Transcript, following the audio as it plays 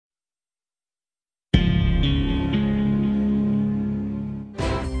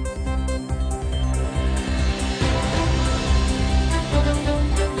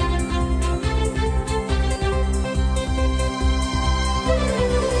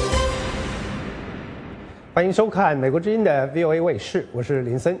欢迎收看美国之音的 VOA 卫视，我是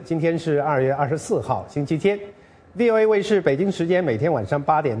林森。今天是2月24号，星期天。VOA 卫视北京时间每天晚上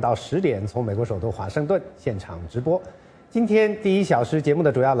8点到10点，从美国首都华盛顿现场直播。今天第1小时节目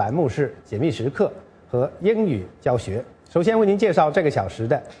的主要栏目是解密时刻和英语教学。首先为您介绍这个小时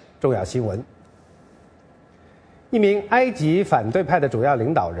的重要新闻。一名埃及反对派的主要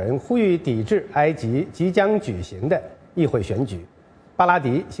领导人呼吁抵制埃及即将举行的议会选举。巴拉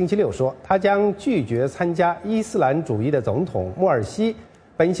迪星期六说，他将拒绝参加伊斯兰主义的总统穆尔西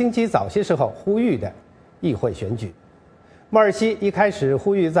本星期早些时候呼吁的议会选举。穆尔西一开始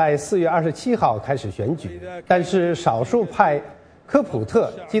呼吁在4月27号开始选举，但是少数派科普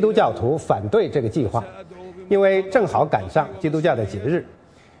特基督教徒反对这个计划，因为正好赶上基督教的节日。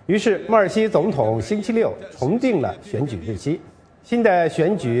于是穆尔西总统星期六重定了选举日期，新的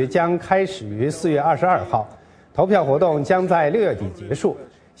选举将开始于4月22号。投票活动将在6月底结束。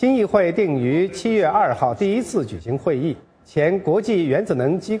新议会定于7月2号第一次举行会议。前国际原子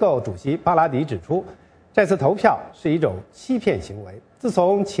能机构主席巴拉迪指出，这次投票是一种欺骗行为。自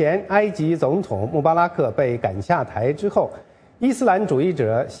从前埃及总统穆巴拉克被赶下台之后，伊斯兰主义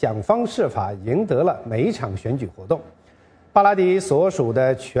者想方设法赢得了每一场选举活动。巴拉迪所属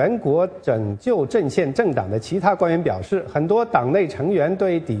的全国拯救阵线政党的其他官员表示，很多党内成员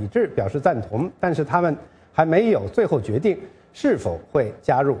对抵制表示赞同，但是他们还没有最后决定是否会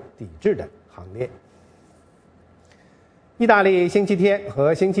加入抵制的行列。意大利星期天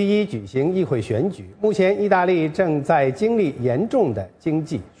和星期一举行议会选举，目前意大利正在经历严重的经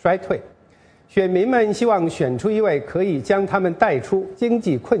济衰退，选民们希望选出一位可以将他们带出经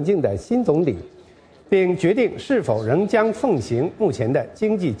济困境的新总理，并决定是否仍将奉行目前的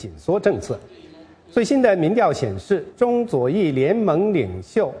经济紧缩政策。最新的民调显示，中左翼联盟领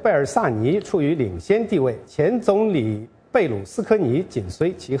袖贝尔萨尼处于领先地位，前总理贝鲁斯科尼紧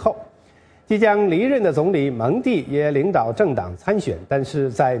随其后。即将离任的总理蒙蒂也领导政党参选，但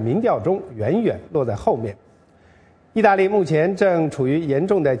是在民调中远远落在后面。意大利目前正处于严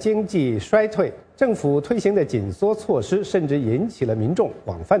重的经济衰退，政府推行的紧缩措施甚至引起了民众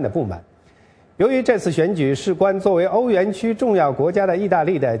广泛的不满。由于这次选举事关作为欧元区重要国家的意大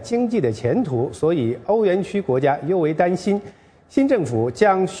利的经济的前途，所以欧元区国家尤为担心新政府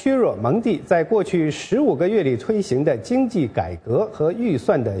将削弱蒙蒂在过去15个月里推行的经济改革和预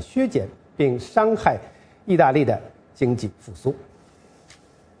算的削减，并伤害意大利的经济复苏。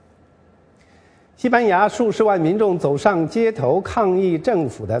西班牙数十万民众走上街头抗议政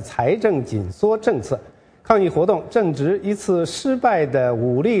府的财政紧缩政策。抗议活动正值一次失败的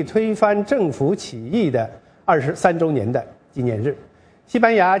武力推翻政府起义的23周年的纪念日。西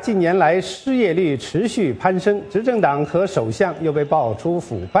班牙近年来失业率持续攀升，执政党和首相又被爆出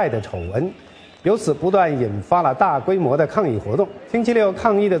腐败的丑闻，由此不断引发了大规模的抗议活动。星期六，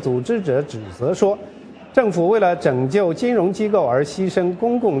抗议的组织者指责说，政府为了拯救金融机构而牺牲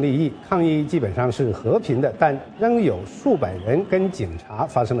公共利益。抗议基本上是和平的，但仍有数百人跟警察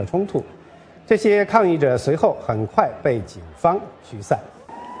发生了冲突。这些抗议者随后很快被警方驱散。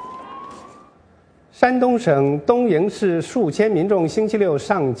山东省东营市数千民众星期六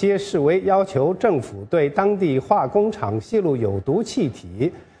上街示威，要求政府对当地化工厂泄露有毒气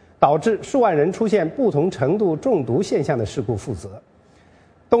体，导致数万人出现不同程度中毒现象的事故负责。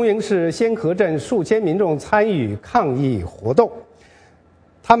东营市仙河镇数千民众参与抗议活动，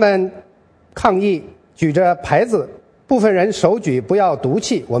他们抗议举着牌子，部分人手举不要毒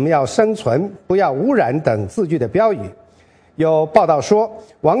气，我们要生存，不要污染等字句的标语。有报道说，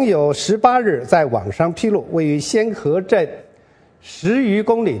网友18日在网上披露，位于仙河镇10余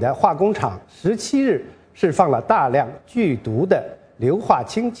公里的化工厂17日释放了大量剧毒的硫化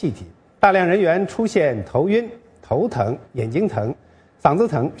氢气体，大量人员出现头晕、头疼、眼睛疼、嗓子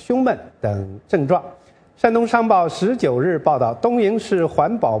疼、胸闷等症状。山东商报19日报道，东营市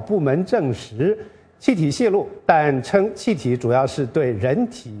环保部门证实气体泄露，但称气体主要是对人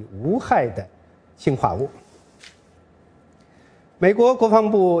体无害的氰化物。美国国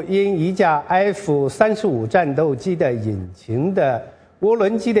防部因一架 F-35战斗机的引擎的涡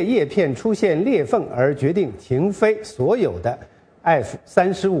轮机的叶片出现裂缝而决定停飞所有的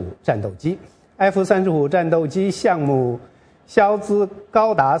F-35战斗机。F-35战斗机项目销资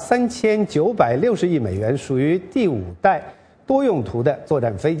高达3960亿美元，属于第5代多用途的作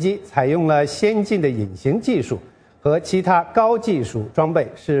战飞机，采用了先进的隐形技术和其他高技术装备，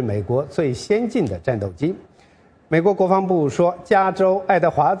是美国最先进的战斗机。美国国防部说，加州爱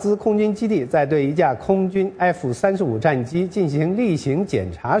德华兹空军基地在对一架空军 F-35战机进行例行检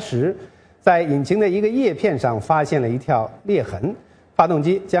查时，在引擎的一个叶片上发现了一条裂痕。发动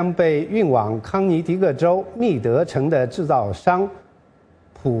机将被运往康尼狄格州密德城的制造商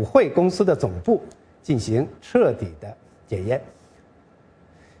普惠公司的总部，进行彻底的检验。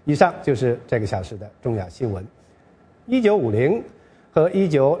以上就是这个小时的重要新闻。1950和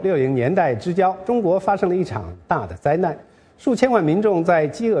1960年代之交，中国发生了一场大的灾难，数千万民众在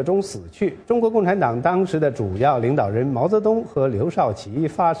饥饿中死去。中国共产党当时的主要领导人毛泽东和刘少奇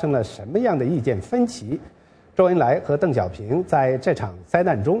发生了什么样的意见分歧？周恩来和邓小平在这场灾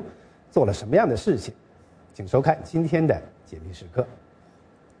难中做了什么样的事情？请收看今天的解密时刻。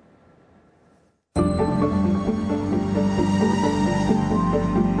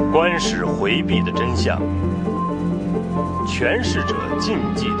观世回避的真相，诠释者禁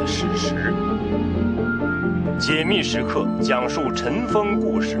忌的事实。解密时刻讲述尘封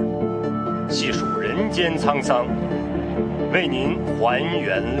故事，细数人间沧桑，为您还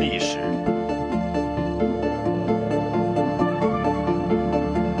原历史。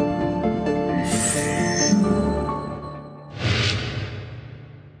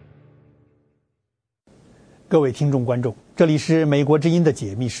各位听众观众，这里是美国之音的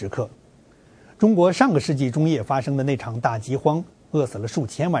解密时刻。中国上个世纪中叶发生的那场大饥荒，饿死了数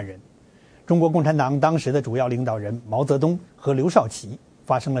千万人。中国共产党当时的主要领导人毛泽东和刘少奇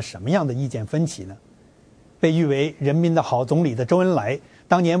发生了什么样的意见分歧呢？被誉为人民的好总理的周恩来，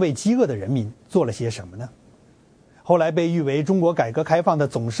当年为饥饿的人民做了些什么呢？后来被誉为中国改革开放的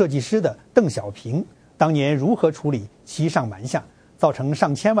总设计师的邓小平，当年如何处理欺上瞒下，造成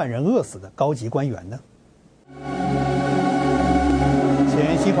上千万人饿死的高级官员呢？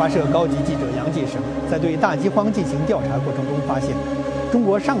前新华社高级记者杨介绳在对大饥荒进行调查过程中发现，中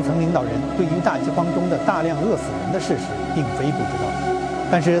国上层领导人对于大饥荒中的大量饿死人的事实并非不知道，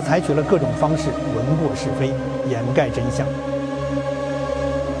但是采取了各种方式文过是非，掩盖真相。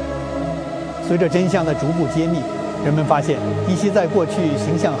随着真相的逐步揭秘，人们发现一些在过去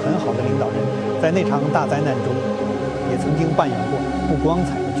形象很好的领导人，在那场大灾难中也曾经扮演过不光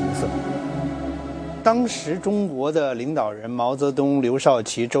彩的角色。当时中国的领导人毛泽东、刘少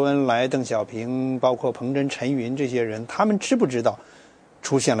奇、周恩来、邓小平，包括彭真、陈云这些人，他们知不知道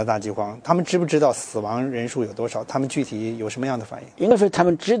出现了大饥荒？他们知不知道死亡人数有多少？他们具体有什么样的反应？应该说他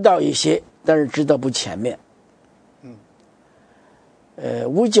们知道一些，但是知道不全面。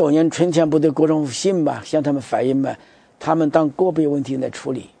59年春天不对国政府信吧，向他们反映吧，他们当个别问题来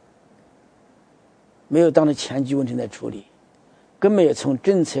处理，没有当着全局问题来处理，更没有从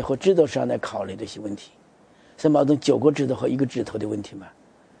政策和制度上来考虑这些问题，是毛泽东9个指头和1个指头的问题嘛？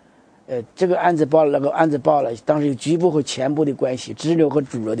这个案子报了，那个案子报了，当时有局部和全部的关系，支流和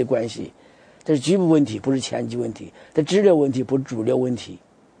主流的关系，这是局部问题，不是全局问题；这支流问题，不是主流问题。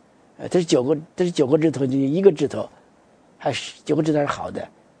这是9个指头，就1个指头，还是9个指头是好的，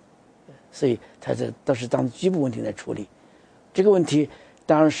所以他这都是当局部问题来处理。这个问题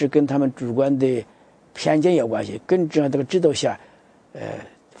当然是跟他们主观的偏见有关系，更重要这个制度下，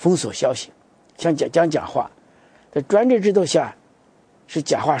封锁消息，像讲假话，在专制制度下是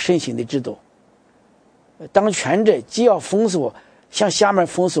假话盛行的制度。当权者既要封锁，向下面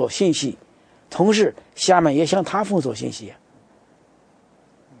封锁信息，同时下面也向他封锁信息。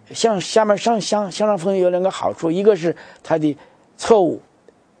向下面向上封锁有2个好处，一个是他的错误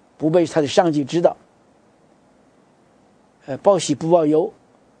不被他的上级知道，报喜不报忧，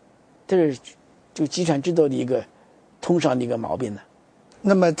这是这个集权制度的一个通常的一个毛病呢。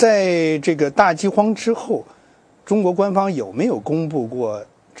那么在这个大饥荒之后，中国官方有没有公布过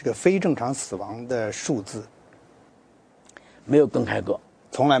这个非正常死亡的数字？没有公开过，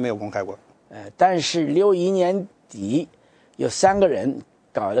从来没有公开过。但是61年底有3个人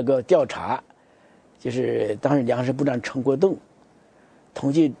搞了个调查，就是当时粮食部长陈国栋、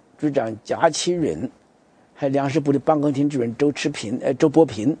统计局长贾启允，还有粮食部的办公厅主任周伯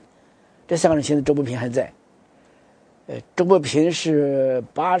平，这3个人现在周伯平还在。周伯平是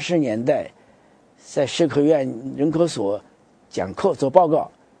80年代在社科院人口所讲课做报告，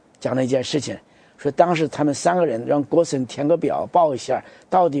讲了一件事情，说当时他们3个人让国省填个表报一下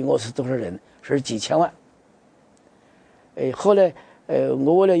到底饿死多少人，说是几千万。后来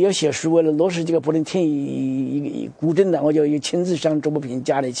我为了要写书，为了落实这个不能听一古镇的，我就亲自上周伯平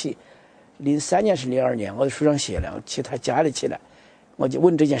家里去。03年是02年，我在书上写了，我去他家里去了，我就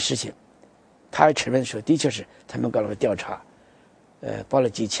问这件事情，他还承认说的确是他们搞了个调查，报了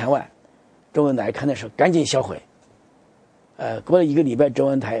几千万。周恩来看的时候赶紧销毁。过了1个礼拜，周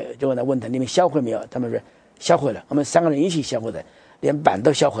恩来问他你们销毁没有？他们说销毁了，我们3个人一起销毁的，连版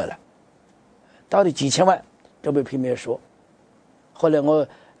都销毁了。到底几千万？周伯平没有说。后来我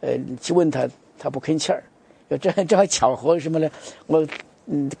去问他，他不吭气儿。正好巧合什么呢？我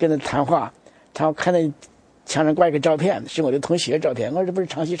跟他谈话，他看到墙上挂一个照片，是我的同学照片。我说这不是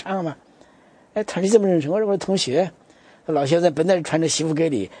常锡昌吗？他说你怎么认识？我说我的同学。老先生本来穿着西服革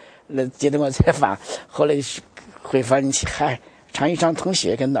履，那接着我采访，后来回访你还常一上同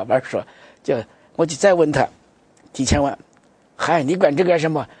学跟老板说，我就再问他几千万，嗨，你管这干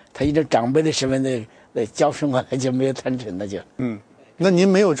什么？他以这长辈的身份来教训我，那就没有谈成，那就那您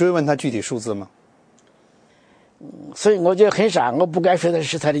没有追问他具体数字吗？所以我觉得很傻，我不该说的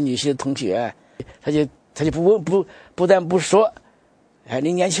是他的女婿同学，他就不但不说，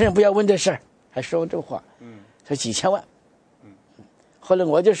你年轻人不要问这事儿，还说这话，说几千万，后来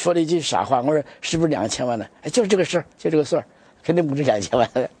我就说了一句傻话，我说是不是2000万呢？就是这个事儿，就这个事儿，肯定不是2000万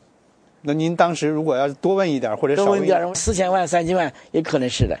的。那您当时如果要多问一点或者少问一点，4000万、3000万也可能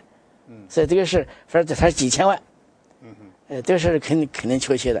是的。所以这个事，反正他是几千万。这个事肯定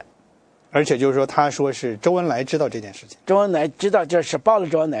确切的。而且就是说，他说是周恩来知道这件事情。周恩来知道这事，报了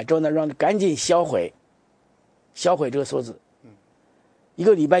周恩来让他赶紧销毁这个数字。1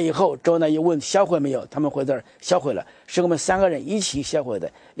个礼拜以后，周恩来又问销毁没有，他们回这儿销毁了，是我们3个人一起销毁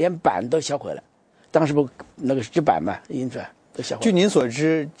的，连版都销毁了。当时不那个纸版嘛，印出来都销毁了。据您所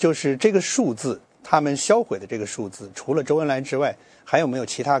知，就是这个数字，他们销毁的这个数字，除了周恩来之外，还有没有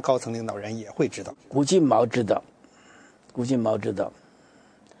其他高层领导人也会知道？估计毛知道。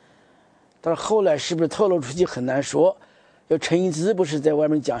但是后来是不是透露出去很难说。有陈一之不是在外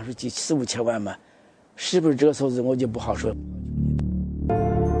面讲述4、5千万吗？是不是这个数字我就不好说。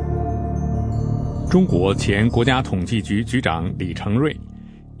中国前国家统计局局长李成瑞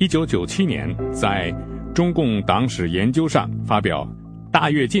1997年在中共党史研究上发表《大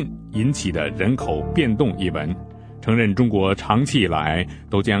跃进引起的人口变动》一文，承认中国长期以来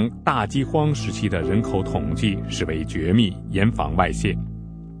都将大饥荒时期的人口统计视为绝密，严防外泄。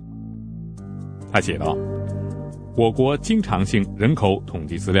他写道，我国经常性人口统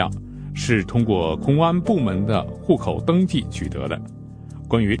计资料是通过公安部门的户口登记取得的，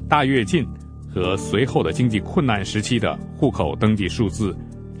关于大跃进和随后的经济困难时期的户口登记数字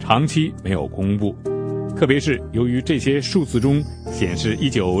长期没有公布，特别是由于这些数字中显示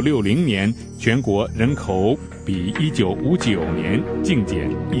1960年全国人口比1959年净减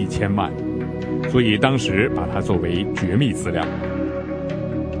1000万，所以当时把它作为绝密资料。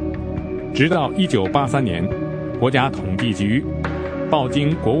直到1983年，国家统计局报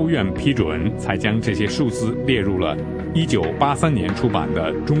经国务院批准，才将这些数字列入了1983年出版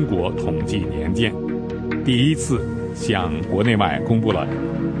的《中国统计年鉴》，第一次向国内外公布了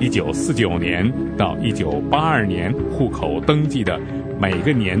1949年到1982年户口登记的每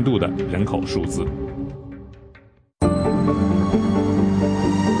个年度的人口数字。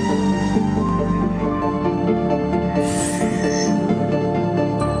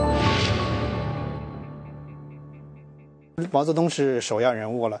毛泽东是首要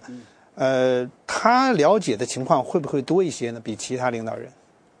人物了，他了解的情况会不会多一些呢？比其他领导人？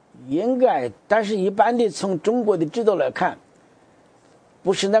应该，但是一般的从中国的制度来看，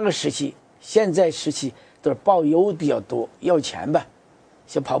不是那个时期，现在时期都是报忧比较多，要钱吧，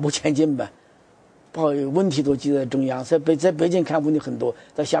像跑步前进吧，报问题都记在中央，在北京看问题很多，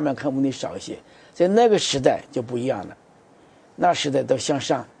到下面看问题少一些。在那个时代就不一样了，那时代都向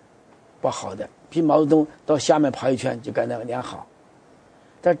上报好的，比毛泽东到下面跑一圈就干那个良好。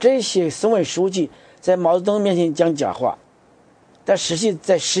但这些省委书记在毛泽东面前讲假话，但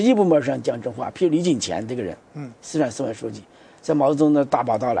在实际部门上讲真话。譬如李锦前这个人，四川省委书记，在毛泽东的大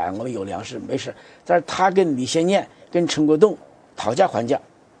宝刀来，我们有粮食没事，但是他跟李先念、跟陈国栋讨价还价，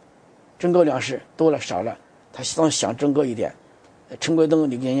征购粮食多了少了，他想征购一点，陈国栋、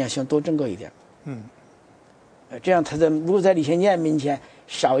李先念想多征购一点，这样他如果在李先念面前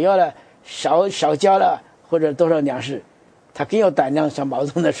少要了、少交了或者多少粮食，他更有胆量向毛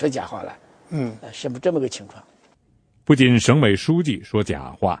泽东的说假话了。是不这么个情况。不仅省委书记说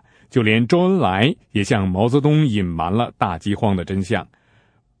假话，就连周恩来也向毛泽东隐瞒了大饥荒的真相。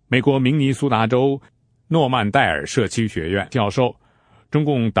美国明尼苏达州诺曼戴尔社区学院教授、中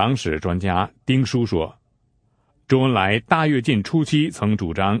共党史专家丁书说，周恩来大跃进初期曾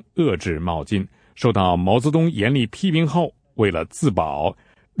主张遏制冒进，受到毛泽东严厉批评后，为了自保，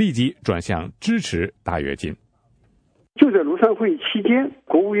立即转向支持大跃进。就在庐山会议期间，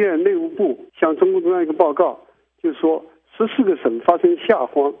国务院内务部向中共中央一个报告，就说14个省发生下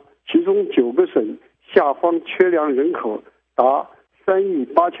荒，其中9个省下荒缺粮人口达3亿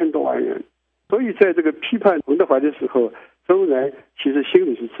8千多万人。所以在这个批判彭德怀的时候，周恩来其实心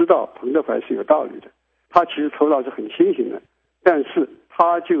里是知道彭德怀是有道理的，他其实头脑是很清醒的，但是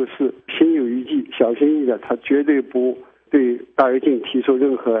他就是心有余悸，小心翼翼的，他绝对不对大跃进提出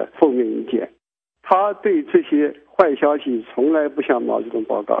任何负面意见，他对这些坏消息从来不向毛泽东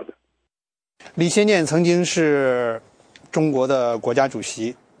报告的。李先念曾经是中国的国家主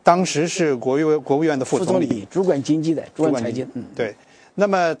席，当时是国务院的副总理，主管经济的，主管财经。对，那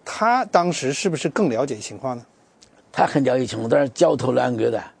么他当时是不是更了解情况呢？他很了解情况，但是焦头烂额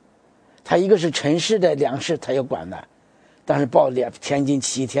的。他一个是城市的粮食他要管的，但是报天津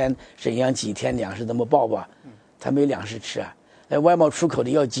7天，沈阳几天粮食怎么报吧？他没粮食吃啊。外贸出口的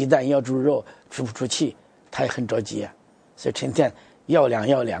要鸡蛋要猪肉出不出去，他也很着急啊。所以成天要粮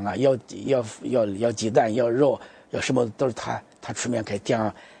啊，要鸡蛋要肉要什么都是他出面开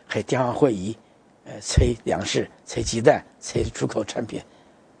电话会议，催粮食催鸡蛋催出口产品。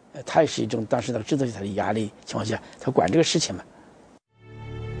他也是一种当时知道他的压力情况下，他管这个事情嘛。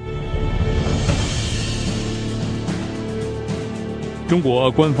中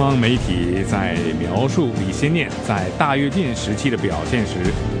国官方媒体在描述李先念在大跃进时期的表现时，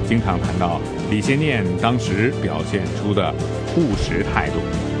经常谈到李先念当时表现出的务实态度。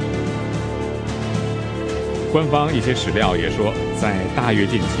官方一些史料也说，在大跃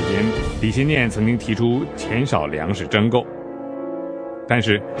进期间，李先念曾经提出减少粮食征购。但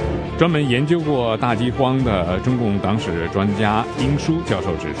是，专门研究过大饥荒的中共党史专家殷舒教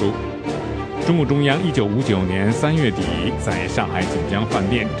授指出，中共中央1959年3月底在上海锦江饭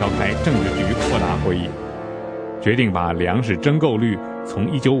店召开政治局扩大会议，决定把粮食征购率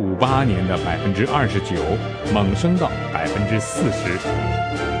从1958年的29%猛升到40%。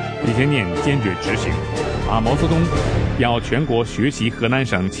李先念坚决执行，把毛泽东要全国学习河南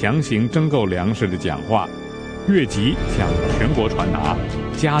省强行征购粮食的讲话越级向全国传达，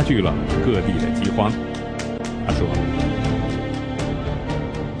加剧了各地的饥荒。他说，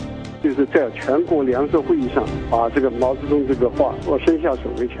就是在全国粮食会议上，把这个毛泽东这个话“我先下手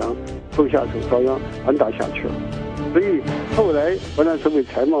为强，后下手遭殃”传达下去了。所以后来河南省委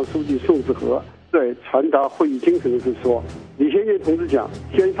财贸书记宋子和在传达会议精神的时候说，李先念同志讲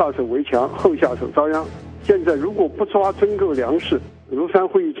“先下手为强，后下手遭殃”。现在如果不抓征购粮食，庐山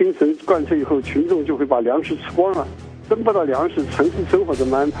会议精神贯彻以后，群众就会把粮食吃光了，征不到粮食，城市生活怎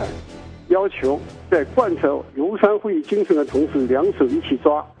么安排？要求在贯彻庐山会议精神的同时，两手一起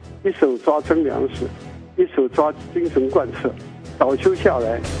抓，一手抓征粮食，一手抓精神贯彻。早秋下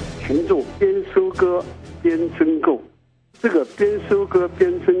来，群众边收割边征购，这个边收割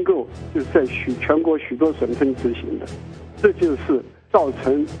边征购就是在全国许多省份执行的，这就是造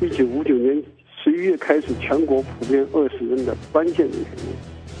成1959年11月开始全国普遍饿死人的关键的原因。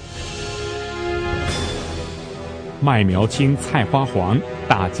麦苗青菜花黄，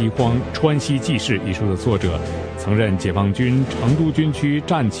大饥荒川西纪事一书的作者，曾任解放军成都军区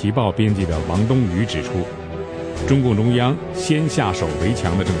战旗报编辑的王东宇指出，中共中央先下手为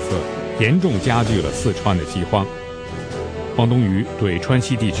强的政策严重加剧了四川的饥荒。王东宇对川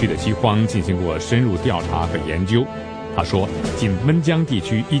西地区的饥荒进行过深入调查和研究。他说，仅温江地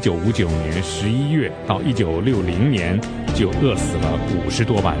区1959年11月到1960年就饿死了50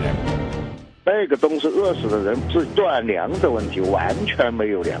多万人。那个东西饿死的人是断粮的问题，完全没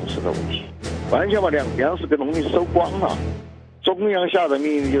有粮食的问题，完全把粮食给农民收光了。中央下的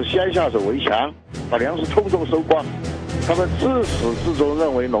命令就先下手为强，把粮食统统收光。他们自始至终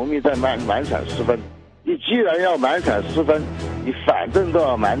认为农民在满产失分，你既然要满产失分，你反正都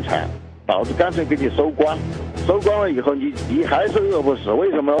要满产，老子干脆给你收光。收光了以后，你还是饿不死，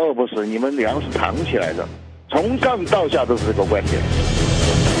为什么饿不死？你们粮食藏起来的，从上到下都是这个观点。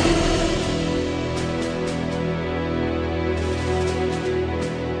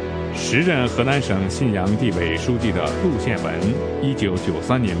时任河南省信阳地委书记的陆宪文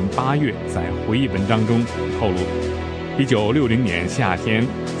，1993年8月在回忆文章中透露，1960年夏天，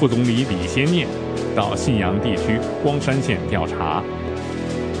副总理李先念到信阳地区光山县调查，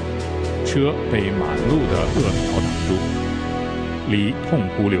车被满路的饿苗挡住，李痛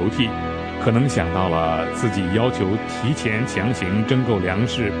哭流涕，可能想到了自己要求提前强行征购粮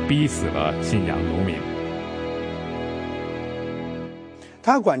食，逼死了信阳农民。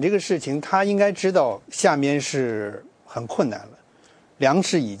他管这个事情，他应该知道下面是很困难了，粮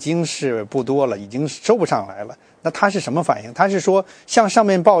食已经是不多了，已经收不上来了。那他是什么反应？他是说向上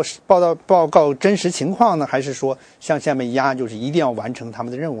面报告真实情况呢，还是说向下面压，就是一定要完成他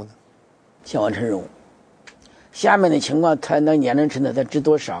们的任务呢？先完成任务。下面的情况他能严重程度他知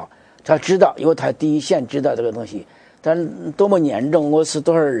多少？他知道，因为他第一线知道这个东西，但是多么严重，饿死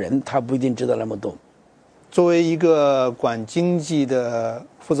多少人，他不一定知道那么多。作为一个管经济的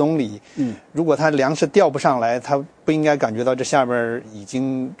副总理，如果他粮食调不上来，他不应该感觉到这下边已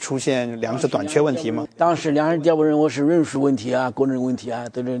经出现粮食短缺问题吗？当时粮食调不任务是运输问题啊，工程问题啊，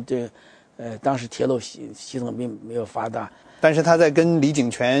对，当时铁路系统并没有发达。但是他在跟李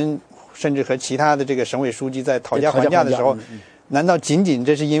井泉甚至和其他的这个省委书记在讨价还价的时候，难道仅仅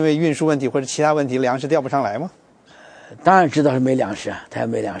这是因为运输问题或者其他问题粮食调不上来吗？当然知道是没粮食啊，他也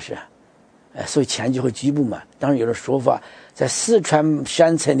没粮食啊。所以钱就会局部嘛。当然有的说法，在四川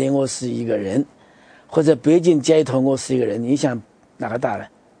山城里我是一个人，或者北京街头我是一个人，你想哪个大呢？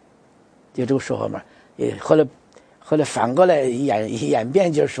就这个说法嘛。也后来反过来演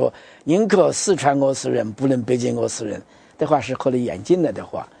变，就是说宁可四川我是人，不能北京我是人的话，是后来演进来的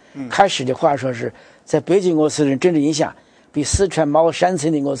话。开始的话说是在北京我是人政治影响比四川某山城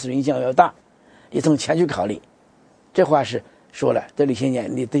的我是人影响要大，你从前去考虑，这话是说了，这里些年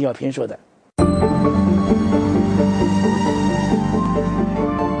你邓小平说的。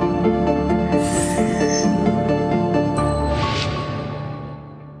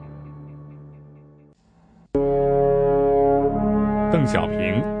邓小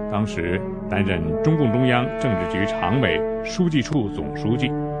平当时担任中共中央政治局常委、书记处总书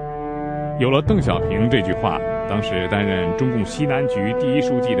记。有了邓小平这句话，当时担任中共西南局第一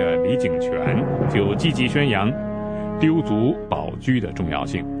书记的李井泉就积极宣扬丢卒保车的重要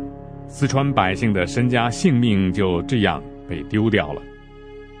性。四川百姓的身家性命就这样被丢掉了。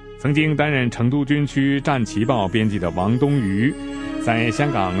曾经担任成都军区战旗报编辑的王东瑜，在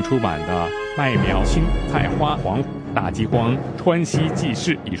香港出版的《麦苗青菜花黄大饥荒川西纪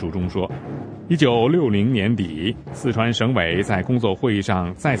事》一书中说，1960年底，四川省委在工作会议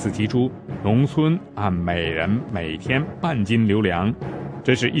上再次提出农村按每人每天半斤留粮，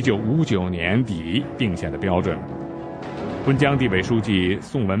这是1959年底定下的标准。温江地委书记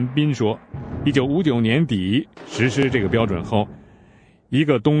宋文彬说，1959年底实施这个标准后，一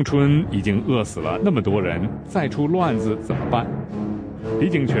个冬春已经饿死了那么多人，再出乱子怎么办？李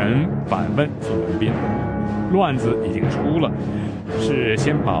井泉反问宋文彬，乱子已经出了，是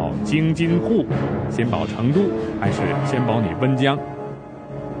先保京津沪，先保成都，还是先保你温江？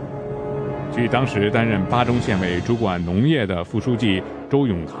据当时担任巴中县委主管农业的副书记周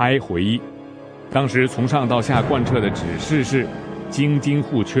永开回忆，当时从上到下贯彻的指示是京津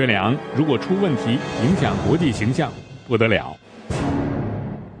沪缺粮，如果出问题影响国际形象不得了。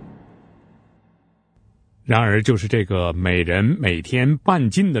然而就是这个每人每天半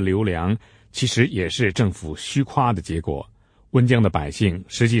斤的留粮，其实也是政府虚夸的结果。温江的百姓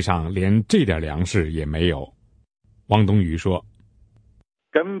实际上连这点粮食也没有。王东瑜说，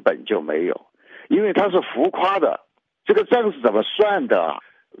根本就没有，因为它是浮夸的。这个账是怎么算的啊？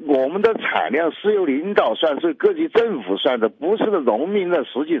我们的产量是由领导算，是各级政府算的，不是农民的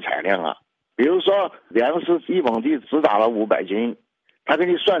实际产量啊。比如说粮食一亩地只打了500斤，他给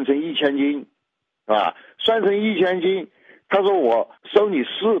你算成1000斤，是吧？算成1000斤，他说我收你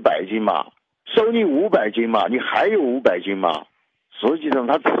400斤嘛，收你500斤嘛，你还有500斤嘛？实际上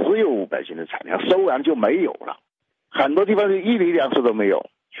他只有500斤的产量，收完就没有了。很多地方是1厘粮食都没有，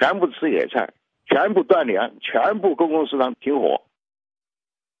全部吃野菜，全部断粮，全部公共市场停火。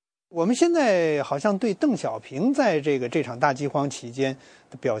我们现在好像对邓小平在这场大饥荒期间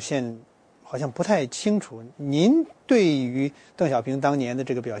的表现好像不太清楚，您对于邓小平当年的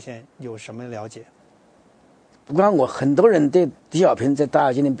这个表现有什么了解？不光我，很多人对邓小平在大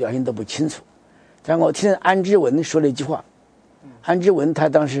跃进的表现都不清楚。但我听安之文说了一句话，安之文他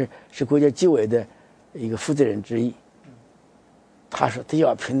当时是国家纪委的一个负责人之一，他说邓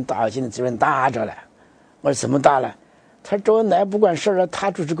小平大跃进的责任大着了。我说怎么大了？他周恩来不管事儿，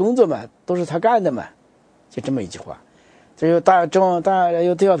他主持工作嘛，都是他干的嘛，就这么一句话。这有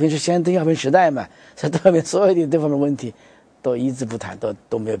有邓小平是先邓小平时代嘛，所以邓小平所有的这方面问题都一字不谈，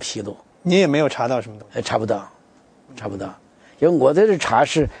都没有披露。你也没有查到什么东西？查不到。因为我在这查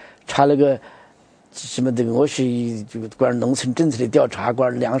了个什么这个，我是这个关于农村政策的调查，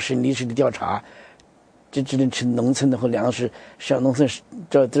关于粮食历史的调查，这只能从农村的和粮食上农村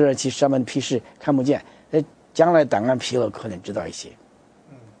这期上面的批示看不见。将来档案披露可能知道一些。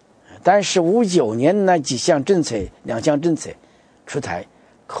但是59年那2项政策出台，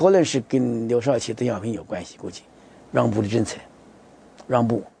可能是跟刘少奇、邓小平有关系，估计让步的政策，让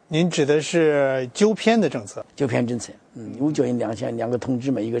步。您指的是纠偏的政策？纠偏政策，59年2个通知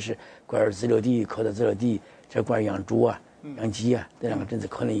嘛，一个是关于自留地、扩大自留地，这关于养猪啊、养鸡啊，这2个政策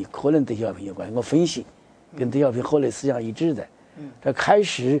可能邓小平有关系。我分析，跟邓小平后来思想一致的。这开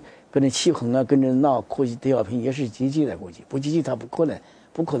始跟着起哄啊，跟着闹，估计邓小平也是积极的，估计不积极他不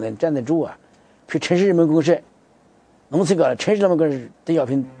可能站得住啊。去城市人民公社，农村搞了城市人民公社，邓小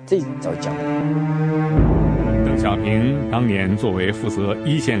平最早讲的。邓小平当年作为负责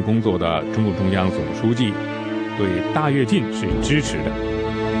一线工作的中共中央总书记，对大跃进是支持的。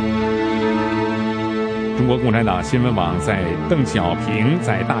中国共产党新闻网在邓小平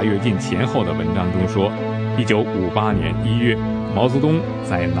在大跃进前后的文章中说，1958年1月，毛泽东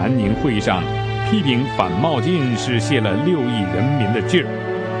在南宁会议上批评反冒进是泄了6亿人民的劲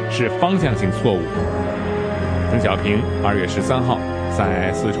儿，是方向性错误。邓小平2月13号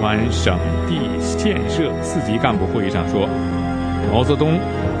在四川省地县社4级干部会议上说，毛泽东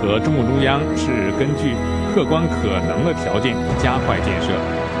和中共中央是根据客观可能的条件加快建设。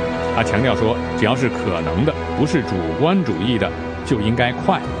他强调说，只要是可能的，不是主观主义的，就应该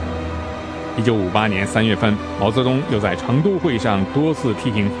快。1958年3月份，毛泽东又在成都会上多次批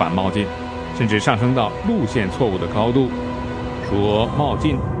评反冒进，甚至上升到路线错误的高度，说冒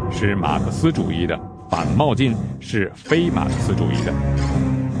进是马克思主义的，反冒进是非马克思主义的。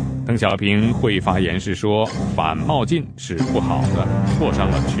邓小平会发言时说，反冒进是不好的，挫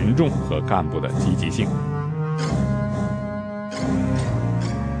伤了群众和干部的积极性。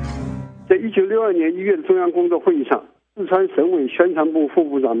在1962年1月的中央工作会议上，四川省委宣传部副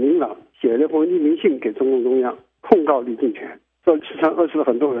部长明朗写了封匿名信给中共中央，控告李敬泉，说四川饿死了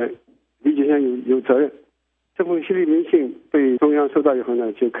很多人，李敬泉有责任。这封匿名信被中央收到以后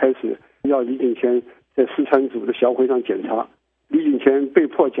呢，就开始要李敬泉在四川组的小会上检查。李敬泉被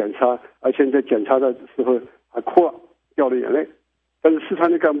迫检查，而且在检查的时候还哭了，掉了眼泪。但是四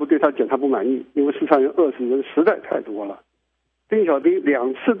川的干部对他检查不满意，因为四川人饿死人实在太多了。邓小平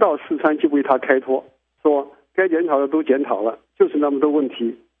2次到四川就为他开脱，说该检讨的都检讨了，就是那么多问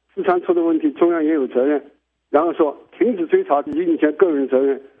题，四川出的问题中央也有责任。然后说停止追查李敬泉个人责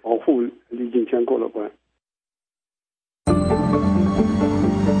任，保护李敬泉过了关。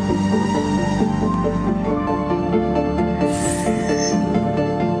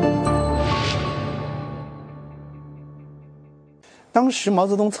当时毛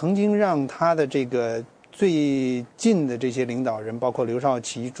泽东曾经让他的这个最近的这些领导人，包括刘少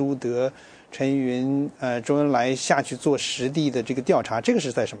奇、朱德、陈云、周恩来下去做实地的这个调查，这个是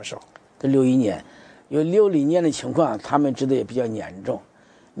在什么时候？在61年，因为60年的情况，他们知道也比较严重。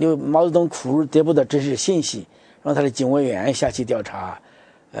毛泽东苦入得不到真实信息，让他的警卫员下去调查，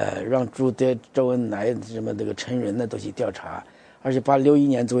让朱德、周恩来什么这个陈云呢都去调查，而且把61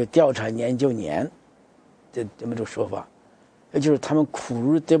年作为调查研究年，这么种说法。也就是他们苦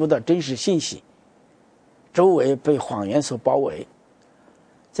入得不到真实信息，周围被谎言所包围。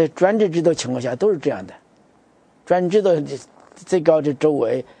在专制制度情况下都是这样的，专制的最高的周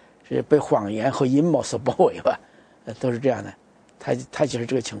围是被谎言和阴谋所包围吧，都是这样的。他就是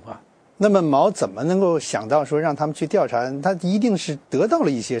这个情况。那么毛怎么能够想到说让他们去调查？他一定是得到了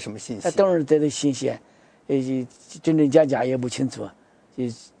一些什么信息？他当然得到信息，真真假假也不清楚，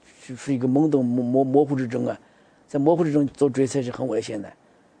是一个懵懂模糊之中啊。在模糊之中做决策是很危险的，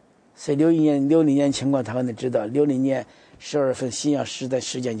所以60年情况他可能知道，60年12月份信仰时代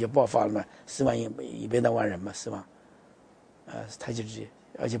事件就爆发了嘛，400多万人嘛死亡，他就是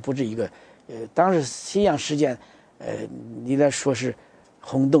而且不止一个，当时信仰事件，你来说是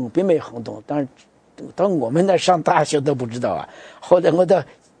轰动，并没有轰动，当我们在上大学都不知道啊，后来我到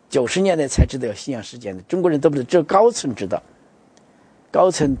90年代才知道有信仰事件的，中国人都不知道，只有高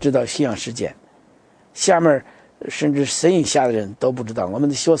层知道信仰事件，下面甚至省以下的人都不知道，我们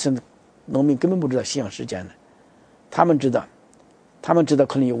的小村农民根本不知道信仰事件的，他们知道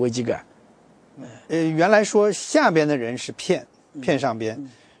可能有危机感。原来说下边的人是骗上边，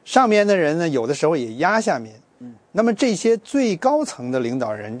上边的人呢有的时候也压下面。那么这些最高层的领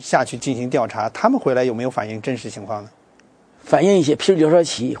导人下去进行调查，他们回来有没有反映真实情况呢？反映一些，譬如刘少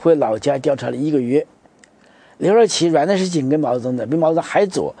奇回老家调查了1个月，刘少奇原来是紧跟毛泽东的，比毛泽东还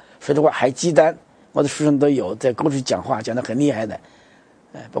左，说的话还极端。我的书上都有，在过去讲话讲得很厉害的，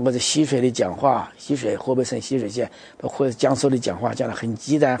包括在溪水里讲话，河北省溪水县，包括江苏里讲话讲得很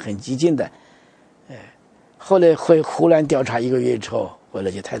极端、很激进的，后来会湖南调查1个月之后，回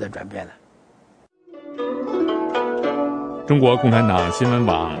来就态度转变了。中国共产党新闻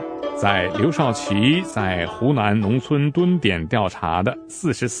网在刘少奇在湖南农村蹲点调查的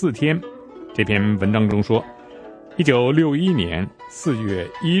44天这篇文章中说，1961年4月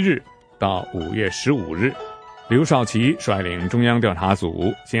1日到5月15日，刘少奇率领中央调查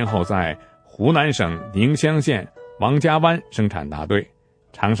组先后在湖南省宁乡县王家湾生产大队、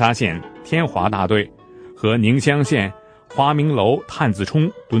长沙县天华大队和宁乡县华明楼探子冲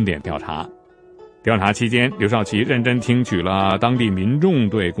蹲点调查。调查期间，刘少奇认真听取了当地民众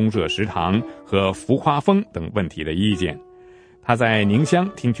对公社食堂和浮夸风等问题的意见。他在宁乡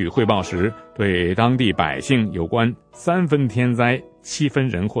听取汇报时，对当地百姓有关3分天灾7分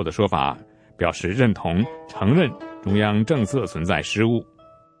人祸的说法表示认同，承认中央政策存在失误。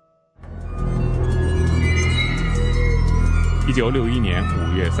1961年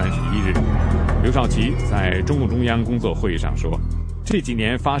5月31日，刘少奇在中共中央工作会议上说，这几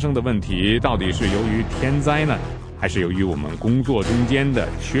年发生的问题到底是由于天灾呢，还是由于我们工作中间的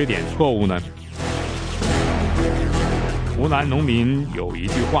缺点错误呢？湖南农民有一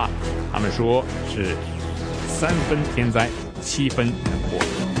句话，他们说是3分天灾7分能获。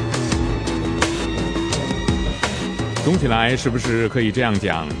总体来，是不是可以这样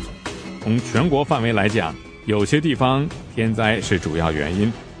讲？从全国范围来讲，有些地方天灾是主要原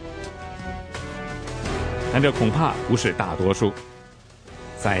因，但这恐怕不是大多数。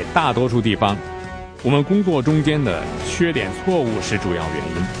在大多数地方，我们工作中间的缺点错误是主要原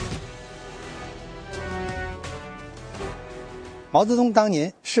因。毛泽东当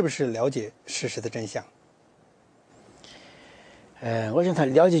年是不是了解事实的真相？我想他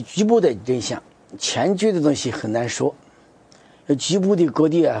了解局部的真相，全局的东西很难说。局部的各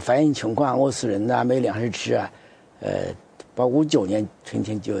地反映情况，饿死人呐，没粮食吃啊，包括59年春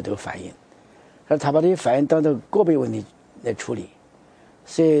天就有这个反映，而他把这些反映当做个别问题来处理，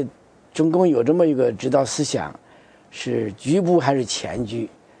所以中共有这么一个指导思想：是局部还是全局，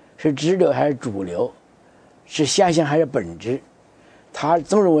是支流还是主流，是现象还是本质？他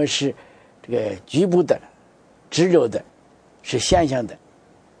总认为是这个局部的、支流的，是现象的，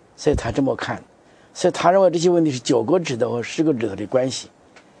所以他这么看。所以他认为这些问题是9个指头和10个指头的关系。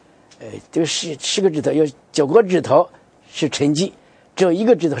这个10个指头有9个指头是成绩，只有1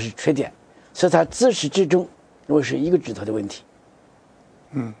个指头是缺点，所以他自始至终认为是1个指头的问题。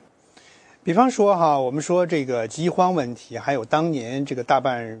比方说我们说这个饥荒问题，还有当年这个大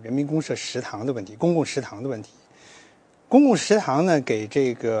办人民公社食堂的问题，公共食堂的问题。公共食堂呢，给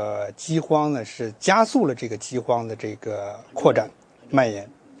这个饥荒呢是加速了这个饥荒的这个扩展蔓延。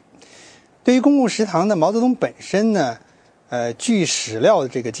对于公共食堂呢，毛泽东本身呢，据史料的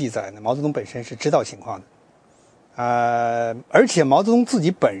这个记载呢，毛泽东本身是知道情况的，而且毛泽东自己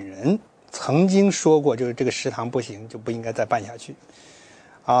本人曾经说过，就是这个食堂不行，就不应该再办下去。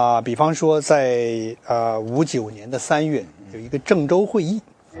比方说在59年的3月有一个郑州会议。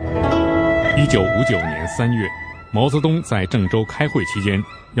1959年3月，毛泽东在郑州开会期间，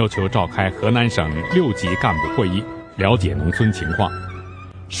要求召开河南省6级干部会议，了解农村情况。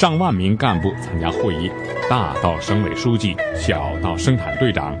上万名干部参加会议，大到省委书记，小到生产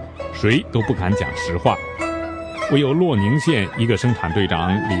队长，谁都不敢讲实话。唯有洛宁县一个生产队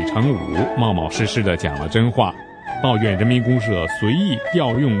长李成武冒冒失失地讲了真话，抱怨人民公社随意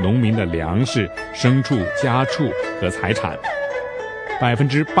调用农民的粮食、牲畜、家畜和财产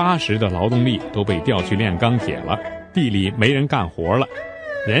，80%的劳动力都被调去炼钢铁了，地里没人干活了，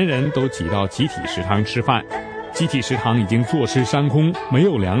人人都挤到集体食堂吃饭。集体食堂已经坐吃山空，没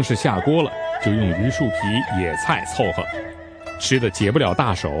有粮食下锅了，就用榆树皮、野菜凑合，吃得解不了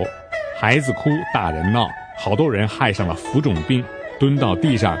大手，孩子哭，大人闹，好多人害上了浮肿病，蹲到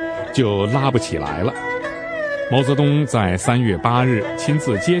地上就拉不起来了。毛泽东在3月8日亲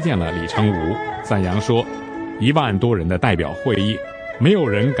自接见了李成武，赞扬说：1万多人的代表会议，没有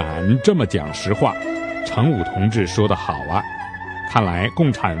人敢这么讲实话。成武同志说得好啊，看来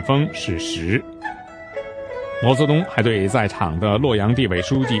共产风是实。毛泽东还对在场的洛阳地委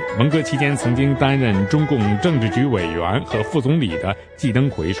书记、文革期间曾经担任中共政治局委员和副总理的季登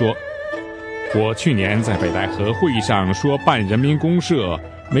奎说：“我去年在北戴河会议上说办人民公社，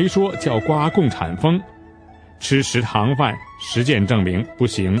没说叫刮共产风。吃食堂饭，实践证明不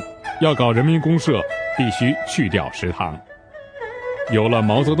行，要搞人民公社，必须去掉食堂。”有了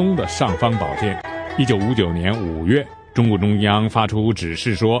毛泽东的尚方宝剑，1959年5月，中共中央发出指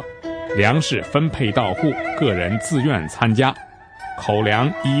示说，粮食分配到户，个人自愿参加，口粮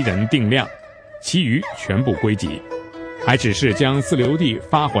1人定量，其余全部归己。还指示将自留地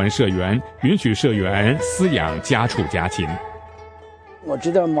发还社员，允许社员饲养家畜家禽。我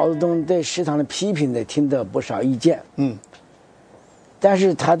知道毛泽东对食堂的批评的听得不少意见，但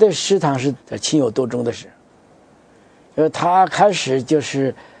是他对食堂是情有独钟的事。因为他开始就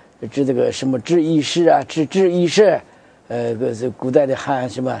是治这个什么治议事啊，治议事。古代的汉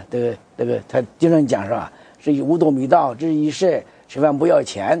什么那个他经常讲是吧？是五斗米道，治议事，吃饭不要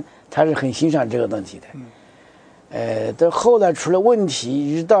钱，他是很欣赏这个东西的。但后来出了问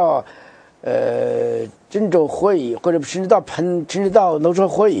题，一直到郑州会议，或者甚至到泸州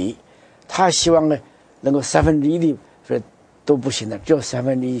会议，他希望呢能够1/3的说都不行的，只有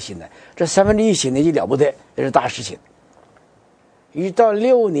1/3行的。这1/3行的就了不得，这是大事情。一直到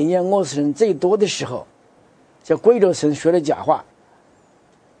60年饿死人最多的时候。在贵州省说了假话，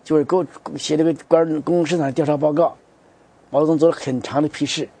就是给我写了个公共市场调查报告，毛泽东做了很长的批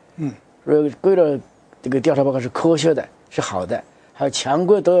示，说贵州这个调查报告是科学的，是好的，还有全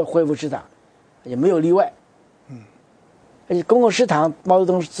国都要恢复食堂，也没有例外。而且公共食堂，毛泽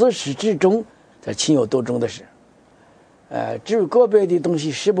东自始至终他情有独钟的事。至于个别的东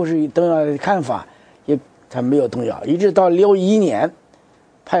西是不是动摇的看法，也他没有动摇，一直到61年，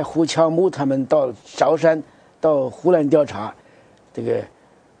派胡乔木他们到韶山。到湖南调查，这个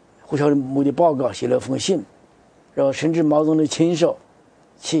胡乔木的报告写了封信，然后甚至毛泽东的亲手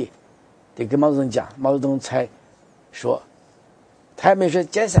去得跟毛泽东讲，毛泽东才说，他还没说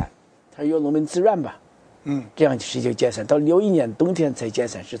解散，他说由农民自愿吧，这样事就解散，到61年冬天才解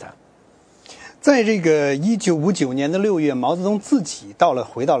散食堂。在这个1959年的6月，毛泽东自己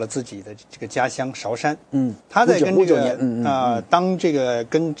回到了自己的这个家乡韶山。他在跟这个当这个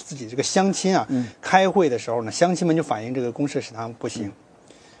跟自己这个乡亲啊开会的时候呢，乡亲们就反映这个公社食堂不行，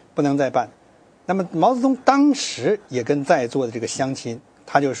不能再办。那么毛泽东当时也跟在座的这个乡亲，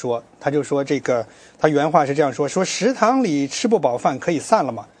他就说这个，他原话是这样说食堂里吃不饱饭可以散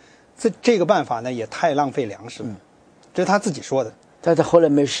了吗？这个办法呢也太浪费粮食了，这是他自己说的。但他后来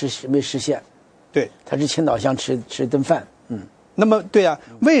没实现。对，他是请老乡吃顿饭。那么对啊，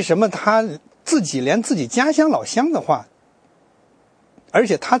为什么他连自己家乡老乡的话，而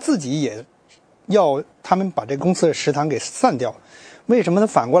且他自己也要他们把这个公司的食堂给散掉，为什么他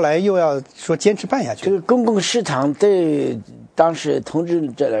反过来又要说坚持办下去？这个公共食堂对当时统治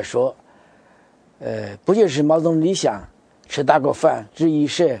者来说，不就是毛泽东理想，吃大锅饭，治衣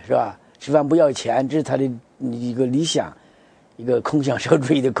食，是吧？吃饭不要钱，这是他的一个理想。一个空想社会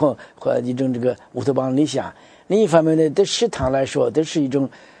主义的或一种这个乌托邦理想。另一方面呢，对食堂来说，这是一种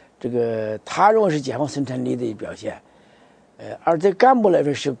这个他认为是解放生产力的表现，而对干部来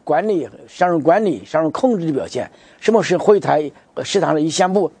说是商人控制的表现。什么是会台食堂的一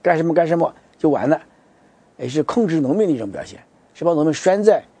宣布干什么就完了，也是控制农民的一种表现，是把农民拴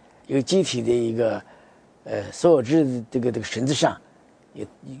在一个集体的一个所有制的这个绳子上，也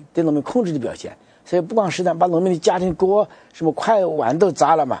对农民控制的表现。所以不光食堂把农民的家庭锅什么筷碗都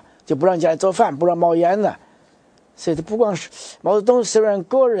砸了嘛，就不让家里做饭，不让冒烟了。所以他不光是毛泽东，虽然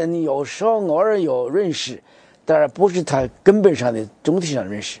个人有时候偶尔有认识，当然不是他根本上的总体上的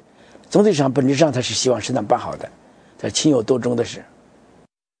认识，总体上本质上他是希望食堂办好的，他情有独钟的是。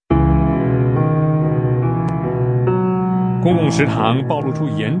公共食堂暴露出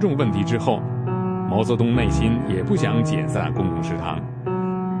严重问题之后，毛泽东内心也不想解散公共食堂。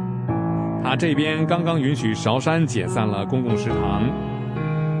他这边刚刚允许韶山解散了公共食堂，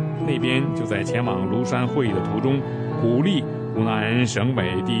那边就在前往庐山会议的途中，鼓励湖南省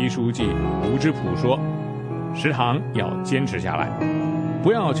委第一书记吴芝圃说，食堂要坚持下来，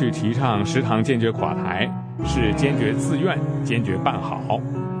不要去提倡食堂坚决垮台，是坚决自愿，坚决办好。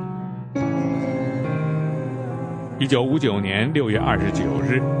1959年6月29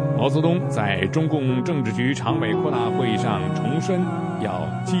日，毛泽东在中共政治局常委扩大会议上重申要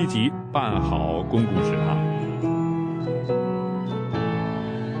积极办好公共食堂。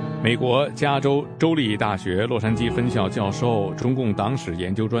美国加州州立大学洛杉矶分校教授、中共党史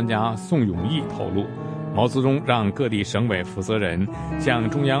研究专家宋永毅透露，毛泽东让各地省委负责人向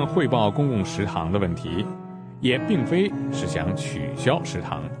中央汇报公共食堂的问题，也并非是想取消食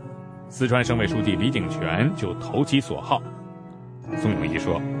堂。四川省委书记李井泉就投其所好。宋永毅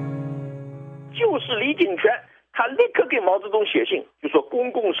说，就是李井泉他立刻给毛泽东写信，就说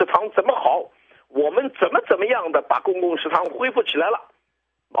公共食堂怎么好，我们怎么样的把公共食堂恢复起来了。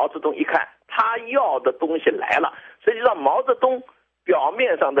毛泽东一看他要的东西来了，实际上毛泽东表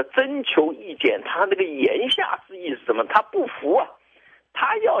面上的征求意见，他那个言下之意是什么？他不服啊，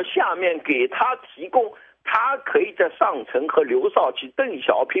他要下面给他提供他可以在上层和刘少奇、邓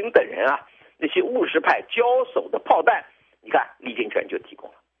小平等人啊那些务实派交手的炮弹，你看李井泉就提供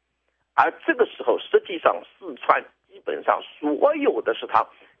了。而这个时候实际上四川基本上所有的食堂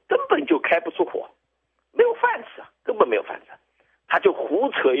根本就开不出火，没有饭吃啊，根本没有饭吃，他就胡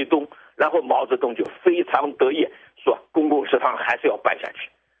扯一通，然后毛泽东就非常得意说公共食堂还是要办下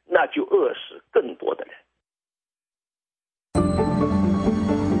去，那就饿死更多的人。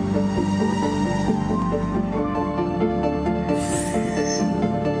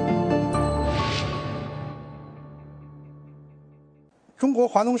中国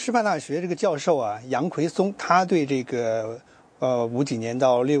华东师范大学这个教授啊，杨奎松，他对这个50几年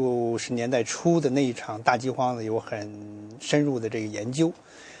到60年代初的那一场大饥荒呢有很深入的这个研究。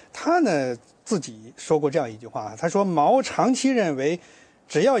他呢自己说过这样一句话，他说毛长期认为，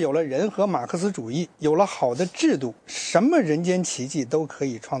只要有了人和马克思主义，有了好的制度，什么人间奇迹都可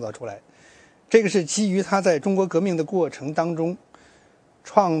以创造出来。这个是基于他在中国革命的过程当中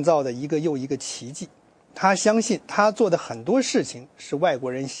创造的一个又一个奇迹。他相信他做的很多事情是外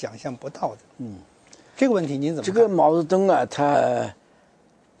国人想象不到的。这个问题您怎么看？这个毛泽东啊，他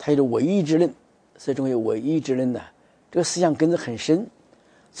有唯一之论，所以中有唯一之论呢，这个思想根子很深。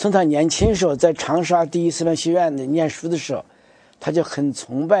从他年轻时候在长沙第一师范学院的念书的时候，他就很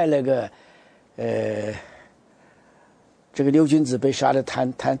崇拜那个这个刘君子被杀的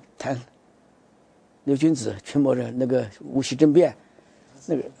刘君子群魔人那个戊戌政变，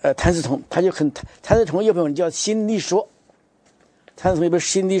那个谭嗣同，谭嗣同有本书叫《心理说》，谭嗣同有本《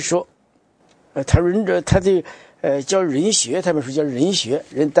心理说》，他的叫人学，他本书叫人学，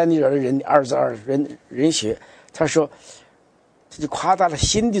人单立人的人，二字二人学。他说，他就夸大了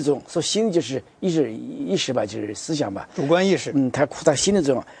心的作用，说心就是意识吧，就是思想吧，主观意识。他夸大心的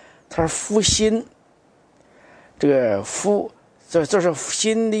作用。他说夫心，这个夫，这是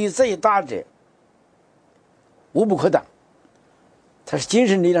心力最大者，无不可挡。他是精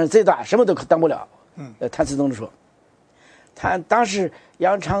神力量最大，什么都挡不了。谭嗣同说，他当时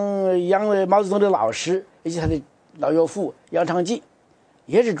毛泽东的老师以及他的老岳父杨长济，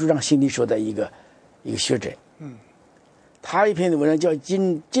也是主张心理说的一个学者。他一篇文章叫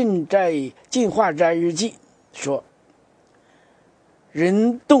《进化斋日记》，说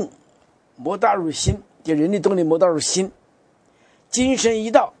人动莫大入心，就人的动力莫大入心，精神一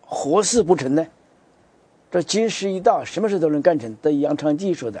到，何事不成呢？这精神一到，什么事都能干成。这杨长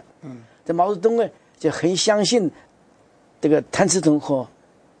济说的。这毛泽东呢就很相信这个谭嗣同和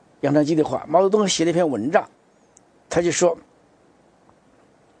杨长济的话。毛泽东写了一篇文章，他就说，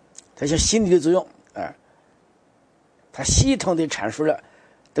他讲心理的作用啊，他系统地阐述了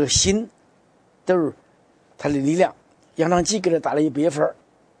这个心都是他的力量。杨长济给他打了100分，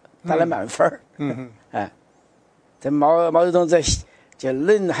打了满分。这毛泽东在这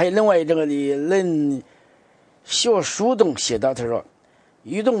论，还有另外这个的论学书中写到，他说：“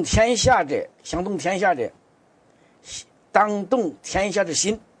欲动天下者，想动天下者，当动天下之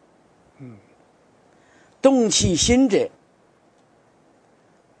心。动其心者，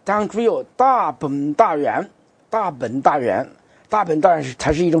当具有大本大源。大本大源是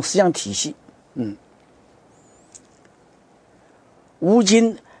它是一种思想体系。吾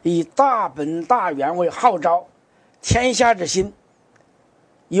今以大本大源为号召天下之心，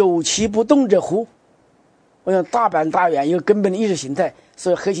有其不动者乎？我想大本大源一个根本的意识形态，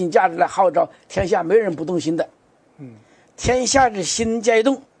所以核心价值来号召天下，没人不动心的。天下之心皆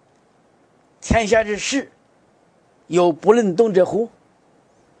动，天下之事有不能动者乎？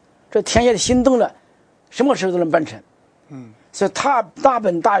这天下的心动了，什么事都能办成。所以他大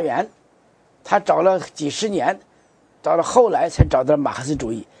本大源，他找了几十年，到了后来才找到马克思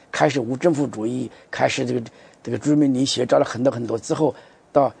主义，开始无政府主义，开始这个朱明理学，找了很多之后，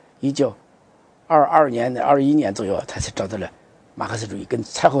到1922年、21年左右，他才找到了马克思主义，跟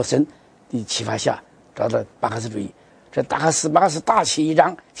蔡和森的启发下找到马克思主义。这马克思大旗一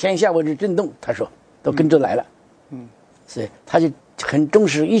张，天下为之震动，他说都跟着来了。所以他就很重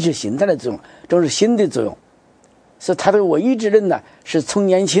视意识形态的作用，重视心的作用。所以他的唯意志论呢，是从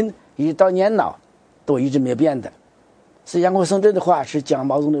年轻一直到年老都一直没有变的。所以杨国松这的话是讲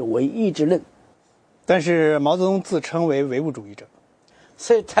毛泽东的唯意志论。但是毛泽东自称为唯物主义者，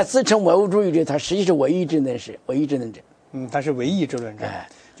所以他自称唯物主义者，他实际是唯意志论者。他是唯意志论者。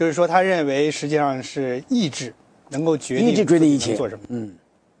就是说他认为实际上是意志能够决定意志决定一切做什么。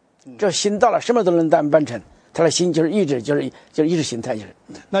这心到了，什么都能办成。他的心就是意志，就是意识形态，就是。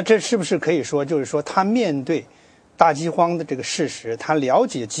那这是不是可以说，就是说他面对大饥荒的这个事实，他了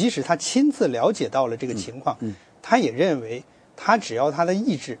解，即使他亲自了解到了这个情况，他也认为他只要他的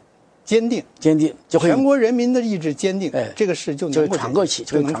意志坚定，就会全国人民的意志坚定，这个事就能够闯过去，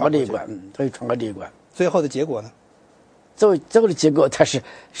就能闯过这一关。可以闯过这一关。最后的结果呢？最后的结果他是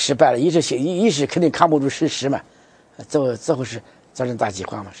失败了，意识肯定扛不住事实嘛，最后是造成大饥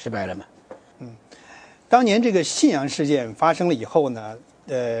荒嘛，失败了嘛。当年这个信阳事件发生了以后呢，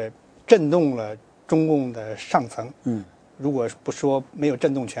震动了中共的上层。如果不说没有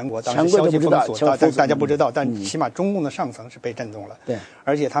震动全国，当时消息封锁，大家不知道，但起码中共的上层是被震动了。对，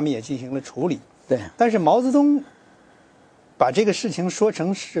而且他们也进行了处理。对，但是毛泽东把这个事情说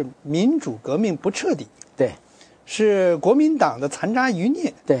成是民主革命不彻底。对，是国民党的残渣余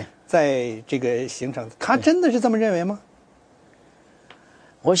孽。对，在这个形成，他真的是这么认为吗？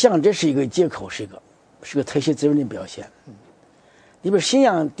我想这是一个借口，是个推卸责任的表现。你比如信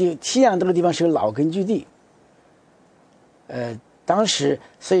阳这个地方是个老根据地，当时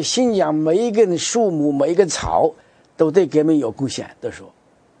所以信阳每一根树木、每一个草都对革命有贡献的说。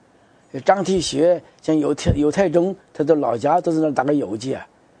张体学像尤太中，他的老家都在那打个游击啊。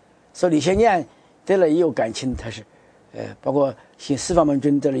所以李先念对了也有感情，他是包括新四方面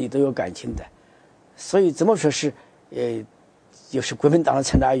军对了也都有感情的。所以怎么说是就是国民党的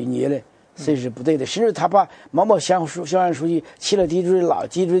残渣余孽呢？所以是不对的。甚至他把某乡委书记娶了地主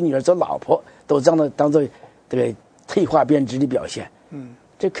的女儿做老婆，都当做这个退化变质的表现。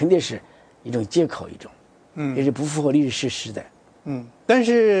这肯定是一种借口，也是不符合历史事实的。但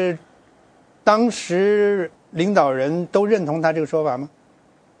是当时领导人都认同他这个说法吗？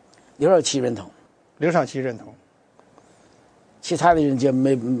刘少奇认同。刘少奇认同。其他的人就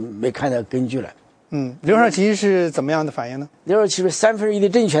没看到根据了。刘少奇是怎么样的反应呢？刘少奇是1/3的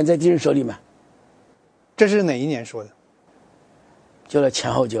政权在敌人手里嘛。这是哪一年说的？就了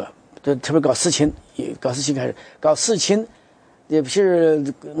前后就特别搞四清开始搞四清，也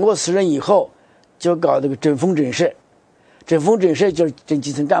是饿死人以后就搞这个整风整社，整风整社就是整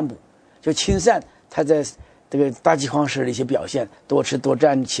基层干部，就清算他在这个大饥荒时的一些表现，多吃多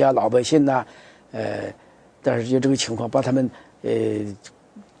占欺压老百姓呐，但是就这个情况把他们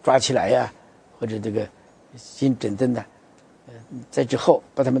抓起来呀，或者这个进整顿的，在之后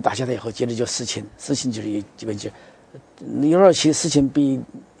把他们打下来以后，接着就四清，四清就是基本就刘少奇四清比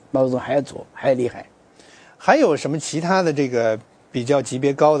毛泽东还要左，还要厉害。还有什么其他的这个比较级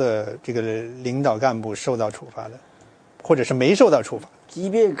别高的这个领导干部受到处罚的，或者是没受到处罚？级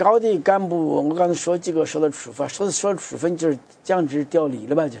别高的干部，我刚才说几个受到处罚，说处分就是降职调离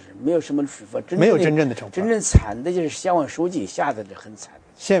了吧，就是没有什么处罚，没有真正的惩罚。真正惨的就是县委书记以下的很惨。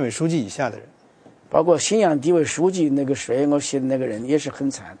县委书记以下的人，包括信阳地委书记那个谁，我写的那个人也是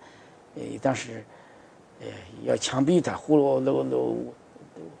很惨。当时，要枪毙他，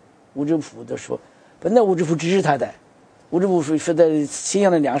吴志普都说，本来吴志普支持他的，吴志普说在信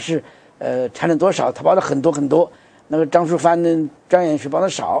阳的粮食，产了多少，他报了很多很多。那个张树藩呢，张延学报的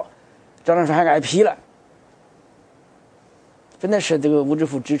少，张树藩还挨批了。真的是这个吴志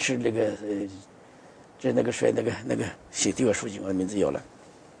普支持那个这那个谁那个写地委书记，我的名字有了。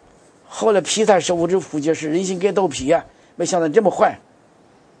后来批他是吴志普就是人心该斗皮啊，没想到这么坏。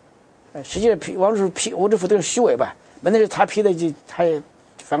实际上批吴志普都是虚伪吧，本来是他批的，就他也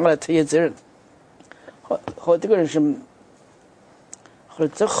反过来推卸责任。后这个人是，后来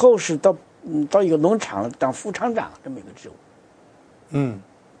在后世到一个农场当副厂长这么一个职务。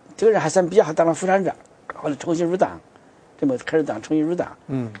这个人还算比较好，当了副厂长，后来重新入党，这么开始重新入党。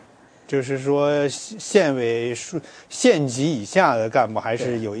就是说县级以下的干部还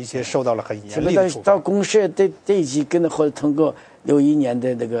是有一些受到了很严厉的处罚。到公社这一级，跟着后来通过61年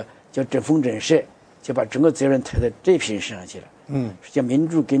的那个叫整风整社，就把整个责任推到这批人身上去了。是叫民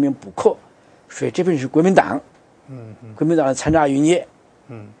主革命补课，所以这批人是国民党。国民党的残渣余孽。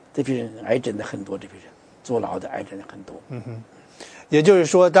这批人挨整的很多，这批人坐牢的挨整的很多。也就是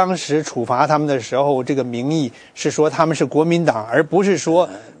说，当时处罚他们的时候，这个名义是说他们是国民党，而不是说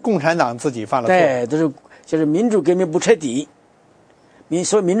共产党自己犯了错。对，都是就是民主革命不彻底。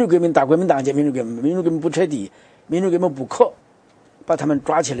所谓民主革命打国民党叫民主革命，民主革命不彻底，民主革命补课，把他们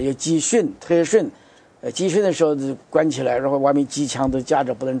抓起来，有集训、特训，集训的时候就关起来，然后外面机枪都架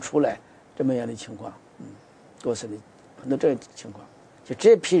着不能出来，这么样的情况。多少的很多这样的情况。就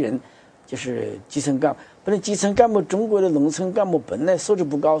这批人，就是基层干部。本来基层干部，中国的农村干部本来素质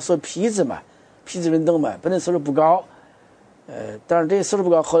不高，说坯子运动嘛，本来素质不高。当然这些素质不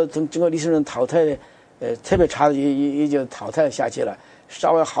高，后来从整个历史上淘汰的，特别差的也就淘汰下去了。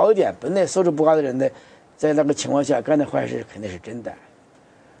稍微好一点，本来素质不高的人呢，在那个情况下干的坏事肯定是真的。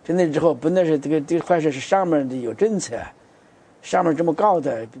真的之后，本来是这个坏事是上面的有政策，上面这么告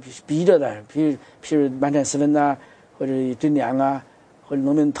的，逼着的，譬如满产私分呐，或者征粮啊，或者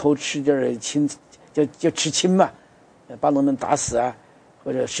农民偷吃点青。就吃青嘛，把农民打死啊，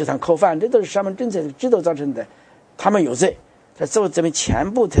或者食堂扣饭，这都是上面政策制度造成的。他们有罪，他最后这边全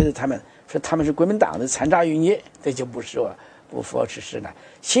部推着他们，说他们是国民党的残渣余孽，这就不符合事实了。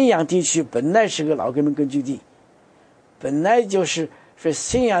信阳地区本来是个老革命根据地，本来就是说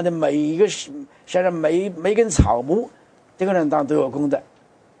信阳的每一个山上每一根草木，这个人党都有功的，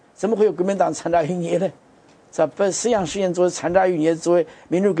怎么会有国民党残渣余孽呢？把信阳实验作为残渣余孽，作为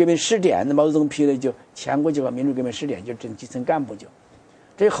民主革命试点，毛泽东批的就全国就把民主革命试点就整基层干部就，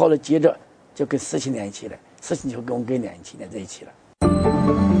这后来接着就跟四清联系了，四清就跟我们跟联在一起了。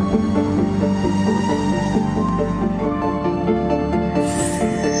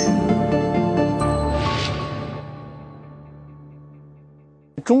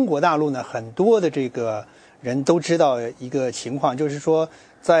中国大陆呢，很多的这个人都知道一个情况，就是说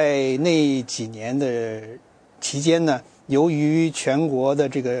在那几年的期间呢，由于全国的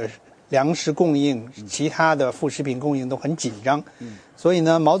这个粮食供应、其他的副食品供应都很紧张，所以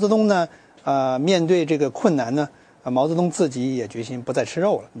呢，毛泽东呢，面对这个困难呢，毛泽东自己也决心不再吃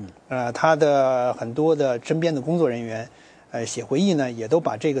肉了。他的很多的身边的工作人员，写回忆呢，也都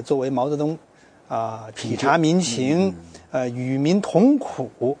把这个作为毛泽东体察民情，与民同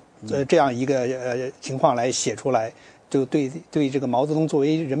苦这样一个情况来写出来，就对这个毛泽东作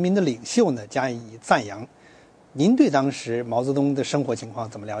为人民的领袖呢加以赞扬。您对当时毛泽东的生活情况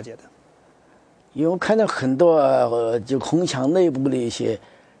怎么了解的？因为我看到很多就红墙内部的一些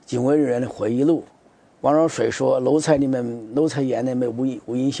警卫人员的回忆录，王若水说楼菜里面楼菜园里面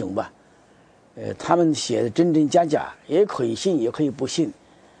无英雄吧，他们写的真真假假，也可以信，也可以不信。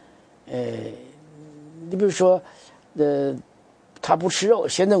你比如说，他不吃肉，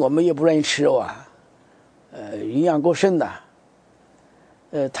现在我们也不愿意吃肉啊，营养过剩的。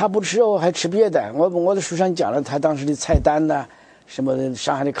他不吃肉还吃别的，我的书上讲了他当时的菜单呐，什么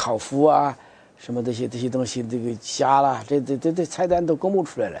上海的烤麸啊，什么这些东西，这个虾啦，这菜单都公布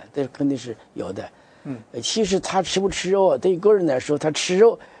出来了，这肯定是有的。其实他吃不吃肉，对个人来说，他吃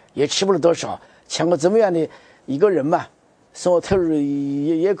肉也吃不了多少，像我这么样的一个人嘛，生活投入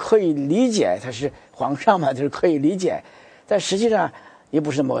也可以理解，他是皇上嘛，就是可以理解，但实际上也不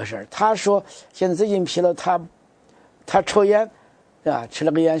是那么回事。他说现在最近批了他抽烟。啊，吃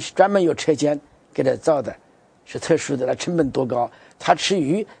了个烟是专门有车间给他造的，是特殊的，那成本多高？他吃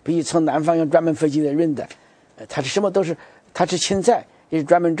鱼必须从南方用专门飞机来运的，他吃什么都是，他吃青菜也是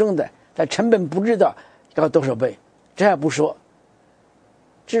专门种的，但成本不知道要多少倍，这还不说。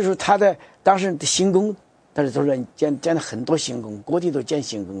这是他的当时的新工，但是都是建了很多新工，各地都建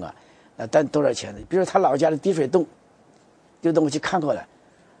新工啊，但多少钱呢？比如他老家的滴水洞，我去看过了，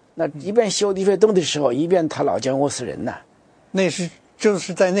那一边修滴水洞的时候，一边他老家饿死人呐。那就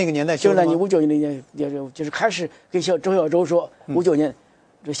是在那个年代修的吗？就那59年那年，就是开始跟周小舟说，59年，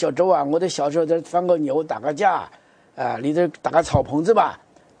这小周啊，我的小时候在放个牛打个架，啊，里头打个草棚子吧，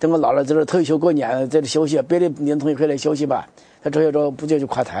等我老了在这退休过年，在这休息，别的年同学可以来休息吧。他周小舟不久就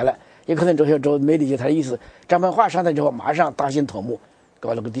垮台了，也可能周小舟没理解他的意思。张平化上台之后，马上大兴土木，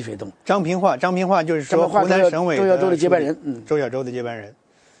搞了个滴水洞。张平化就是说湖南省委周小舟的接班人，周小舟的接班人。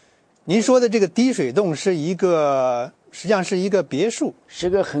您说的这个滴水洞是实际上是一个别墅，是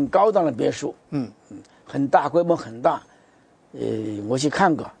个很高档的别墅，很大，规模很大，我去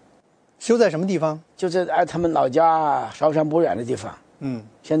看过。修在什么地方？就在他们老家韶山不远的地方，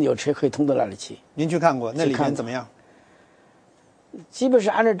现在有车可以通到那里去。您去看过？那里面怎么样？基本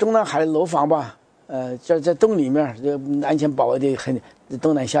上按照中南海的楼房吧，在洞里面，安全保卫的很，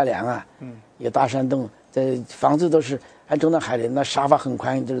东南下梁啊，有大山洞，这房子都是按中南海的，那沙发很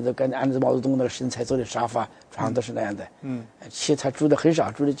宽，就是跟按照毛泽东那个身材做的沙发，床都是那样的。其实他住的很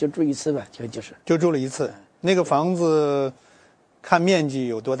少，就住一次吧，就住了一次。那个房子看面积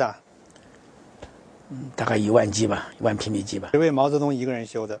有多大？大概1万平米基吧。这位毛泽东一个人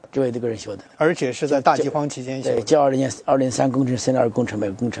修的。这位一个人修的，而且是在大饥荒期间修的。对，叫203工程、302工程、每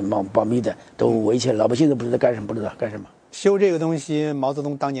个工程保密的，都围起来，老百姓都不知道干什么，不知道干什么。修这个东西，毛泽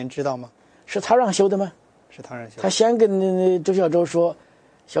东当年知道吗？是他让修的吗？是他让修的。他先跟周小舟说：“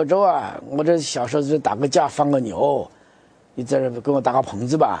小周啊，我这小时候就打个架放个牛，你在这给我打个棚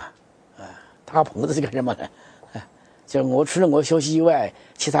子吧。”打个棚子是干什么的？就我除了我休息以外，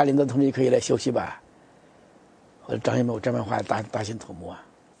其他领导同志可以来休息吧。或者张学谋专门画大兴土木啊。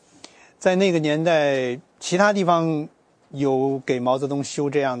在那个年代，其他地方有给毛泽东修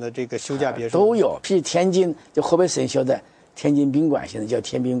这样的这个休假别墅都有，譬如天津，就河北省修的天津宾馆，现在叫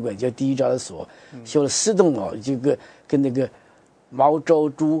天宾馆，叫第一招的所，修了4栋楼，这个跟那个毛周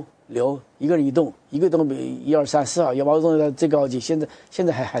朱刘一个人一栋，一个栋比1、2、3、4号，有毛泽东最高级，现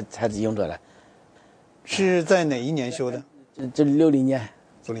在还用着了。是在哪一年修的？这60年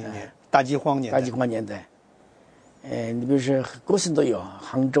，60年，大饥荒年代。大饥荒年代。你比如说各省都有，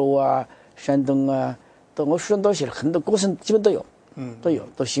杭州啊、山东啊，我书上都写了很多，各省基本都有，都有，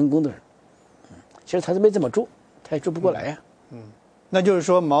都新工的人。其实他是没怎么住，他也住不过来呀。那就是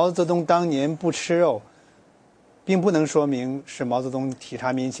说毛泽东当年不吃肉，并不能说明是毛泽东体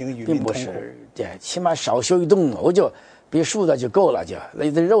察民情、与民同苦。并不是，对，起码少修一栋楼就别墅的就够了，就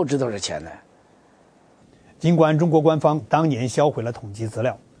那这肉值多少钱呢？尽管中国官方当年销毁了统计资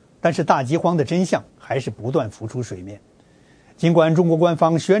料，但是大饥荒的真相还是不断浮出水面。尽管中国官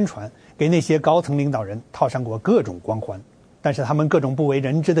方宣传给那些高层领导人套上过各种光环，但是他们各种不为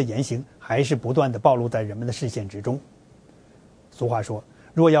人知的言行还是不断地暴露在人们的视线之中。俗话说，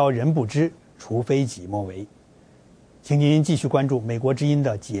若要人不知，除非己莫为。请您继续关注美国之音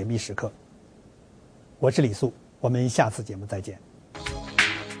的解密时刻。我是李素，我们下次节目再见。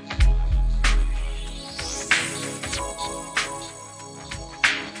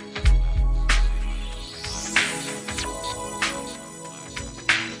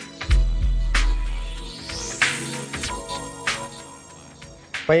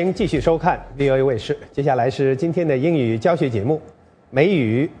欢迎继续收看 VOA 卫视。接下来是今天的英语教学节目，美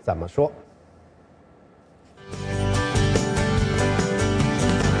语怎么说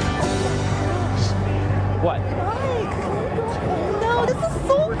？What? No, this is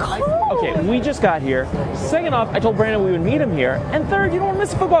so cold. Okay, we just got here. Second off, I told Brandon we would meet him here. And third, you don't want to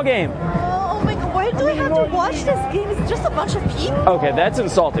miss a football game. Oh my God, why do I have to watch this game? It's just a bunch of people. Okay, that's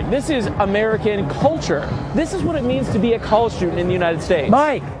insulting. This is American culture. This is what it means to be a college student in the United States.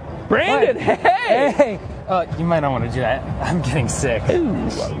 Mike, Brandon, hey! You might not want to do that. I'm getting sick. Ooh,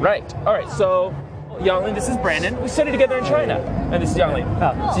 right. All right, so Yanglin, this is Brandon. We studied together in China. And this is Yanglin.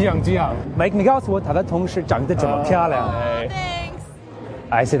 这样 ，Mike， 你告诉我他的同事长得这么漂亮。Thanks.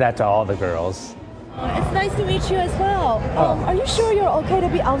 I say that to all the girls. It's nice to meet you as well. Are you sure you're okay to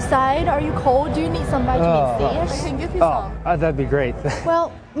be outside? Are you cold? Do you need some vitamin C? I can give you some. That'd be great.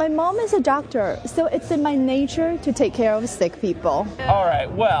 Well, my mom is a doctor, so it's in my nature to take care of sick people. All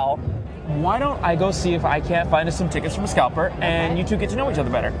right, well, why don't I go see if I can't find us some tickets from a scalper, and you two get to know each other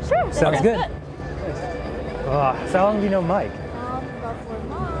better. Sure. Sounds good. So how long do you know Mike? About 4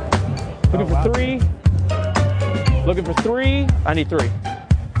 months. Looking for 3. Looking for 3. I need 3.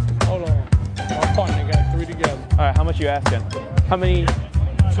 Hold on. My partner got 3 together. All right, how much are you asking? How many?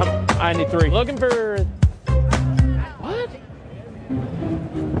 I need 3. Looking for... What?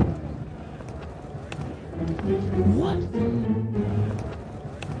 What?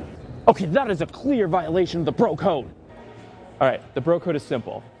 Okay, that is a clear violation of the bro code. All right, the bro code is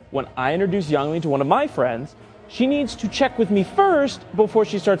simple. When I introduce Yanglin to one of my friends, she needs to check with me first before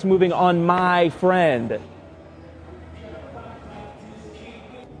she starts moving on my friend.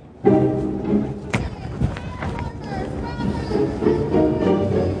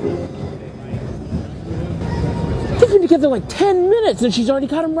 They've been together like 10 minutes and she's already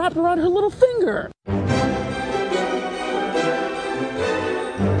got him wrapped around her little finger.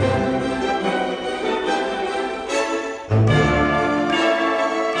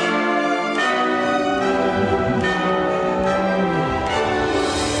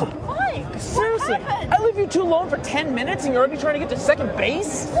 Seriously, I leave you two alone for 10 minutes and you're already trying to get to second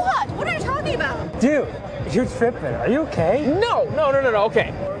base? What? What are you talking about? Dude, you're tripping. Are you okay? No,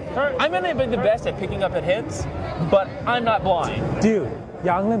 okay. I may not be the best at picking up at hits, but I'm not blind. Dude,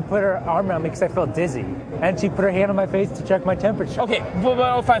 Yanglin put her arm around me because I felt dizzy. And she put her hand on my face to check my temperature. Okay,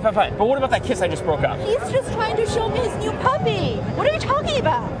 fine. But what about that kiss I just broke up? He's just trying to show me his new puppy. What are you talking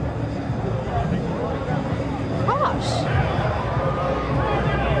about? Gosh.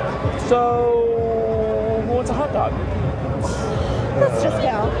 So, who wants a hot dog? Let's just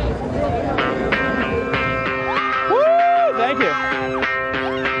go. Woo! Thank you.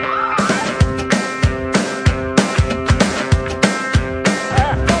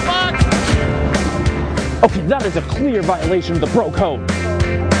 Okay, that is a clear violation of the bro code.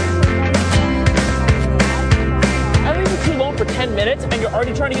 I leave you two alone for 10 minutes and you're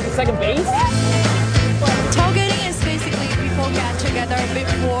already trying to get to second base? Tailgating is basically people get together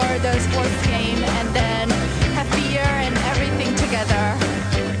before the sports game and then have beer and everything together.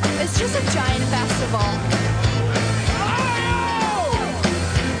 It's just a giant festival.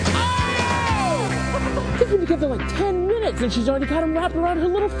 They've been together like 10 minutes and she's already got him wrapped around her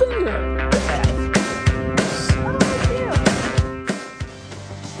little finger.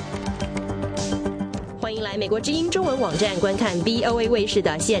欢迎来美国之音中文网站观看 VOA 卫视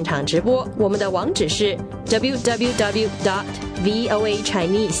的现场直播，我们的网址是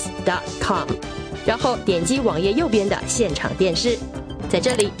www.voachinese.com， 然后点击网页右边的现场电视，在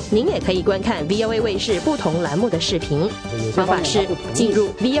这里您也可以观看 VOA 卫视不同栏目的视频。方法是进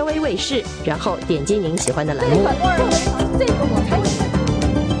入 VOA 卫视，然后点击您喜欢的栏目。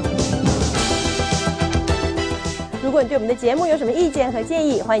如果你对我们的节目有什么意见和建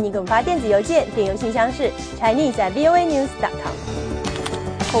议，欢迎您给我们发电子邮件，电邮信箱是 chinese@voanews.com。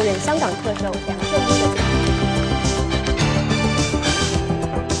后任香港特首梁振英的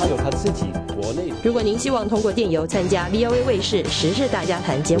他有他自己国内。如果您希望通过电邮参加 VOA 卫视时事大家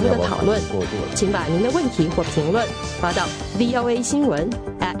谈节目的讨论，请把您的问题或评论发到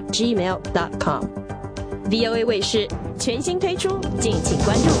voasinwen@gmail.com。VOA 卫视全新推出，敬请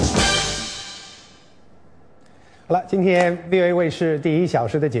关注。好了，今天 VOA 卫视第1小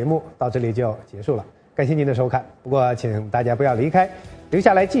时的节目到这里就结束了，感谢您的收看。不过，请大家不要离开，留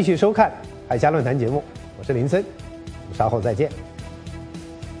下来继续收看海峡论坛节目。我是林森，我们稍后再见。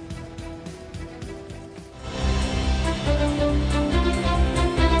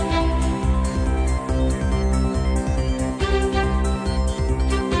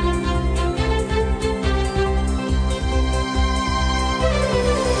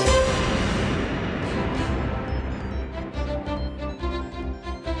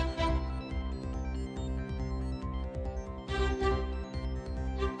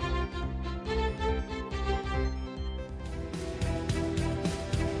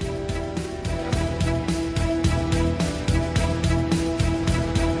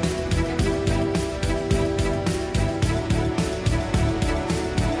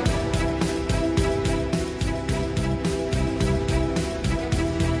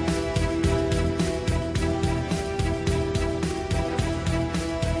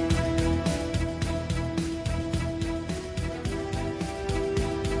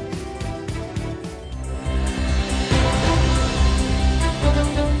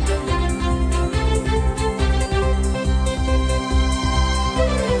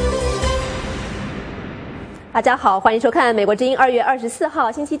大家好，欢迎收看美国之音2月24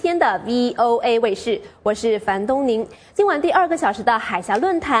号星期天的 VOA 卫视，我是樊东宁。今晚第2个小时的海峡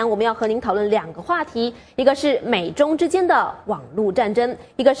论坛，我们要和您讨论2个话题，一个是美中之间的网络战争，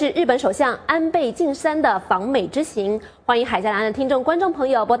一个是日本首相安倍晋三的访美之行。欢迎海峡两岸的听众观众朋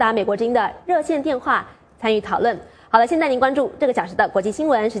友拨打美国之音的热线电话参与讨论。好了，现在您关注这个小时的国际新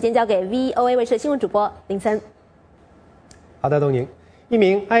闻，时间交给 VOA 卫视新闻主播林森。好的，东宁。一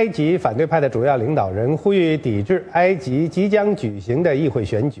名埃及反对派的主要领导人呼吁抵制埃及即将举行的议会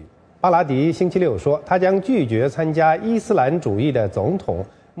选举。巴拉迪星期六说，他将拒绝参加伊斯兰主义的总统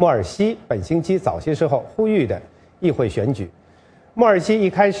莫尔西本星期早些时候呼吁的议会选举。莫尔西一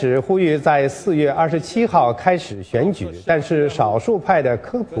开始呼吁在4月27号开始选举，但是少数派的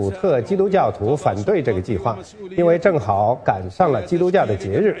科普特基督教徒反对这个计划，因为正好赶上了基督教的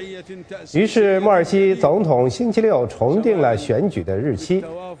节日。于是莫尔西总统星期六重定了选举的日期。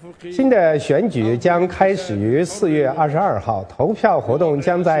新的选举将开始于4月22号，投票活动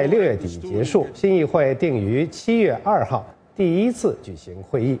将在6月底结束。新议会定于7月2号第一次举行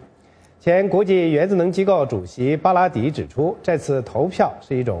会议。前国际原子能机构主席巴拉迪指出，这次投票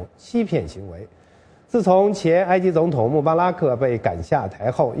是一种欺骗行为。自从前埃及总统穆巴拉克被赶下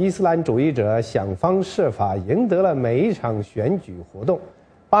台后，伊斯兰主义者想方设法赢得了每一场选举活动。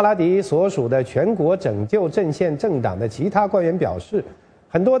巴拉迪所属的全国拯救阵线政党的其他官员表示，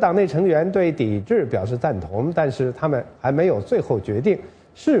很多党内成员对抵制表示赞同，但是他们还没有最后决定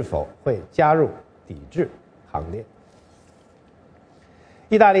是否会加入抵制行列。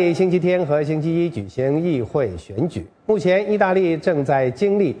意大利星期天和星期一举行议会选举。目前，意大利正在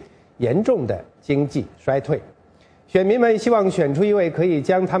经历严重的经济衰退，选民们希望选出一位可以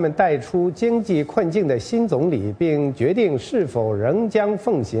将他们带出经济困境的新总理，并决定是否仍将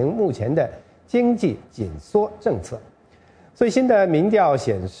奉行目前的经济紧缩政策。最新的民调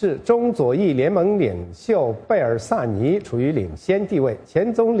显示，中左翼联盟领袖贝尔萨尼处于领先地位，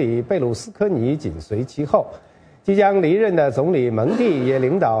前总理贝鲁斯科尼紧随其后。即将离任的总理蒙蒂也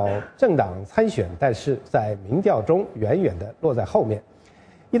领导政党参选，但是在民调中远远地落在后面。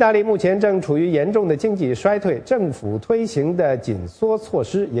意大利目前正处于严重的经济衰退，政府推行的紧缩措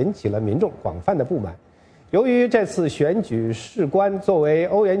施引起了民众广泛的不满。由于这次选举事关作为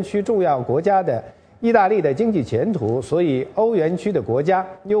欧元区重要国家的意大利的经济前途，所以欧元区的国家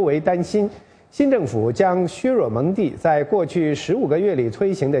尤为担心新政府将削弱蒙蒂在过去15个月里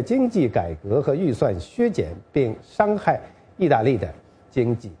推行的经济改革和预算削减，并伤害意大利的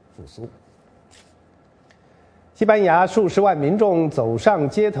经济复苏。西班牙数十万民众走上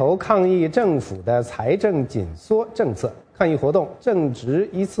街头抗议政府的财政紧缩政策，抗议活动正值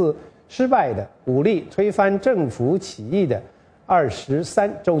一次失败的武力推翻政府起义的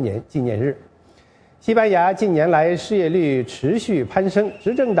23周年纪念日。西班牙近年来失业率持续攀升，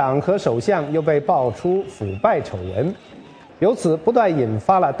执政党和首相又被爆出腐败丑闻，由此不断引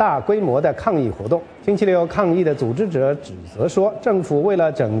发了大规模的抗议活动。星期六，抗议的组织者指责说，政府为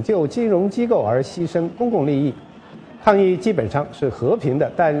了拯救金融机构而牺牲公共利益。抗议基本上是和平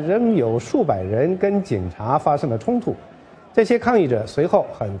的，但仍有数百人跟警察发生了冲突。这些抗议者随后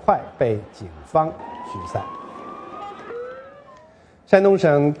很快被警方驱散。山东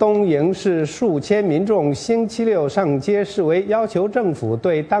省东营市数千民众星期六上街示威，要求政府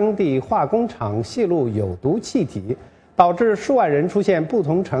对当地化工厂泄露有毒气体，导致数万人出现不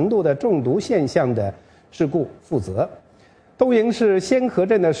同程度的中毒现象的事故负责。东营市仙河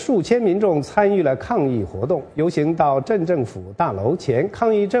镇的数千民众参与了抗议活动，游行到镇政府大楼前，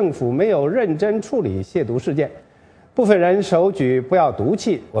抗议政府没有认真处理亵渎事件。部分人手举不要毒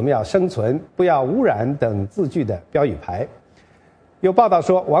气，我们要生存，不要污染等字句的标语牌。有报道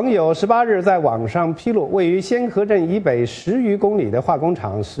说，网友18日在网上披露，位于仙河镇以北10余公里的化工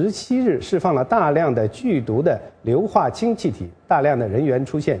厂17日释放了大量的剧毒的硫化氢气体，大量的人员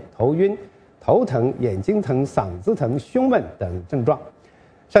出现头晕、头疼、眼睛疼、嗓子疼、胸闷等症状。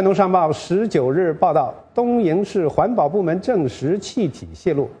山东商报19日报道，东营市环保部门证实气体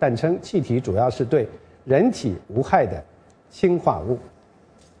泄露，但称气体主要是对人体无害的氢化物。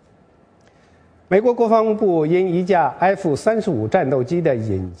美国国防部因一架 F-35战斗机的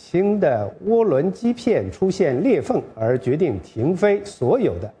引擎的涡轮基片出现裂缝而决定停飞所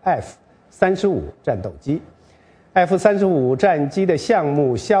有的 F-35战斗机。F-35战机的项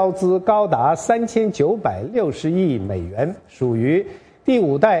目销资高达3960亿美元，属于第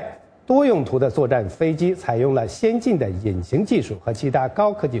5代多用途的作战飞机，采用了先进的引擎技术和其他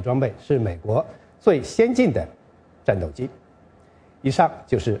高科技装备，是美国最先进的战斗机。以上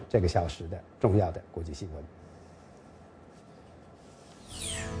就是这个小时的重要的国际新闻。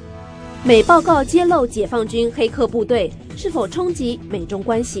美报告揭露解放军黑客部队是否冲击美中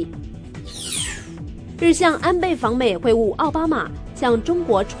关系？日向安倍访美会晤奥巴马，向中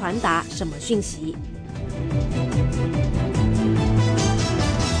国传达什么讯息？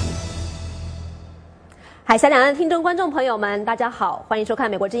海峡两岸的听众观众朋友们，大家好，欢迎收看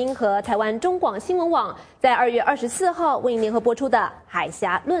美国之音和台湾中广新闻网在2月24号为您联合播出的海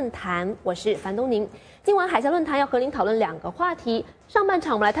峡论坛，我是樊东宁。今晚海峡论坛要和您讨论2个话题。上半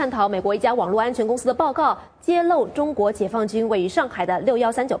场我们来探讨美国一家网络安全公司的报告，揭露中国解放军位于上海的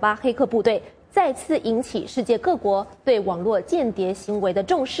61398黑客部队，再次引起世界各国对网络间谍行为的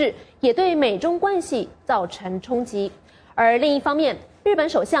重视，也对美中关系造成冲击。而另一方面，日本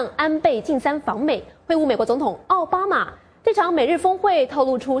首相安倍晋三访美，会晤美国总统奥巴马。这场美日峰会透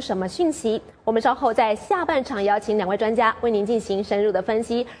露出什么讯息？我们稍后在下半场邀请2位专家为您进行深入的分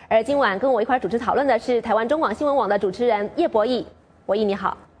析。而今晚跟我一块主持讨论的是台湾中广新闻网的主持人叶博弈。博弈你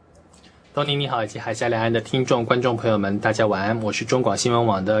好。东宁你好，以及海峡两岸的听众观众朋友们，大家晚安。我是中广新闻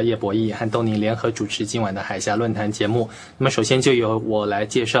网的叶博弈，和东宁联合主持今晚的海峡论坛节目。那么首先就由我来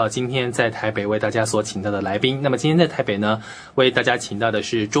介绍今天在台北为大家所请到的来宾。那么今天在台北呢，为大家请到的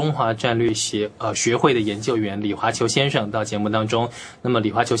是中华战略学会的研究员李华球先生到节目当中。那么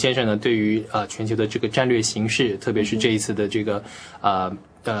李华球先生呢，对于全球的这个战略形势，特别是这一次的这个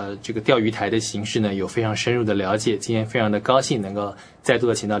这个钓鱼台的形势呢，有非常深入的了解。今天非常的高兴能够再度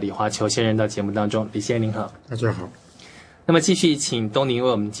的请到李华球先生到节目当中。李先生您好。大家好。那么继续请东宁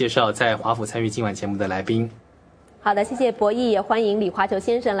为我们介绍在华府参与今晚节目的来宾。好的，谢谢博弈，也欢迎李华球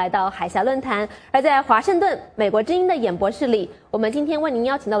先生来到海峡论坛。而在华盛顿美国之音的演播室里，我们今天为您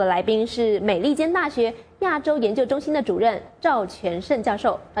邀请到的来宾是美利坚大学亚洲研究中心的主任赵全胜教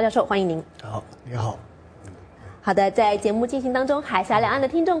授。赵教授，欢迎您。好，你好。好的，在节目进行当中，海峡两岸的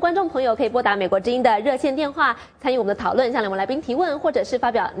听众观众朋友可以拨打美国之音的热线电话参与我们的讨论，向2位来宾提问，或者是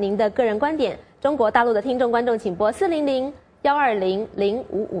发表您的个人观点。中国大陆的听众观众请拨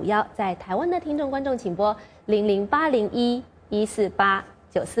400-120-0551，在台湾的听众观众请拨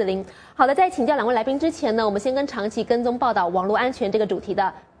00801-148-940。好的，在请教2位来宾之前呢，我们先跟长期跟踪报道网络安全这个主题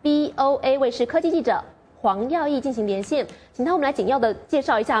的 VOA 卫视科技记者黄耀义进行连线，请他我们来简要的介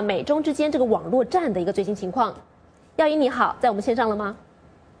绍一下美中之间这个网络战的一个最新情况。耀义你好，在我们线上了吗？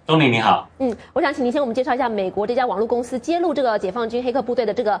东宁你好。我想请您先我们介绍一下美国这家网络公司揭露这个解放军黑客部队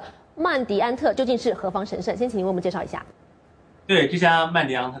的这个曼迪安特究竟是何方神圣，先请您为我们介绍一下。对，这家曼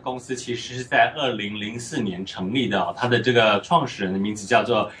迪安特公司其实是在2004年成立的，它的这个创始人的名字叫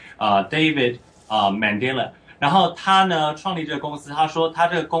做David Mandela。然后他呢创立这个公司，他说他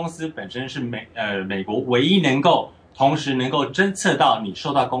这个公司本身是美国唯一能够同时能够侦测到你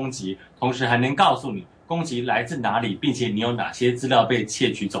受到攻击，同时还能告诉你攻击来自哪里，并且你有哪些资料被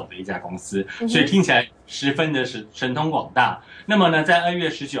窃取走的一家公司，所以听起来十分的神通广大。那么呢，在2月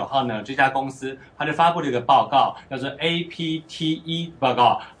19号呢，这家公司他就发布了一个报告，叫做 APTE 报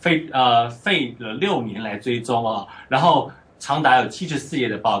告，费了6年来追踪啊，然后长达有74页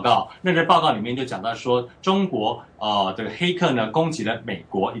的报告。那这报告里面就讲到说，中国的黑客呢攻击了美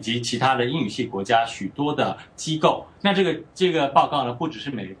国以及其他的英语系国家许多的机构。那这个报告呢，不只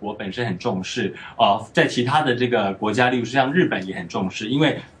是美国本身很重视，在其他的这个国家，例如像日本也很重视。因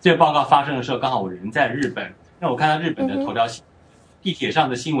为这个报告发生的时候，刚好我人在日本，那我看到日本的头条地铁上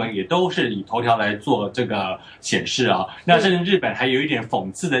的新闻也都是以头条来做这个显示啊。那甚至日本还有一点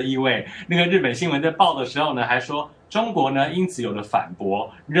讽刺的意味，那个日本新闻在报的时候呢，还说中国呢因此有了反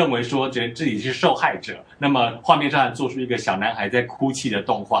驳，认为说觉得自己是受害者。那么画面上做出一个小男孩在哭泣的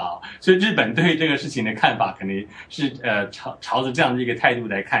动画啊，所以日本对这个事情的看法可能是朝着这样的一个态度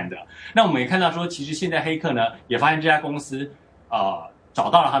来看的。那我们也看到说，其实现在黑客呢也发现这家公司找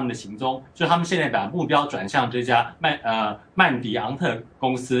到了他们的行踪，所以他们现在把目标转向这家曼迪昂特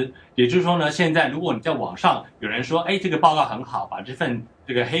公司。也就是说呢，现在如果你在网上有人说，这个报告很好，把这份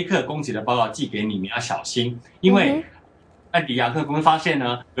这个黑客攻击的报告寄给你，你要小心，因为曼迪昂特公司发现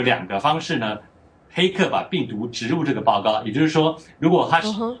呢，有2个方式呢，黑客把病毒植入这个报告。也就是说，如果他是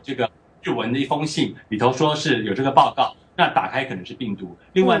这个日文的一封信里头说是有这个报告，那打开可能是病毒。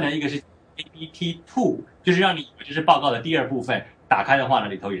另外呢，一个是 APT2， 就是让你以为这是报告的第2部分。打开的话呢，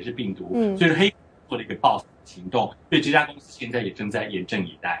里头也是病毒，所以说黑客做了一个报复行动，所以这家公司现在也正在严阵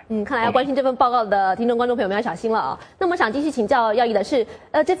以待。看来要关心这份报告的听众观众朋友们要小心了啊。那么想继续请教耀义的是，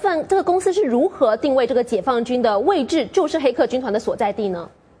这个公司是如何定位这个解放军的位置就是黑客军团的所在地呢？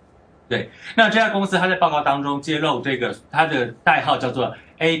对，那这家公司它在报告当中揭露这个它的代号叫做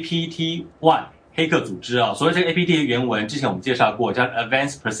APT1。黑客组织所谓这个 APT 的原文之前我们介绍过，叫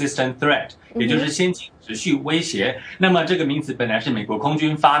Advanced Persistent Threat， 也就是先进持续威胁。那么这个名词本来是美国空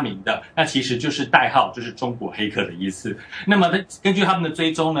军发明的，那其实就是代号，就是中国黑客的意思。那么根据他们的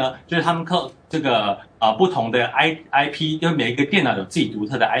追踪呢，就是他们靠这个不同的 IP， 因为每一个电脑有自己独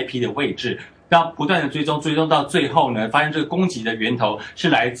特的 IP 的位置，然后不断的追踪到最后呢，发现这个攻击的源头是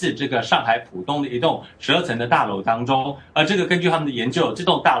来自这个上海浦东的一栋12层的大楼当中。而这个根据他们的研究，这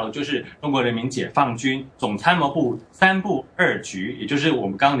栋大楼就是中国人民解放军总参谋部3部2局，也就是我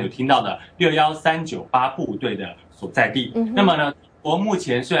们刚刚有听到的61398部队的所在地。那么呢，我目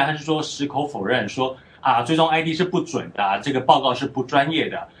前虽然他是说矢口否认说追踪 ID 是不准的，这个报告是不专业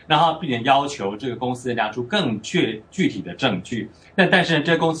的，然后并且要求这个公司拿出更具体的证据。但是呢，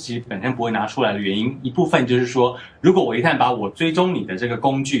这个公司其实本身不会拿出来的原因，一部分就是说，如果我一旦把我追踪你的这个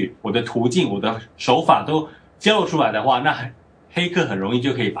工具、我的途径、我的手法都揭露出来的话，那黑客很容易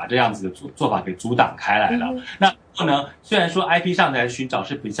就可以把这样子的做法给阻挡开来了。那呢，虽然说 IP 上的寻找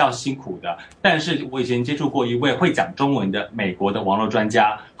是比较辛苦的，但是我以前接触过一位会讲中文的美国的网络专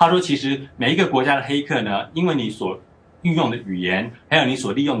家，他说其实每一个国家的黑客呢，因为你所运用的语言，还有你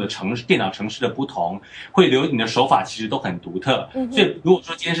所利用的电脑程式的不同，会留你的手法其实都很独特。所以如果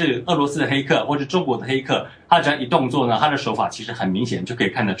说今天是俄罗斯的黑客或是中国的黑客，他只要一动作呢，他的手法其实很明显就可以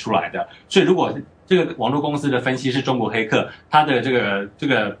看得出来的。所以如果这个网络公司的分析是中国黑客，他的这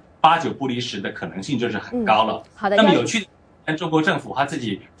个8、9不离10的可能性就是很高了。好的。那么有趣的，中国政府他自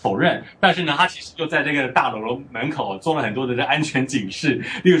己否认，但是呢，他其实就在这个大楼门口做了很多的安全警示。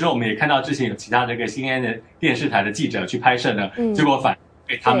例如说，我们也看到之前有其他这个CNN的电视台的记者去拍摄呢，结果反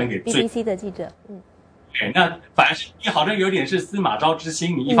被他们给追。BBC 的记者，对，那反而是你好像有点是司马昭之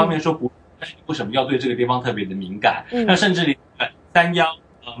心，你一方面说不，但是你为什么要对这个地方特别的敏感？那甚至连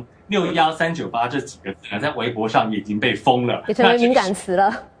61398这几个字呢，在微博上也已经被封了，也成为敏感词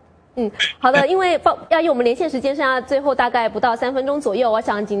了。好的，因为要以我们连线时间剩下最后大概不到3分钟左右，我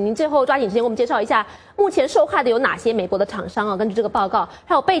想请您最后抓紧时间给我们介绍一下，目前受害的有哪些美国的厂商啊？根据这个报告，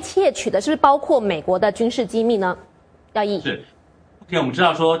还有被窃取的是不是包括美国的军事机密呢？耀义是。目前我们知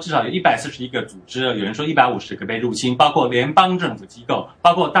道说，至少有141个组织，有人说150个被入侵，包括联邦政府机构，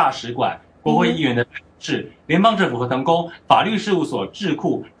包括大使馆、国会议员的是联邦政府合同工、法律事务所、智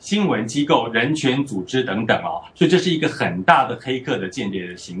库、新闻机构、人权组织等等所以这是一个很大的黑客的间谍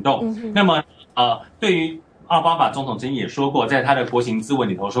的行动。那么对于奥巴马总统曾经也说过，在他的国情咨文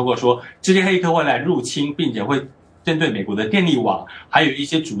里头说过，说这些黑客会来入侵，并且会针对美国的电力网，还有一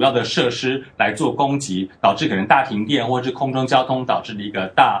些主要的设施来做攻击，导致可能大停电或者是空中交通导致的一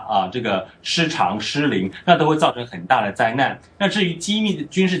个这个失常失灵，那都会造成很大的灾难。那至于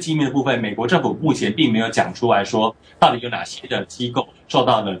军事机密的部分，美国政府目前并没有讲出来说到底有哪些的机构受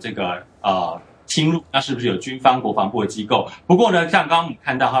到了这个侵入，那是不是有军方国防部的机构？不过呢，像刚刚我们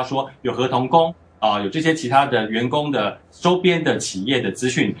看到他说有合同工。有这些其他的员工的周边的企业的资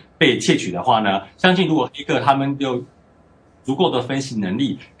讯被窃取的话呢，相信如果黑客他们有足够的分析能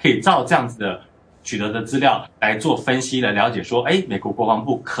力，可以照这样子的取得的资料来做分析，来了解说，美国国防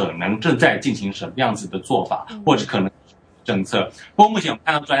部可能正在进行什么样子的做法，或者可能政策。不过目前我们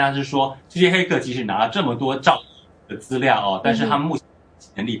看到专家是说，这些黑客即使拿了这么多兆亿的资料但是他们目前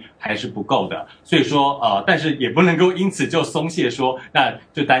能力还是不够的，所以说但是也不能够因此就松懈说，那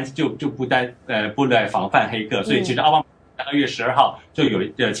就不来防范黑客。所以其实奥巴马2月12号就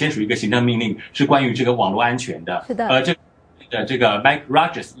有签署一个行政命令，是关于这个网络安全的。是的。这个 Mike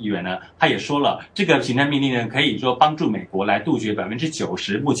Rogers 议员呢，他也说了，这个行政命令呢可以说帮助美国来杜绝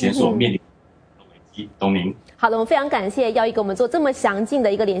90%目前所面临的危机。董明。好的，我们非常感谢耀义给我们做这么详尽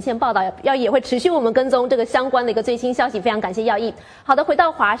的一个连线报道，耀义也会持续我们跟踪这个相关的一个最新消息，非常感谢耀义。好的，回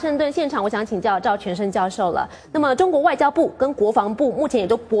到华盛顿现场，我想请教赵全胜教授了。那么中国外交部跟国防部目前也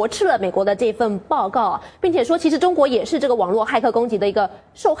都驳斥了美国的这份报告并且说其实中国也是这个网络骇客攻击的一个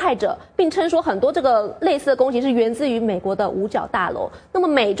受害者，并称说很多这个类似的攻击是源自于美国的五角大楼。那么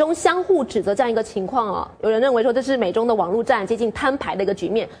美中相互指责这样一个情况有人认为说这是美中的网络战接近摊牌的一个局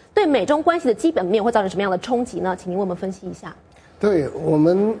面，对美中关系的基本面会造成什么样的冲击呢？请您为我们分析一下。对，我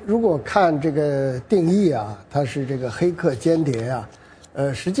们如果看这个定义它是这个黑客间谍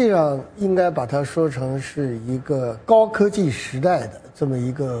实际上应该把它说成是一个高科技时代的这么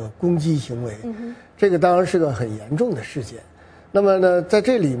一个攻击行为。这个当然是个很严重的事件。那么呢，在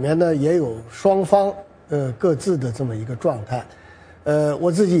这里面呢，也有双方各自的这么一个状态。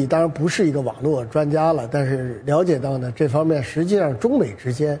我自己当然不是一个网络专家了，但是了解到呢，这方面实际上中美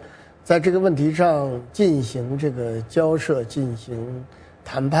之间在这个问题上进行这个交涉、进行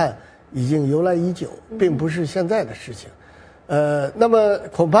谈判已经由来已久，并不是现在的事情。那么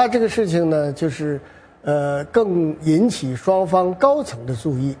恐怕这个事情呢，就是更引起双方高层的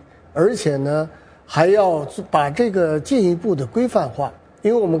注意，而且呢，还要把这个进一步的规范化。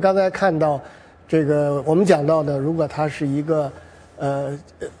因为我们刚才看到这个，我们讲到的，如果它是一个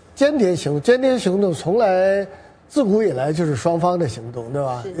间谍行动从来自古以来就是双方的行动，对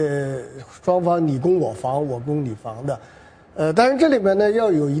吧？双方你攻我防，我攻你防的。但是这里面呢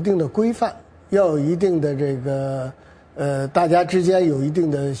要有一定的规范，要有一定的这个大家之间有一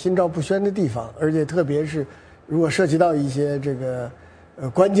定的心照不宣的地方，而且特别是如果涉及到一些这个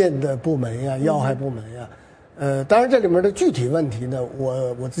关键的部门呀、要害部门呀，当然这里面的具体问题呢，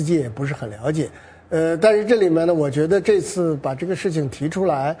我自己也不是很了解。但是这里面呢，我觉得这次把这个事情提出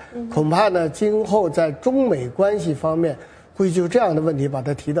来，恐怕呢，今后在中美关系方面会就这样的问题把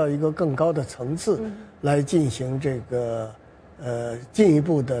它提到一个更高的层次来进行这个进一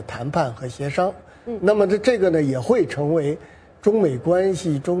步的谈判和协商。那么这个呢，也会成为中美关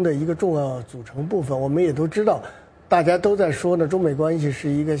系中的一个重要组成部分。我们也都知道，大家都在说呢，中美关系是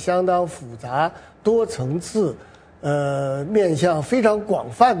一个相当复杂、多层次、面向非常广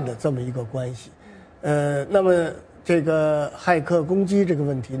泛的这么一个关系。那么这个骇客攻击这个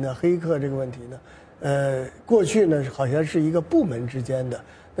问题呢，黑客这个问题呢，过去呢好像是一个部门之间的，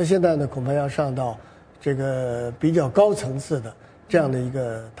那现在呢恐怕要上到这个比较高层次的这样的一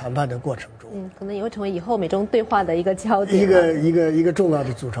个谈判的过程中。可能也会成为以后美中对话的一个焦点，一个重要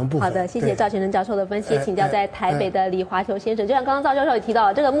的组成部分。好的，谢谢赵全正教授的分析。请教在台北的李华球先生，就像刚刚赵教授也提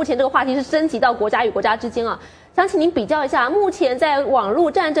到，这个目前这个话题是升级到国家与国家之间啊。想请您比较一下，目前在网络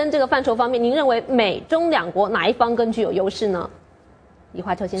战争这个范畴方面，您认为美中两国哪一方更具有优势呢？李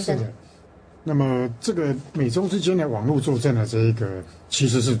华球先生。是的。那么这个美中之间的网络作战的这一个，其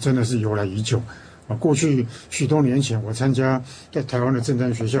实是真的是由来已久。过去许多年前，我参加在台湾的政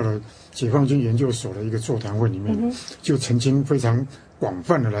战学校的解放军研究所的一个座谈会里面，就曾经非常广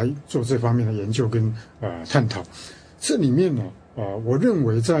泛的来做这方面的研究跟探讨。这里面呢，我认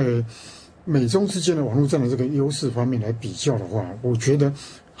为在美中之间的网络战的这个优势方面来比较的话，我觉得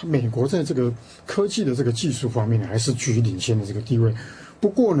美国在这个科技的这个技术方面还是居于领先的这个地位。不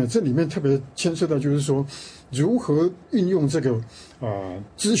过呢，这里面特别牵涉到就是说，如何运用这个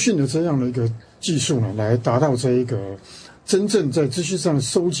资讯的这样的一个技术呢，来达到这一个真正在资讯上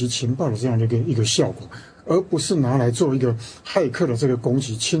收集情报的这样的一个效果，而不是拿来做一个骇客的这个攻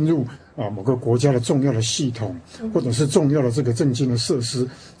击，侵入某个国家的重要的系统，或者是重要的这个政经的设施。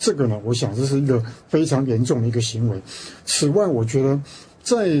这个呢，我想这是一个非常严重的一个行为。此外，我觉得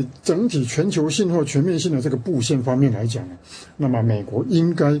在整体全球性或全面性的这个布线方面来讲呢，那么美国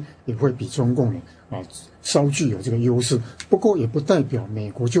应该也会比中共呢稍具有这个优势。不过也不代表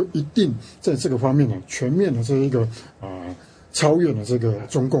美国就一定在这个方面呢全面的这一个超越了这个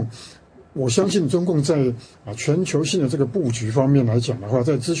中共。我相信中共在全球性的这个布局方面来讲的话，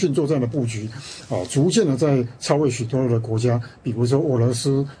在资讯作战的布局逐渐的在超越许多的国家，比如说俄罗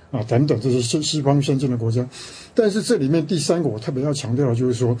斯等等这些西方先进的国家。但是这里面第三个我特别要强调的就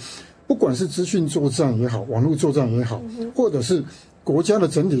是说，不管是资讯作战也好，网络作战也好，或者是国家的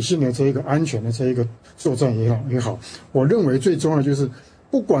整体性的这一个安全的这一个作战也好，我认为最重要的就是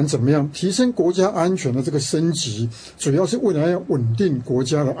不管怎么样，提升国家安全的这个升级，主要是为了要稳定国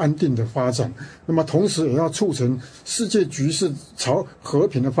家的安定的发展，那么同时也要促成世界局势朝和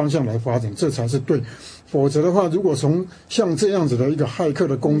平的方向来发展，这才是对。否则的话，如果从像这样子的一个骇客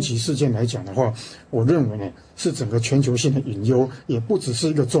的攻击事件来讲的话，我认为呢是整个全球性的隐忧，也不只是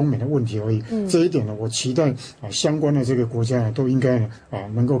一个中美的问题而已。这一点呢，我期待相关的这个国家呢都应该呢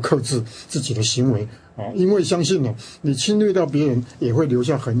能够克制自己的行为因为相信呢，你侵略到别人也会留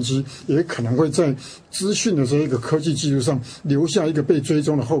下痕迹，也可能会在资讯的这一个科技技术上留下一个被追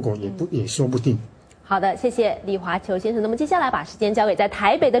踪的后果，也说不定。好的，谢谢李华球先生。那么接下来把时间交给在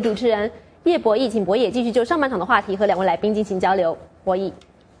台北的主持人叶博弈，请博弈继续就上半场的话题和两位来宾进行交流。博弈。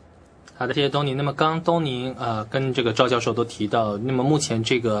好的，谢谢东宁。那么刚刚东宁跟这个赵教授都提到，那么目前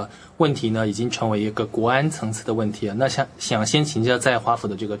这个问题呢已经成为一个国安层次的问题了。那想先请教在华府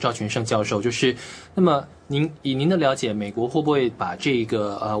的这个赵全胜教授，就是那么以您的了解，美国会不会把这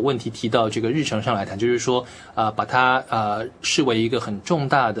个问题提到这个日程上来谈，就是说把它视为一个很重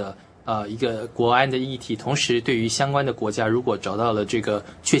大的一个国安的议题，同时对于相关的国家如果找到了这个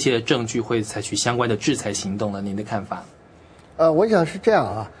确切的证据，会采取相关的制裁行动呢？您的看法？我想是这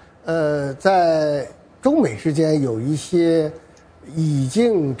样在中美之间有一些已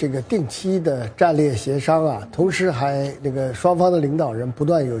经这个定期的战略协商同时还这个双方的领导人不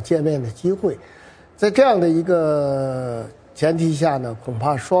断有见面的机会，在这样的一个前提下呢，恐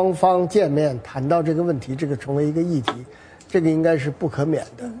怕双方见面谈到这个问题，这个成为一个议题，这个应该是不可免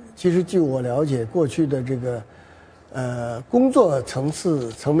的。其实据我了解，过去的这个工作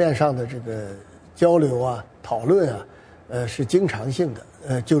层面上的这个交流讨论是经常性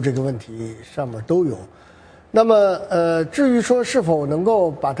的，就这个问题上面都有。那么至于说是否能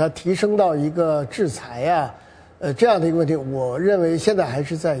够把它提升到一个制裁这样的一个问题，我认为现在还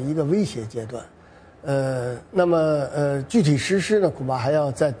是在一个威胁阶段。那么具体实施呢，恐怕还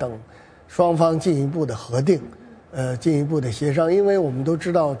要再等双方进一步的核定。进一步的协商，因为我们都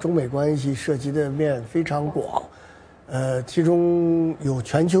知道中美关系涉及的面非常广，其中有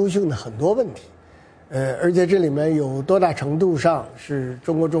全球性的很多问题，而且这里面有多大程度上是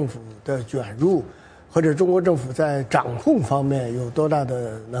中国政府的卷入，或者中国政府在掌控方面有多大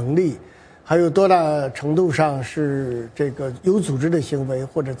的能力，还有多大程度上是这个有组织的行为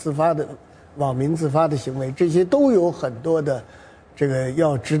或者自发的网民自发的行为，这些都有很多的这个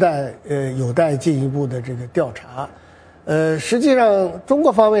有待进一步的这个调查。实际上中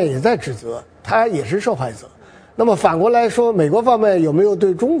国方面也在指责，他也是受害者。那么反过来说，美国方面有没有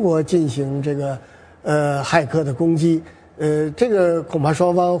对中国进行这个骇客的攻击？这个恐怕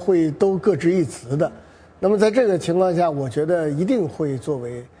双方会都各执一词的。那么在这个情况下，我觉得一定会作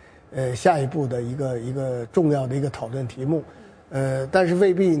为下一步的一个重要的一个讨论题目。但是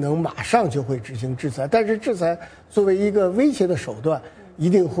未必能马上就会执行制裁，但是制裁作为一个威胁的手段，一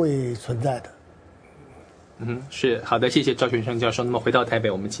定会存在的。是好的，谢谢赵全胜教授。那么回到台北，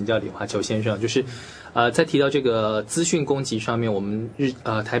我们请教李华球先生，就是在提到这个资讯攻击上面，我们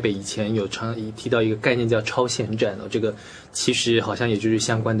台北以前有提到一个概念叫超限战这个其实好像也就是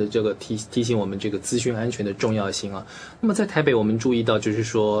相关的这个提醒我们这个资讯安全的重要性啊。那么在台北，我们注意到就是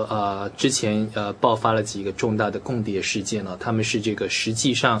说之前爆发了几个重大的共谍事件他们是这个实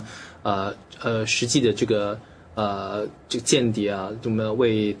际上实际的这个间谍这么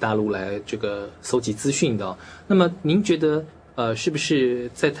为大陆来这个搜集资讯的。那么您觉得是不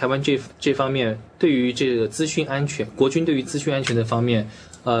是在台湾这方面对于这个资讯安全，国军对于资讯安全的方面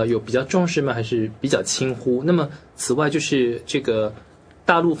有比较重视吗？还是比较轻忽？那么此外就是这个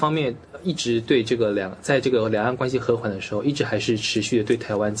大陆方面一直对这个在这个两岸关系和缓的时候，一直还是持续的对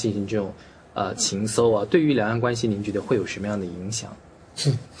台湾进行这种情搜对于两岸关系您觉得会有什么样的影响？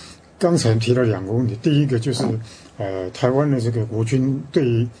是。刚才提了两个问题，第一个就是台湾的这个国军对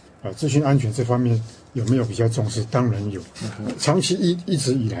于资讯安全这方面有没有比较重视？当然有，长期一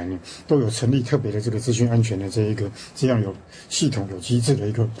直以来呢，都有成立特别的这个资讯安全的这样有系统有机制的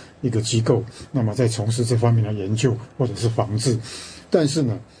一个机构，那么在从事这方面的研究或者是防治。但是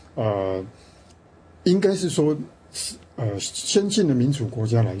呢，应该是说先进的民主国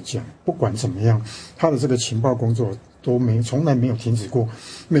家来讲，不管怎么样，它的这个情报工作从来没有停止过。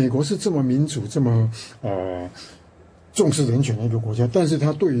美国是这么民主、这么重视人权的一个国家，但是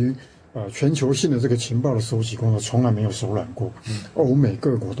它对于全球性的这个情报的收集工作从来没有手软过。欧美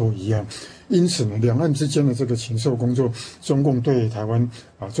各国都一样。因此呢，两岸之间的这个情搜工作，中共对台湾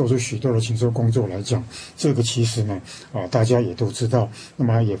做出许多的情搜工作来讲，这个其实呢大家也都知道。那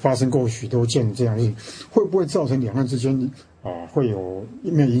么也发生过许多件这样的，会不会造成两岸之间会有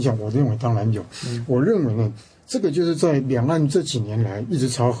没有影响？我认为当然有。我认为呢，这个就是在两岸这几年来一直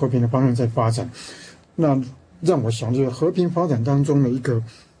朝和平的方向在发展。那让我想就是和平发展当中的一个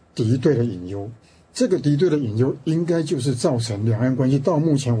敌对的隐忧。这个敌对的隐忧应该就是造成两岸关系到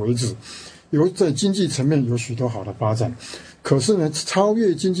目前为止在经济层面有许多好的发展，可是呢，超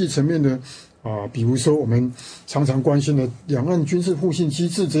越经济层面的比如说我们常常关心的两岸军事互信机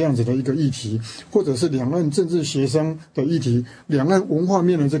制这样子的一个议题，或者是两岸政治协商的议题，两岸文化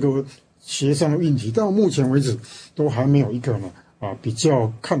面的这个协商的议题，到目前为止都还没有一个呢比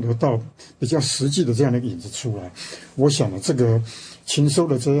较看得到比较实际的这样的一个影子出来。我想呢，这个情搜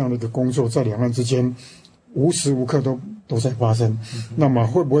的这样的一个工作在两岸之间无时无刻都在发生。那么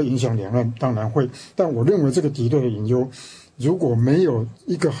会不会影响两岸？当然会。但我认为这个敌对的隐忧，如果没有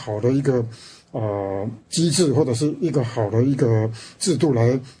一个好的一个机制或者是一个好的一个制度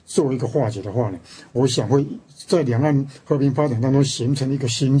来做一个化解的话呢，我想会在两岸和平发展当中形成一个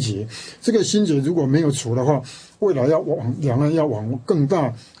心结。这个心结如果没有除的话，未来两岸要往更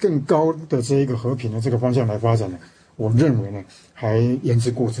大更高的这一个和平的这个方向来发展呢，我认为呢还言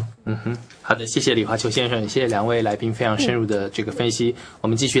之过早。好的，谢谢李华球先生，谢谢两位来宾非常深入的这个分析。我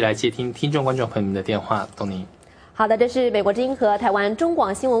们继续来接听听众观众朋友们的电话，东宁。好的，这是美国之音和台湾中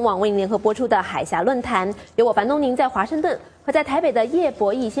广新闻网为您联合播出的海峡论坛，由我樊东宁在华盛顿和在台北的叶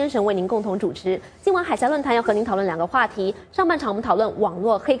博义先生为您共同主持。今晚海峡论坛要和您讨论两个话题，上半场我们讨论网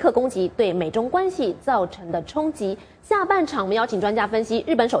络黑客攻击对美中关系造成的冲击，下半场我们邀请专家分析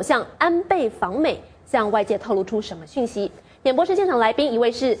日本首相安倍访美向外界透露出什么讯息。演播室现场来宾，一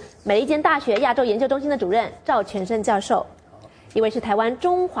位是美利坚大学亚洲研究中心的主任赵全胜教授，一位是台湾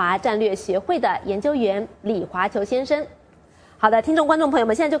中华战略协会的研究员李华球先生。好的，听众观众朋友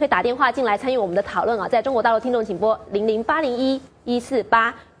们，现在就可以打电话进来参与我们的讨论在中国大陆听众请拨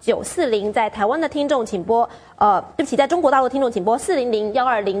008011489440，在台湾的听众请拨对不起，在中国大陆听众请拨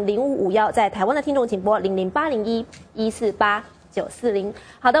400-120-0551，在台湾的听众请拨008011489440。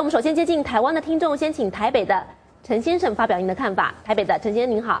好的，我们首先接近台湾的听众，先请台北的陈先生发表您的看法。台北的陈先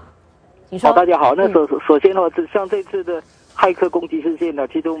生您好。请说。大家好。那首先的话，像这次的骇客攻击事件呢，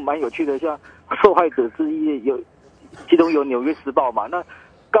其中蛮有趣的，像受害者之一其中有《纽约时报》嘛，那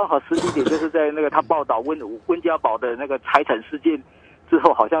刚好时机点就是在那个他报道温家宝的那个财产事件之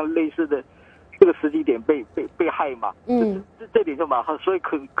后，好像类似的这个时机点被害嘛，这点就蛮好，所以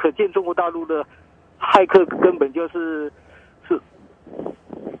可见中国大陆的骇客根本就是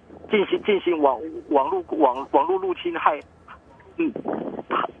进行网络入侵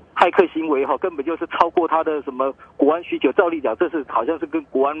骇客行为根本就是超过他的什么国安需求。照理讲，这是好像是跟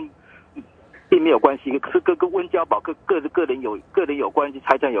国安并没有关系，是跟温家宝个人有关系，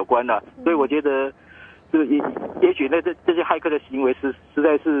财产有关的。所以我觉得，也许这些骇客的行为实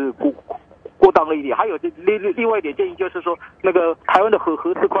在是过当了一点。还有另外一点建议就是说，那个台湾的核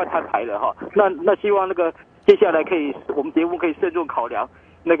四快摊牌了哈，那希望那个接下来我们节目可以慎重考量。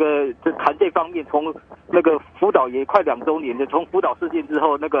那个谈这方面，从那个福岛也快2周年的，从福岛事件之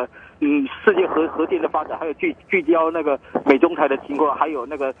后，那个世界核电的发展，还有聚焦那个美中台的情况，还有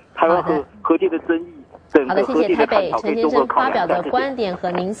那个台湾核电的争议，整个核电的探讨，可以综合考量。好的，谢谢台北陈先生发表的观点和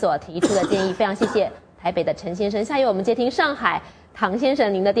您所提出的建议，非常谢谢台北的陈先生。下一位我们接听上海唐先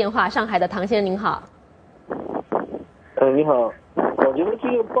生您的电话，上海的唐先生您好。你好，我觉得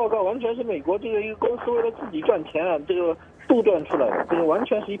这个报告完全是美国这个一个公司为了自己赚钱啊，这个杜撰出来的，这个完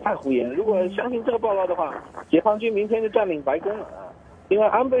全是一派胡言。如果相信这个报告的话，解放军明天就占领白宫了啊！另外，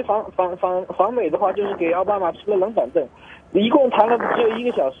安倍访美的话，就是给奥巴马吃了冷板凳，一共谈了只有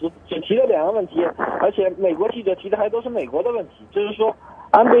1个小时，只提了2个问题，而且美国记者提的还都是美国的问题，就是说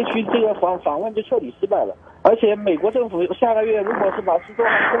安倍去这个访问就彻底失败了。而且美国政府下个月如果是把苏州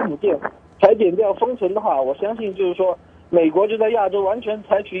航空母舰裁减掉封存的话，我相信就是说美国就在亚洲完全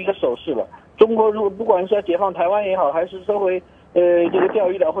采取一个手势了。中国如果不管是要解放台湾也好，还是收回这个钓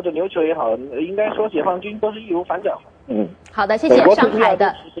鱼岛或者琉球也好，应该说解放军都是义无反掌。好的，谢谢上海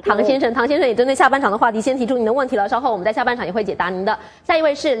的唐先生。唐先生也针对下半场的话题先提出您的问题了，稍后我们在下半场也会解答您的。下一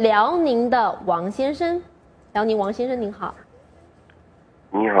位是辽宁的王先生，辽宁王先生您好。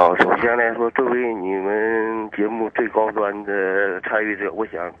你好，首先来说，作为你们节目最高端的参与者，我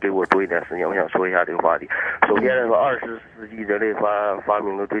想给我多一点时间，我想说一下这个话题。首先来说，20世纪人类发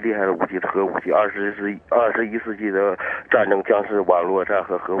明的最厉害的武器是核武器，21世纪的战争将是网络战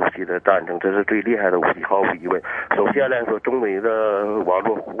和核武器的战争，这是最厉害的武器，毫无疑问。首先来说，中美的网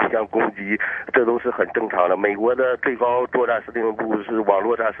络互相攻击，这都是很正常的。美国的最高作战司令部是网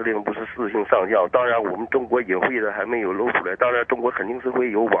络战司令部是4星上将，当然我们中国隐晦的还没有露出来，当然中国肯定是会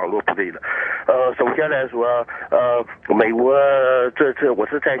有网络部队的。首先来说，美国这次我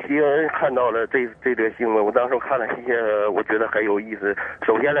是在新闻看到了这则新闻，我当时看了一些，我觉得很有意思。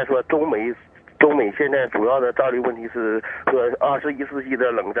首先来说，中美现在主要的战略问题是和21世纪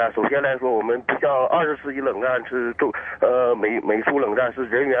的冷战。首先来说，我们不像20世纪冷战是美苏冷战是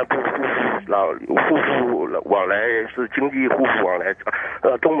人员互助往来，是经济互助往来。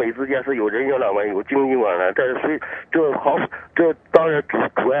中美之间是有人员往来，有经济往来，但是这当然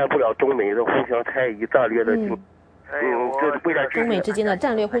阻碍不了中美的互相猜疑战略的中美之间的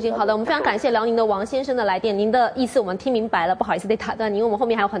战略互信。好的，我们非常感谢辽宁的王先生的来电，您的意思我们听明白了，不好意思得打断您，因为我们后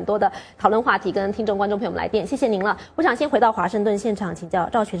面还有很多的讨论话题跟听众观众朋友们来电，谢谢您了。我想先回到华盛顿现场请教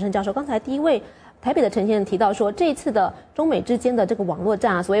赵全胜教授，刚才第一位台北的陈先生提到说，这一次的中美之间的这个网络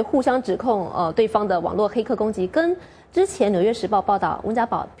战啊，所谓互相指控对方的网络黑客攻击，跟之前《纽约时报》报道温家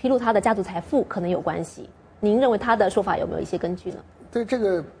宝披露他的家族财富可能有关系，您认为他的说法有没有一些根据呢？对这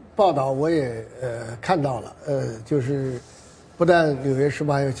个报道我也看到了，就是不但《纽约时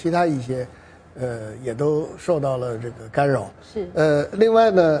报》还有其他一些也都受到了这个干扰。是。另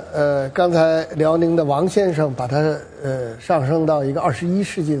外呢，刚才辽宁的王先生把它上升到一个21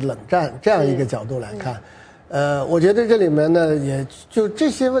世纪的冷战这样一个角度来看，我觉得这里面呢，也就这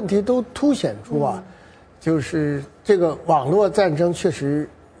些问题都凸显出啊，就是这个网络战争确实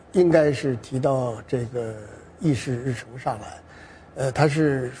应该是提到这个议事日程上来。它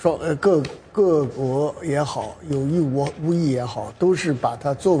是说各国也好，有意无意也好，都是把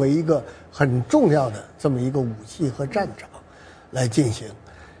它作为一个很重要的这么一个武器和战场来进行。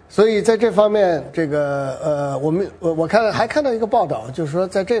所以在这方面，这个我还看到一个报道，就是说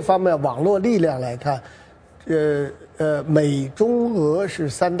在这方面网络力量来看，美中俄是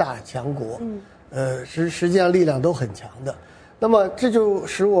3大强国，实际上力量都很强的。那么这就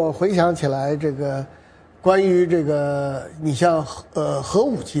使我回想起来这个。关于这个，你像核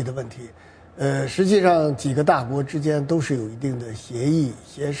武器的问题，实际上几个大国之间都是有一定的协议、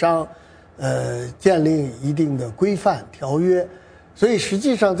协商，建立一定的规范条约，所以实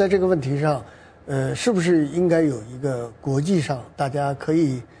际上在这个问题上，是不是应该有一个国际上大家可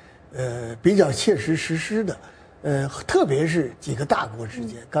以比较切实实施的特别是几个大国之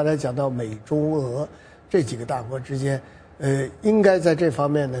间，刚才讲到美中俄这几个大国之间，应该在这方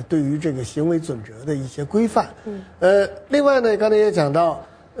面呢，对于这个行为准则的一些规范。另外呢，刚才也讲到，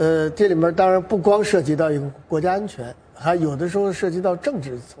这里面当然不光涉及到一个国家安全，还有的时候涉及到政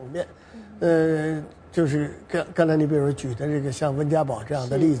治层面。就是刚才你比如说举的这个像温家宝这样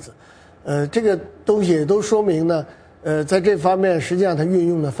的例子，这个东西也都说明呢，在这方面实际上它运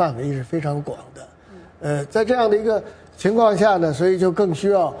用的范围是非常广的。在这样的一个情况下呢，所以就更需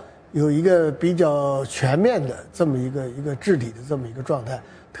要有一个比较全面的这么一个治理的这么一个状态，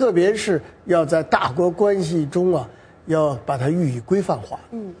特别是要在大国关系中啊，要把它予以规范化。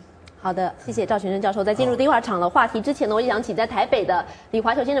好的，谢谢赵群生教授。在进入第一场的话题之前呢，我也想请在台北的李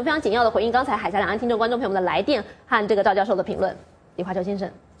华球先生非常简要的回应刚才海峡两岸听众观众朋友们的来电和这个赵教授的评论。李华球先生，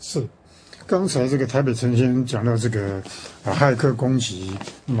是。刚才这个台北陈先讲到这个骇客攻击，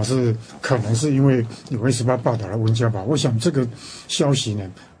那么是可能是因为纽约时报报道了温家宝，我想这个消息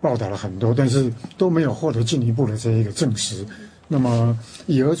呢报道了很多，但是都没有获得进一步的这一个证实。那么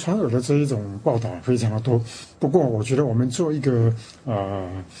以讹传讹的这一种报道非常的多。不过我觉得我们做一个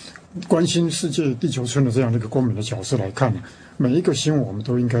关心世界地球村的这样的一个公民的角色来看呢，每一个新闻我们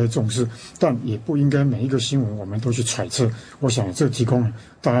都应该重视，但也不应该每一个新闻我们都去揣测。我想这提供了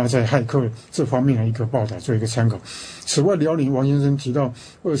大家在骇客这方面的一个报道做一个参考。此外，辽宁王先生提到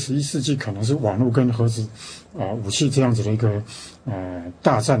21世纪可能是网络跟核子武器这样子的一个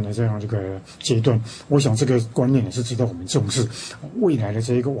大战的这样的一个阶段，我想这个观念也是值得我们重视。未来的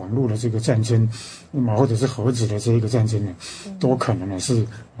这一个网络的这个战争，那么或者是核子的这一个战争呢，都可能呢是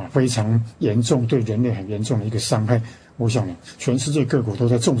非常严重，对人类很严重的一个伤害。我想呢，全世界各国都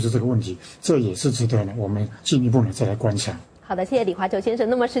在重视这个问题，这也是值得呢我们进一步呢再来观察。好的，谢谢李华球先生。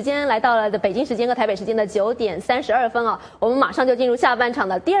那么时间来到了北京时间和台北时间的9:32啊，我们马上就进入下半场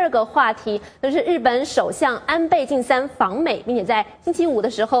的第二个话题，就是日本首相安倍晋三访美，并且在星期五的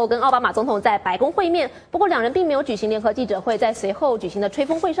时候跟奥巴马总统在白宫会面。不过两人并没有举行联合记者会，在随后举行的吹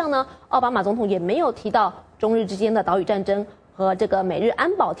风会上呢，奥巴马总统也没有提到中日之间的岛屿战争和这个美日安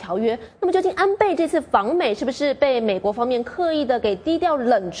保条约。那么究竟安倍这次访美是不是被美国方面刻意的给低调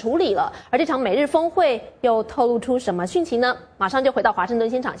冷处理了？而这场美日峰会又透露出什么讯息呢？马上就回到华盛顿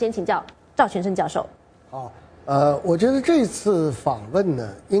现场，先请教赵群生教授。好，我觉得这次访问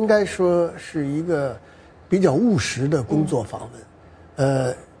呢，应该说是一个比较务实的工作访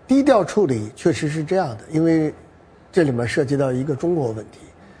问。低调处理确实是这样的，因为这里面涉及到一个中国问题，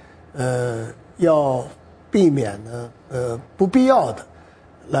要避免呢，不必要的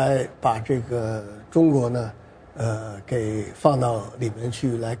来把这个中国呢，给放到里面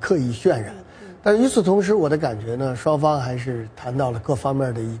去来刻意渲染。但与此同时，我的感觉呢，双方还是谈到了各方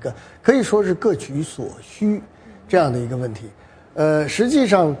面的一个可以说是各取所需这样的一个问题。实际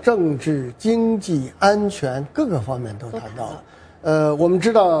上政治、经济、安全各个方面都谈到了。我们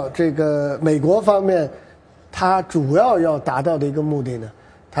知道这个美国方面，它主要达到的一个目的呢，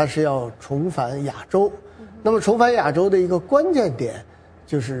它是要重返亚洲。那么重返亚洲的一个关键点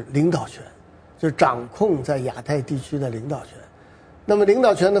就是领导权，就掌控在亚太地区的领导权。那么领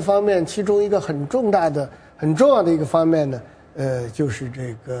导权的方面，其中一个很重要的一个方面呢，就是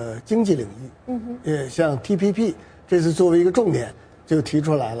这个经济领域。像 TPP 这次作为一个重点就提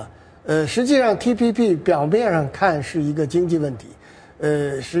出来了。实际上 TPP 表面上看是一个经济问题，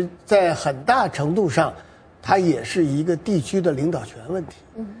在很大程度上，它也是一个地区的领导权问题。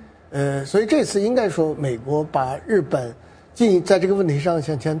所以这次应该说，美国把日本在这个问题上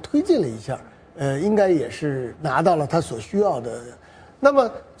向前推进了一下，应该也是拿到了他所需要的。那么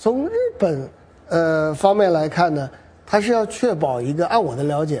从日本方面来看呢，他是要确保一个，按我的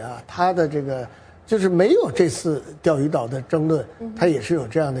了解啊，他的这个就是没有这次钓鱼岛的争论，他也是有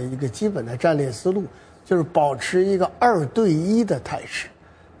这样的一个基本的战略思路，就是保持一个2对1的态势，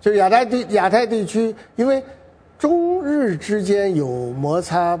就是亚太地区，因为中日之间有摩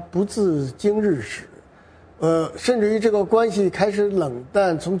擦不自今日始，甚至于这个关系开始冷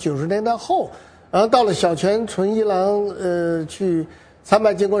淡，从90年代后，然后到了小泉纯一郎去参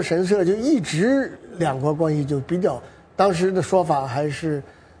拜靖国神社，就一直两国关系就比较，当时的说法还是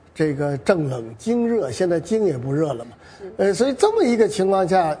这个正冷经热，现在经也不热了嘛。所以这么一个情况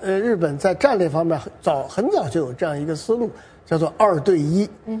下，日本在战略方面很早就有这样一个思路，叫做2对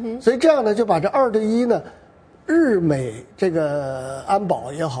1。所以这样呢，就把这2对1呢，日美这个安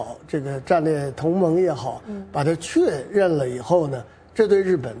保也好，这个战略同盟也好，把它确认了以后呢，这对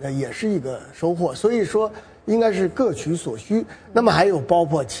日本呢也是一个收获。所以说应该是各取所需。那么还有包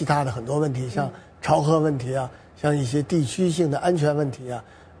括其他的很多问题，像朝核问题啊，像一些地区性的安全问题啊，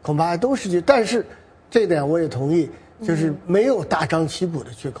恐怕都是但是这点我也同意，就是没有大张旗鼓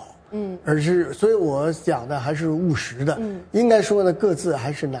的去搞。而是所以我讲的还是务实的，应该说呢，各自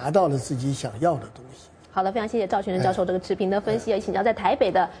还是拿到了自己想要的东西。好的，非常谢谢赵全正教授这个持平的分析，也请教在台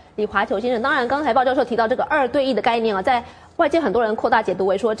北的李华球先生。当然，刚才鲍教授提到这个2对1的概念啊，在外界很多人扩大解读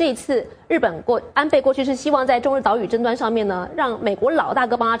为说，这一次日本安倍过去是希望在中日岛屿争端上面呢，让美国老大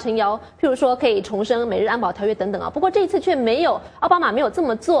哥帮他撑腰，譬如说可以重申美日安保条约等等啊。不过这一次却没有，奥巴马没有这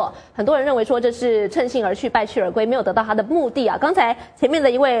么做，很多人认为说这是乘兴而去，败去而归，没有得到他的目的啊。刚才前面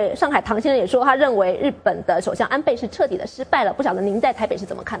的一位上海唐先生也说，他认为日本的首相安倍是彻底的失败了。不晓得您在台北是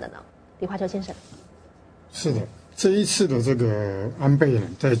怎么看的呢？李华球先生。是的。这一次的这个安倍呢，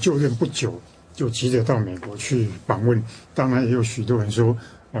在就任不久就急着到美国去访问，当然也有许多人说，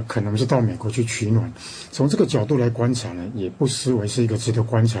可能是到美国去取暖。从这个角度来观察呢，也不失为是一个值得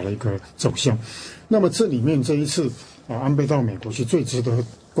观察的一个走向。那么这里面这一次安倍到美国去，最值得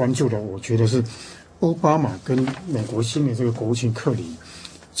关注的，我觉得是奥巴马跟美国新的这个国务卿克里，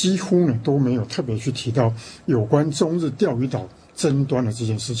几乎呢都没有特别去提到有关中日钓鱼岛争端的这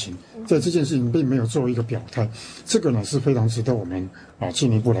件事情，在这件事情并没有做一个表态，这个呢是非常值得我们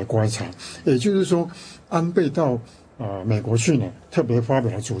进一步来观察。也就是说，安倍到美国去呢，特别发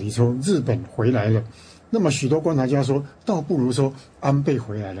表了主题说日本回来了。那么许多观察家说，倒不如说安倍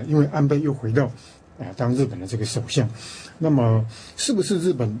回来了，因为安倍又回到当日本的这个首相。那么是不是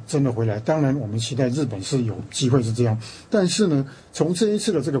日本真的回来？当然我们期待日本是有机会是这样，但是呢，从这一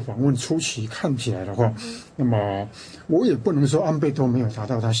次的这个访问初期看起来的话，那么我也不能说安倍都没有达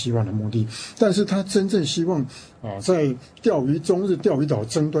到他希望的目的，但是他真正希望在中日钓鱼岛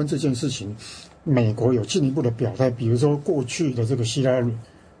争端这件事情，美国有进一步的表态，比如说过去的这个希拉里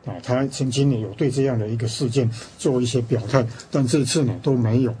他曾经呢有对这样的一个事件做一些表态，但这次呢都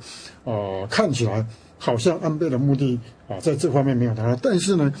没有。看起来好像安倍的目的在这方面没有达到，但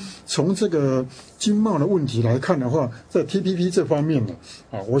是呢，从这个经贸的问题来看的话，在 TPP 这方面呢，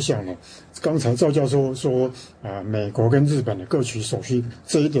我想呢，刚才赵教授说美国跟日本的各取所需，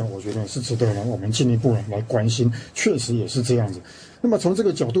这一点我觉得是值得我们进一步来关心，确实也是这样子。那么从这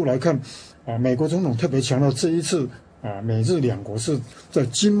个角度来看，美国总统特别强调这一次美日两国是在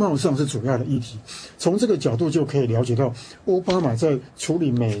经贸上是主要的议题，从这个角度就可以了解到，奥巴马在处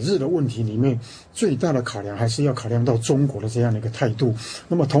理美日的问题里面，最大的考量还是要考量到中国的这样的一个态度，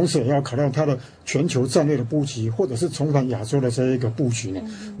那么同时也要考量他的全球战略的布局，或者是重返亚洲的这一个布局呢。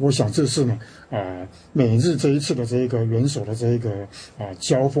我想这是呢，美日这一次的这一个元首的这一个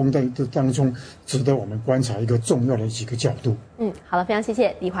交锋在当中，值得我们观察一个重要的几个角度。好了，非常谢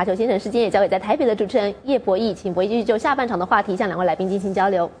谢李华球先生，时间也交给在台北的主持人叶博弈，请博弈继续就下半场的话题向两位来宾进行交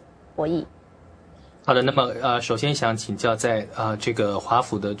流。博弈。好的，那么首先想请教在这个华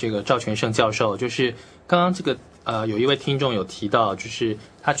府的这个赵全胜教授，就是刚刚这个有一位听众有提到，就是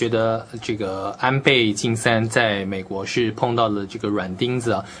他觉得这个安倍晋三在美国是碰到了这个软钉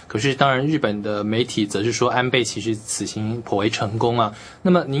子啊，可是当然日本的媒体则是说安倍其实此行颇为成功啊。那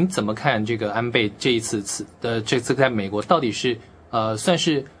么您怎么看这个安倍这次在美国到底是算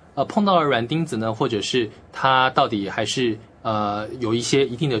是碰到了软钉子呢，或者是他到底还是有一些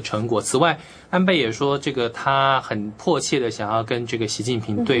一定的成果？此外，安倍也说这个他很迫切的想要跟这个习近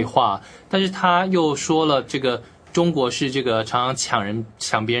平对话，但是他又说了这个中国是这个常常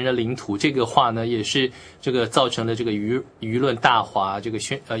抢别人的领土，这个话呢也是这个造成了这个舆论大哗，这个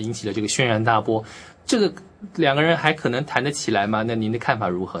引起了这个轩然大波。这个两个人还可能谈得起来吗？那您的看法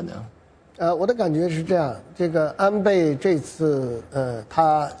如何呢？我的感觉是这样，这个安倍这次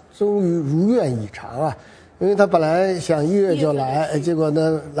他终于如愿以偿啊，因为他本来想1月就来，结果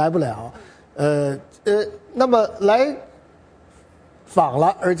呢来不了，那么来访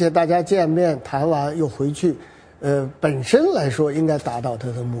了，而且大家见面谈完又回去，本身来说应该达到他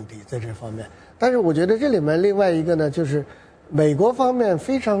的目的在这方面。但是我觉得这里面另外一个呢，就是美国方面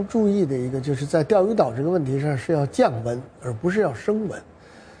非常注意的一个，就是在钓鱼岛这个问题上是要降温，而不是要升温。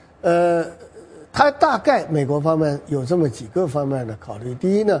他大概美国方面有这么几个方面的考虑。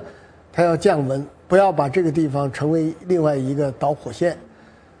第一呢，他要降温，不要把这个地方成为另外一个导火线。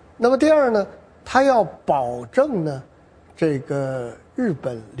那么第二呢，他要保证呢，这个日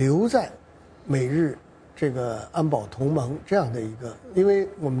本留在美日这个安保同盟这样的一个，因为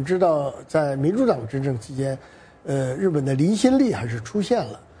我们知道在民主党执政期间，日本的离心力还是出现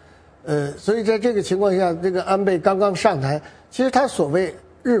了，所以在这个情况下，这个安倍刚刚上台，其实他所谓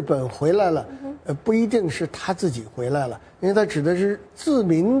日本回来了，不一定是他自己回来了，因为他指的是自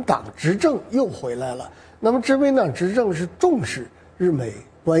民党执政又回来了。那么自民党执政是重视日美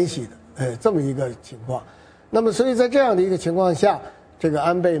关系的，这么一个情况。那么所以在这样的一个情况下，这个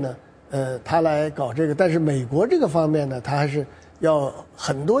安倍呢，他来搞这个，但是美国这个方面呢，他还是要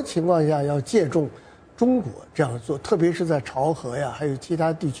很多情况下要借重中国这样做，特别是在朝核呀，还有其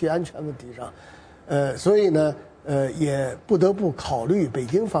他地区安全问题上，所以呢，也不得不考虑北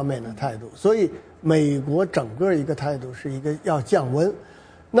京方面的态度。所以美国整个一个态度是一个要降温。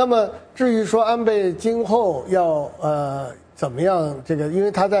那么至于说安倍今后要怎么样，这个因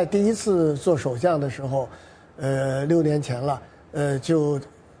为他在第一次做首相的时候，6年前了，就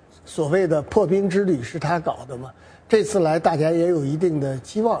所谓的破冰之旅是他搞的嘛。这次来大家也有一定的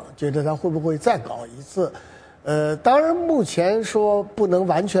期望，觉得他会不会再搞一次？当然目前说不能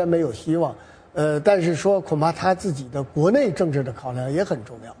完全没有希望，但是说恐怕他自己的国内政治的考量也很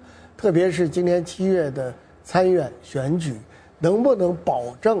重要，特别是今年7月的参议院选举。能不能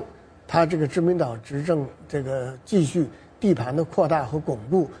保证他这个自民党执政这个继续地盘的扩大和巩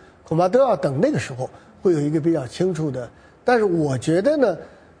固，恐怕都要等那个时候会有一个比较清楚的。但是我觉得呢，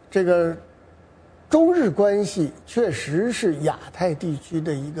这个中日关系确实是亚太地区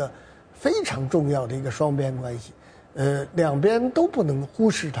的一个非常重要的一个双边关系，两边都不能忽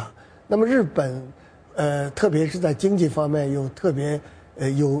视它。那么日本，特别是在经济方面又特别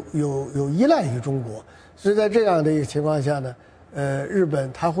有依赖于中国，所以在这样的一个情况下呢。日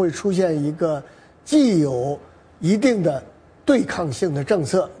本它会出现一个既有一定的对抗性的政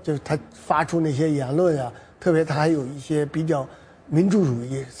策，就是它发出那些言论啊，特别它还有一些比较民主主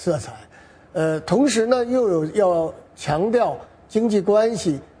义色彩，同时呢又有要强调经济关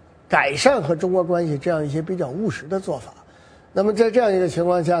系、改善和中国关系这样一些比较务实的做法。那么在这样一个情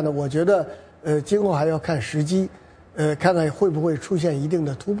况下呢，我觉得今后还要看时机，看看会不会出现一定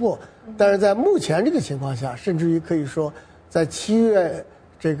的突破。但是在目前这个情况下，甚至于可以说。在7月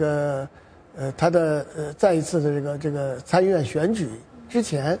这个他的再一次的这个参议院选举之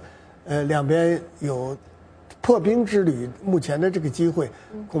前，两边有破冰之旅，目前的这个机会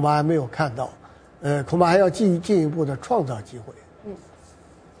恐怕还没有看到，恐怕还要进一步的创造机会。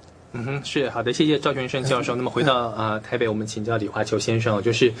是好的，谢谢赵全胜教授。那么回到台北，我们请教李华球先生，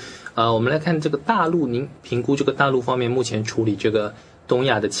就是我们来看这个大陆，您评估这个大陆方面目前处理这个东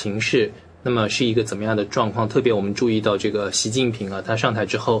亚的情势。那么是一个怎么样的状况？特别我们注意到这个习近平啊，他上台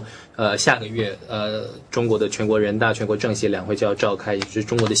之后，下个月中国的全国人大、全国政协两会就要召开，也就是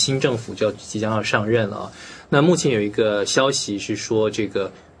中国的新政府即将要上任了啊。那目前有一个消息是说，这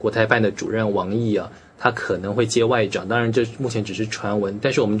个国台办的主任王毅啊，他可能会接外长，当然这目前只是传闻，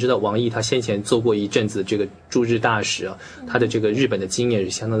但是我们知道王毅他先前做过一阵子这个驻日大使啊，他的这个日本的经验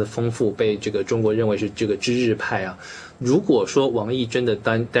是相当的丰富，被这个中国认为是这个知日派啊。如果说王毅真的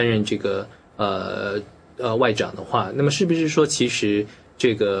担任这个外长的话，那么是不是说其实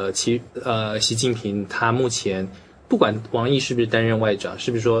这个习近平他目前不管王毅是不是担任外长，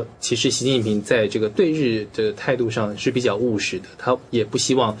是不是说其实习近平在这个对日的态度上是比较务实的，他也不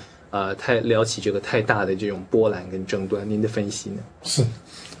希望太撩起这个太大的这种波澜跟争端，您的分析呢？是，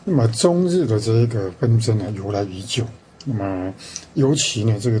那么中日的这个纷争呢由来已久，那么尤其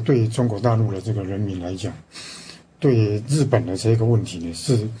呢这个对中国大陆的这个人民来讲，对日本的这个问题呢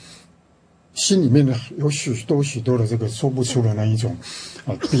是心里面呢有许多的这个说不出的那一种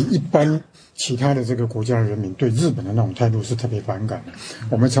比一般其他的这个国家的人民对日本的那种态度是特别反感的。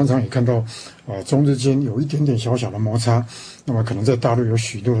我们常常也看到中日间有一点点小小的摩擦，那么可能在大陆有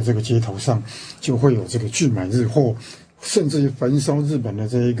许多的这个街头上就会有这个拒买日货，甚至于焚烧日本的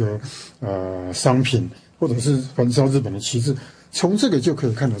这一个商品，或者是焚烧日本的旗帜。从这个就可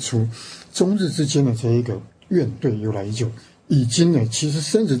以看得出中日之间的这一个怨怼由来已久，已经呢其实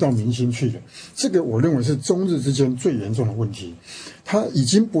升值到民心去了。这个我认为是中日之间最严重的问题，它已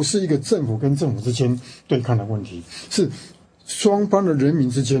经不是一个政府跟政府之间对抗的问题，是双方的人民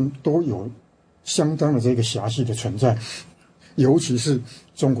之间都有相当的这个狭隙的存在。尤其是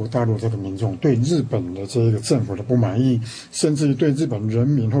中国大陆这个民众对日本的这个政府的不满意，甚至于对日本人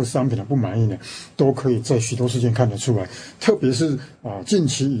民或商品的不满意呢，都可以在许多事件看得出来。特别是近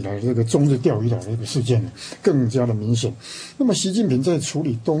期以来这个中日钓鱼岛的一个事件呢，更加的明显。那么习近平在处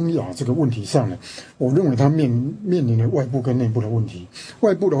理东亚这个问题上呢，我认为他面临的外部跟内部的问题。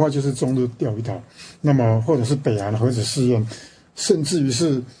外部的话就是中日钓鱼岛，那么或者是北韩核子试验，甚至于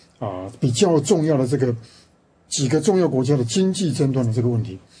是比较重要的这个几个重要国家的经济争端的这个问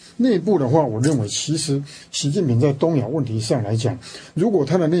题。内部的话，我认为其实习近平在东亚问题上来讲，如果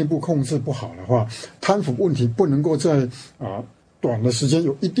他的内部控制不好的话，贪腐问题不能够在短的时间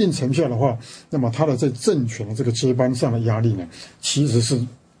有一定成效的话，那么他的在政权的这个接班上的压力呢，其实是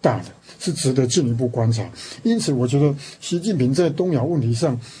大的，是值得进一步观察。因此我觉得习近平在东亚问题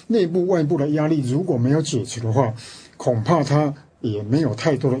上内部外部的压力如果没有解除的话，恐怕他也没有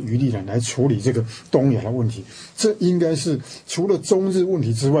太多的余力来处理这个东亚的问题。这应该是除了中日问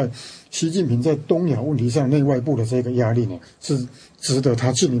题之外，习近平在东亚问题上内外部的这个压力呢，是值得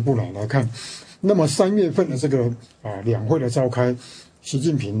他进一步来看。那么3月份的这个两会的召开，习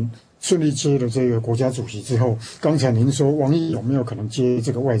近平顺利接了这个国家主席之后，刚才您说王毅有没有可能接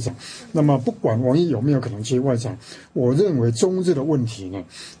这个外长？那么不管王毅有没有可能接外长，我认为中日的问题呢，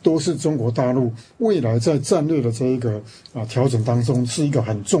都是中国大陆未来在战略的这一个调整当中是一个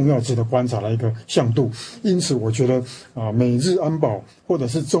很重要值得观察的一个向度。因此，我觉得美日安保或者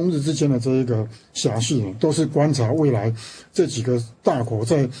是中日之间的这一个辖隙呢，都是观察未来这几个大国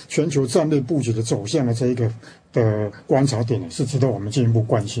在全球战略布局的走向的这一个的观察点呢，是值得我们进一步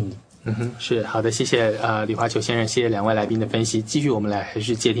关心的。是好的，谢谢李华球先生，谢谢2位来宾的分析。继续，我们来还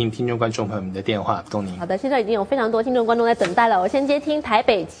是接听听众观众朋友们的电话，东宁。好的，现在已经有非常多听众观众在等待了，我先接听台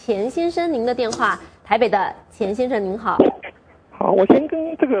北钱先生您的电话。台北的钱先生您好。好，我先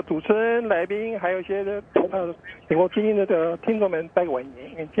跟这个主持人、来宾，还有一些美国精英的听众们拜个晚年，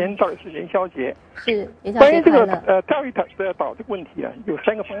因为今天到底是元宵节。是元宵节快乐。关于这个钓鱼岛这个问题啊，有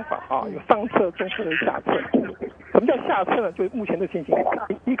3个方法啊，有上策、中策和下策。什么叫下策呢？就是目前的情形，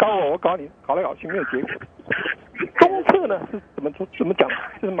你搞我，我搞你，搞来搞去没有结果。中策呢是怎么讲？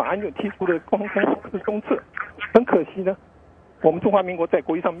就是马英九提出的公开是中策，很可惜呢，我们中华民国在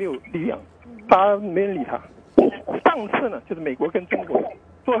国际上没有力量，大家没人理他。上策呢，就是美国跟中国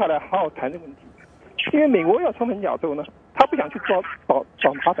坐下来好好谈的问题，因为美国要冲锋亚洲呢，他不想去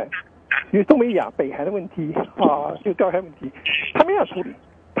找麻烦，因为中美亚、北韩的问题啊，就钓鱼台问题，他没有处理，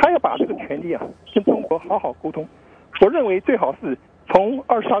他要把这个权利啊跟中国好好沟通。我认为最好是从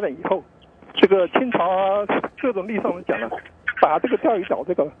28年以后，这个清朝啊各种历史上讲呢，把这个钓鱼岛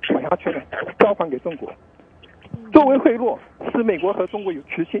这个管辖权呢交还给中国，作为贿赂，使美国和中国有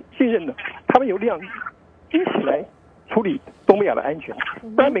信任的，他们有力量一起来处理东北亚的安全。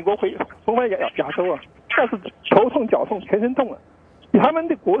不然美国重返亚洲啊，那是头痛脚痛全身痛啊。以他们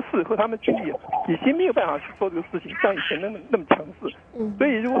的国事和他们军力已经没有办法去做这个事情，像以前那么强势。所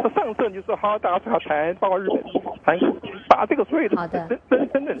以如果说上策，就是好大家最好谈，包括日本、韩国，把这个所有的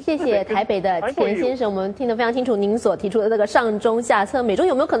真正。谢谢台北的钱先生，我们听得非常清楚，您所提出的这个上中下策，美中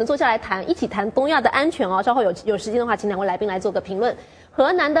有没有可能坐下来谈，一起谈东亚的安全哦？稍后有时间的话，请2位来宾来做个评论。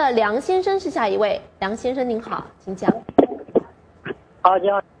河南的梁先生是下一位，梁先生您好，请讲。好，你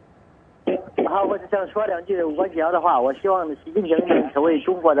好。好，我只想说2句无关紧要的话。我希望习近平能成为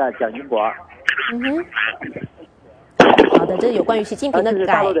中国的蒋经国。好的，这是有关于习近平的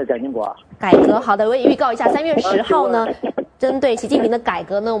大陆的蒋经国改革。好的，我也预告一下，3月10号呢，针对习近平的改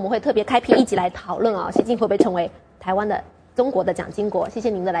革呢，我们会特别开辟1集来讨论啊，习近平会不会成为台湾的中国的蒋经国？谢谢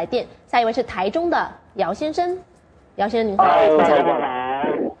您的来电。下一位是台中的姚先生，姚先生您好。大家好，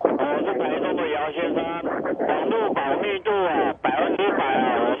我是台中的姚先生。网络保密度啊，100%啊，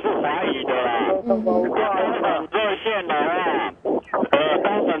我是怀疑的啦。当热线的话，当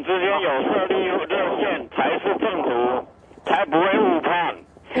省之间有设立热线才是正途，才不会误判。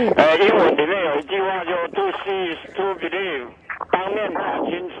英文里面有一句话就 to see to believe， 当面谈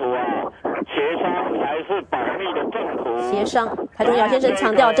清楚啊，协商才是保密的正途。协商，台中姚先生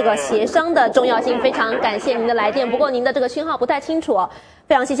强调这个协商的重要性，非常感谢您的来电。不过您的这个讯号不太清楚哦，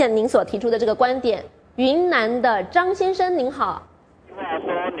非常谢谢您所提出的这个观点。云南的张先生您好。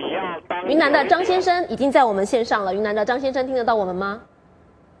云南的张先生已经在我们线上了，云南的张先生听得到我们吗？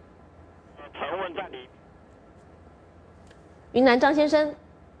云南张先生，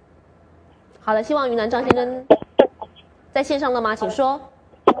好了，希望云南张先生在线上了吗？请说。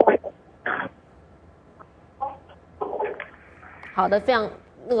好的，非常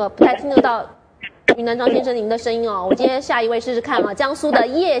不太听得到云南张先生您的声音哦。我今天下一位试试看啊，江苏的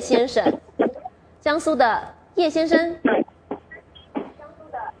叶先生，江苏的叶先生。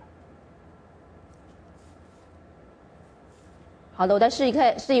好的，我再试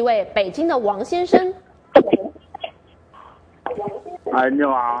一位北京的王先生。哎，你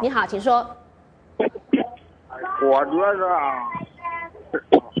好。你好，请说。我觉得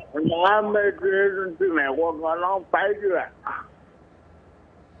南美对美国可能白卷。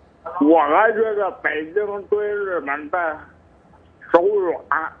我还觉得北京对日本的手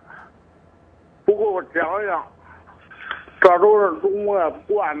软，不过我想想，这都是中国的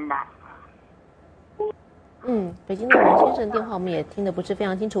惯吧。北京的王先生电话我们也听得不是非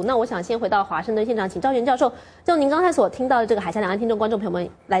常清楚。那我想先回到华盛顿现场，请赵元教授就您刚才所听到的这个海峡两岸听众观众朋友们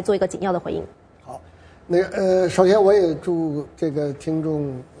来做一个简要的回应。好，首先我也祝这个听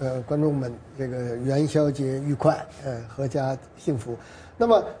众观众们这个元宵节愉快，阖家幸福。那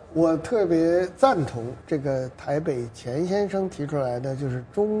么我特别赞同这个台北钱先生提出来的，就是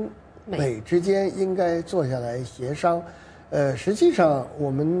中美之间应该坐下来协商。实际上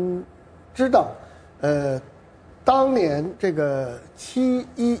我们知道，当年这个71、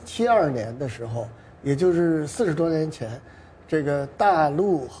72年的时候，也就是40多年前，这个大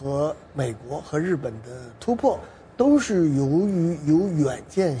陆和美国和日本的突破，都是由于有远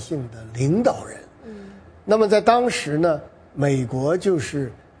见性的领导人。那么在当时呢，美国就是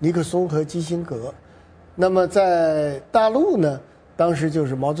尼克松和基辛格，那么在大陆呢，当时就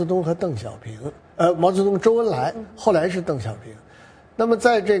是毛泽东和邓小平，毛泽东、周恩来，后来是邓小平。那么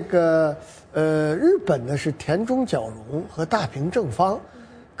在这个日本呢是田中角荣和大平正方，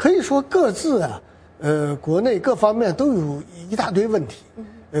可以说各自啊，国内各方面都有一大堆问题，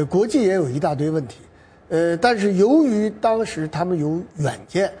国际也有一大堆问题，但是由于当时他们有远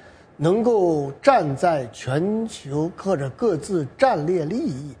见，能够站在全球或者各自战略利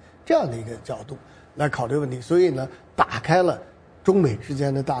益这样的一个角度来考虑问题，所以呢，打开了中美之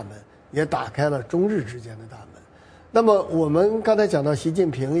间的大门，也打开了中日之间的大门。那么我们刚才讲到习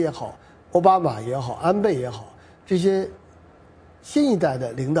近平也好，奥巴马也好，安倍也好，这些新一代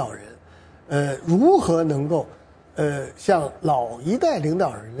的领导人，如何能够像老一代领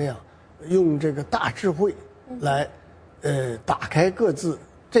导人那样，用这个大智慧来打开各自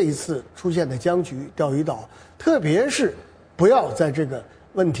这一次出现的僵局、钓鱼岛，特别是不要在这个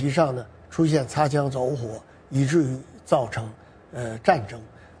问题上呢出现擦枪走火，以至于造成战争。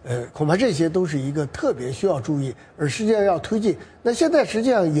恐怕这些都是一个特别需要注意，而实际上要推进。那现在实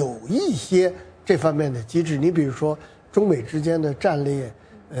际上有一些这方面的机制，你比如说中美之间的战略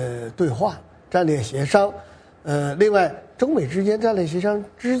对话、战略协商，另外中美之间战略协商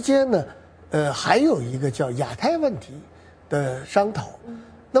之间呢，还有一个叫亚太问题的商讨。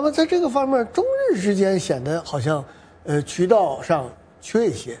那么在这个方面，中日之间显得好像渠道上缺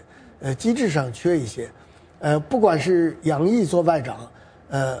一些，机制上缺一些，不管是杨毅做外长。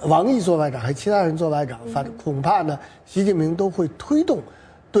王毅做外长还是其他人做外长，反正恐怕呢，习近平都会推动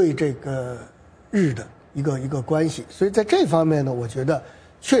对这个日的一个关系。所以在这方面呢，我觉得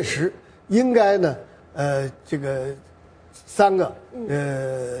确实应该呢，这个三个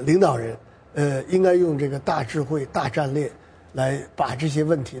领导人应该用这个大智慧、大战略来把这些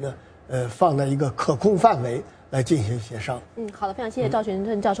问题呢，放在一个可控范围来进行协商。好的，非常谢谢赵全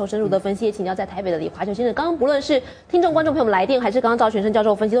胜教授深入的分析，也请教在台北的李华球先生。刚刚不论是听众观众朋友们来电，还是刚刚赵全胜教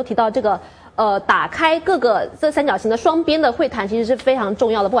授分析，都提到这个打开各个这三角形的双边的会谈，其实是非常重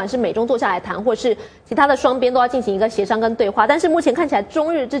要的。不管是美中坐下来谈，或是其他的双边，都要进行一个协商跟对话。但是目前看起来，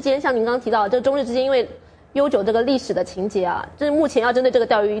中日之间，像您刚刚提到的，这个中日之间因为悠久这个历史的情节啊，这目前要针对这个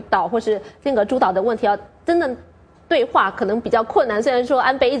钓鱼岛或是这个诸岛的问题，要真的对话可能比较困难。虽然说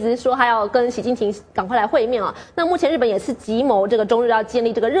安倍一直说他要跟习近平赶快来会面啊，那目前日本也是急谋这个中日要建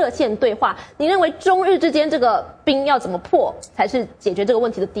立这个热线对话。你认为中日之间这个冰要怎么破，才是解决这个问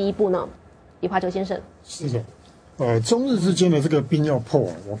题的第一步呢？李华球先生。是的，中日之间的这个冰要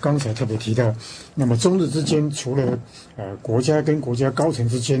破，我刚才特别提到，那么中日之间除了国家跟国家高层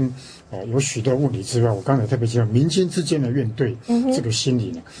之间有许多问题之外，我刚才特别提到民间之间的怨怼，这个心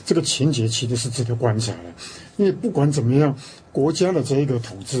理呢，这个情节其实是值得观察的。因为不管怎么样，国家的这一个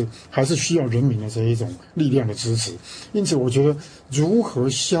统治还是需要人民的这一种力量的支持。因此，我觉得如何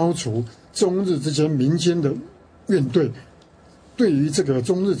消除中日之间民间的怨怼，对于这个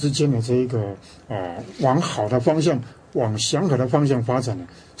中日之间的这一个往好的方向、往祥和的方向发展呢，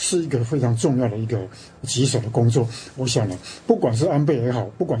是一个非常重要的一个棘手的工作。我想呢，不管是安倍也好，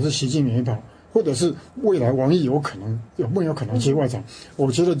不管是习近平也好，或者是未来王毅有没有可能接外长，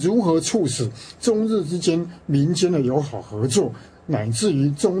我觉得如何促使中日之间民间的友好合作，乃至于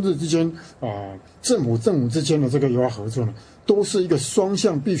中日之间政府之间的这个友好合作呢，都是一个双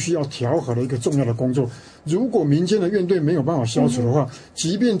向必须要调和的一个重要的工作。如果民间的怨怼没有办法消除的话，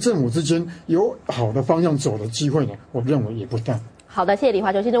即便政府之间有好的方向走的机会呢，我认为也不大。好的，谢谢李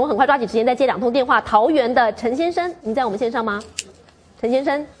华球先生。我很快抓紧时间再接两通电话。桃园的陈先生，您在我们线上吗？陈先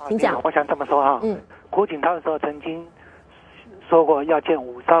生，请讲。我想这么说哈，胡锦涛的时候曾经说过要建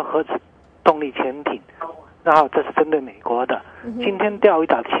5艘核子动力潜艇，然后这是针对美国的。今天钓鱼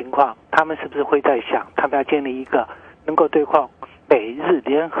岛的情况，他们是不是会在想，他们要建立一个能够对抗美日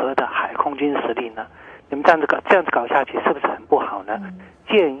联合的海空军实力呢？你们这样子搞下去，是不是很不好呢？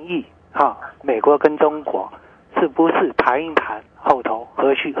建议美国跟中国是不是谈一谈后头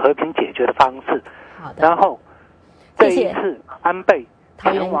和平解决的方式？好的。然后这一次安倍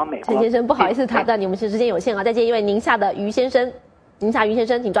前往美国，陈先生，不好意思打断你，我们时间有限啊，再接一位宁夏的于先生。宁夏于先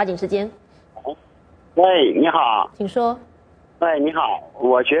生，请抓紧时间。喂，你好。请说。喂，你好。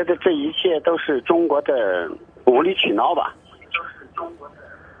我觉得这一切都是中国的无理取闹吧。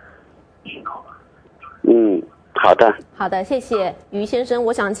好的，好的，谢谢于先生。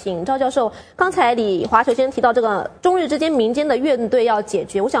我想请赵教授，刚才李华球先生提到这个中日之间民间的怨怼要解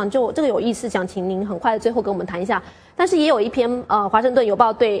决，我想就这个有意思，想请您很快的最后跟我们谈一下。但是也有一篇华盛顿邮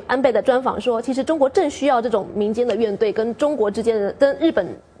报对安倍的专访说，其实中国正需要这种民间的怨怼，跟中国之间的跟日本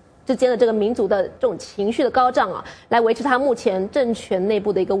之间的这个民族的这种情绪的高涨啊，来维持他目前政权内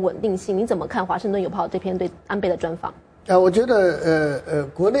部的一个稳定性。您怎么看华盛顿邮报这篇对安倍的专访？我觉得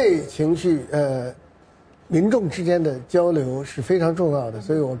国内情绪民众之间的交流是非常重要的，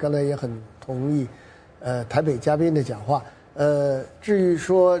所以我刚才也很同意台北嘉宾的讲话。至于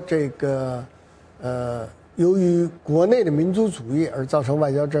说这个由于国内的民族主义而造成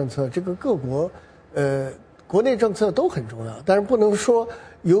外交政策，这个各国国内政策都很重要，但是不能说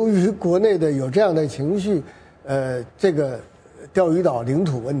由于国内的有这样的情绪，这个钓鱼岛领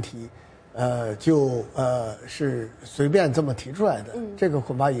土问题是随便这么提出来的，这个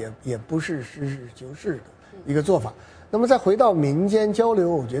恐怕也不是实事求是的一个做法。那么再回到民间交流，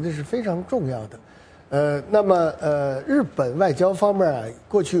我觉得是非常重要的。那么日本外交方面啊，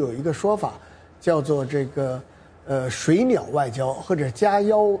过去有一个说法叫做这个水鸟外交或者加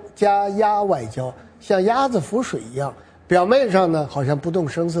鸭外交，像鸭子浮水一样，表面上呢好像不动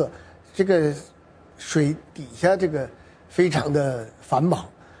声色，这个水底下这个非常的繁忙。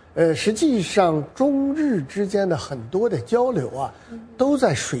实际上中日之间的很多的交流啊，都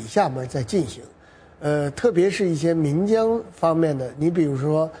在水下面在进行。特别是一些民间方面的，你比如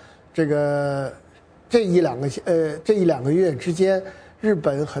说这一两个月之间，日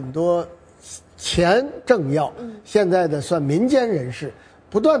本很多前政要，现在的算民间人士，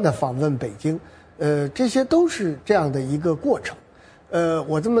不断的访问北京，这些都是这样的一个过程。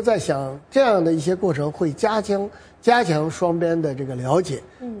我这么在想，这样的一些过程会加强双边的这个了解，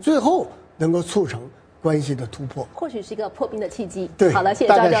最后能够促成关系的突破，或许是一个破冰的契机。对，好了，谢谢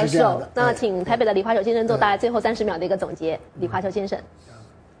赵教授。那请请台北的李华球先生做大概最后30秒的一个总结。李华球先生，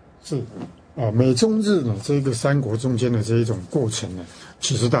是美中日呢这个三国中间的这一种过程呢，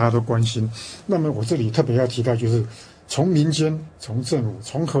其实大家都关心。那么我这里特别要提到，就是从民间、从政府、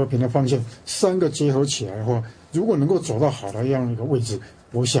从和平的方向三个结合起来的话，如果能够走到好的这样一个位置，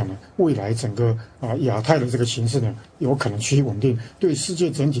我想呢，未来整个亚太的这个形势呢，有可能趋于稳定，对世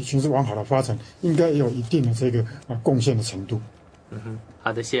界整体形势往好的发展，应该也有一定的这个贡献的程度。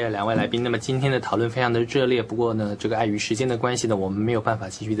好的，谢谢两位来宾。那么今天的讨论非常的热烈，不过呢，这个碍于时间的关系呢，我们没有办法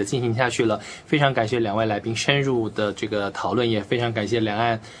继续的进行下去了。非常感谢两位来宾深入的这个讨论，也非常感谢两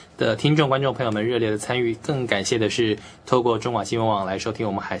岸的听众观众朋友们热烈的参与，更感谢的是透过中广新闻网来收听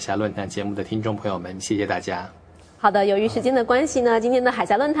我们海峡论坛节目的听众朋友们，谢谢大家。好的，由于时间的关系呢，今天的海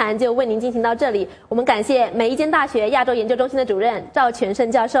峡论坛就为您进行到这里。我们感谢美利坚大学亚洲研究中心的主任赵全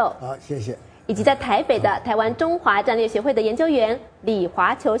胜教授，好，谢谢，以及在台北的台湾中华战略协会的研究员李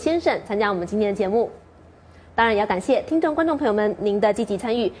华球先生参加我们今天的节目。当然也要感谢听众观众朋友们您的积极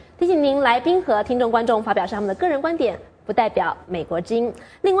参与，提醒您来宾和听众观众发表是他们的个人观点，不代表美国之音。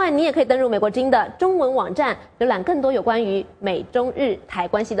另外，你也可以登入美国之音的中文网站，浏览更多有关于美中日台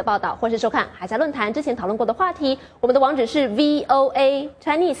关系的报道，或是收看海峡论坛之前讨论过的话题。我们的网址是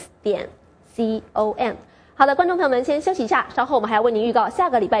voachinese.com。好的，观众朋友们，先休息一下，稍后我们还要为您预告下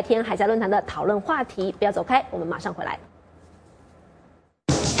个礼拜天海峡论坛的讨论话题，不要走开，我们马上回来。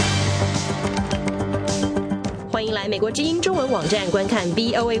欢迎来美国之音中文网站观看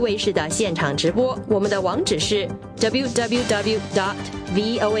VOA 卫视的现场直播，我们的网址是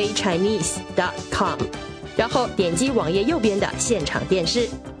www.voachinese.com， 然后点击网页右边的现场电视，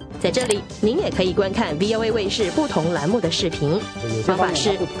在这里您也可以观看 VOA 卫视不同栏目的视频。方法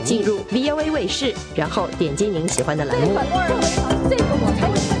是进入 VOA 卫视，然后点击您喜欢的栏目。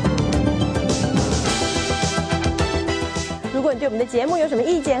如果你对我们的节目有什么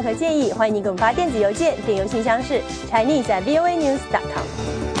意见和建议，欢迎您给我们发电子邮件，电邮信箱是 chinese@voanews.com。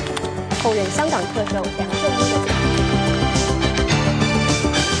后任香港特首梁振英的节目，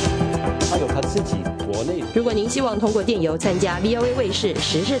他有他自己国内。如果您希望通过电邮参加 VOA 卫视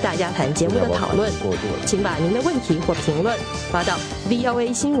时事大家谈节目的讨论，请把您的问题或评论发到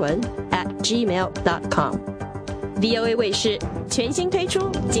voasinwen@gmail.com。VOA 卫视全新推出，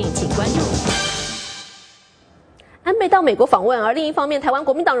敬请关注。安倍到美国访问，而另一方面，台湾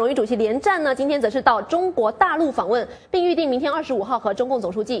国民党荣誉主席连战呢，今天则是到中国大陆访问，并预定明天25号和中共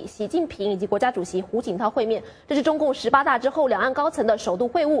总书记习近平以及国家主席胡锦涛会面。这是中共18大之后两岸高层的首度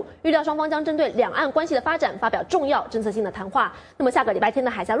会晤，预料双方将针对两岸关系的发展发表重要政策性的谈话。那么下个礼拜天的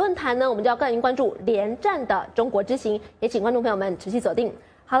海峡论坛呢，我们就要更关注连战的中国之行，也请观众朋友们持续锁定。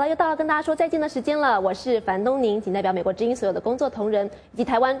好了，又到了跟大家说再见的时间了。我是樊东宁，仅代表美国之音所有的工作同仁以及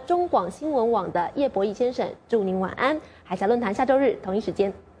台湾中广新闻网的叶博弈先生，祝您晚安。海峡论坛下周日同一时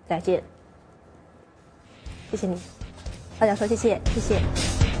间再见。谢谢你，大家说谢谢，谢谢。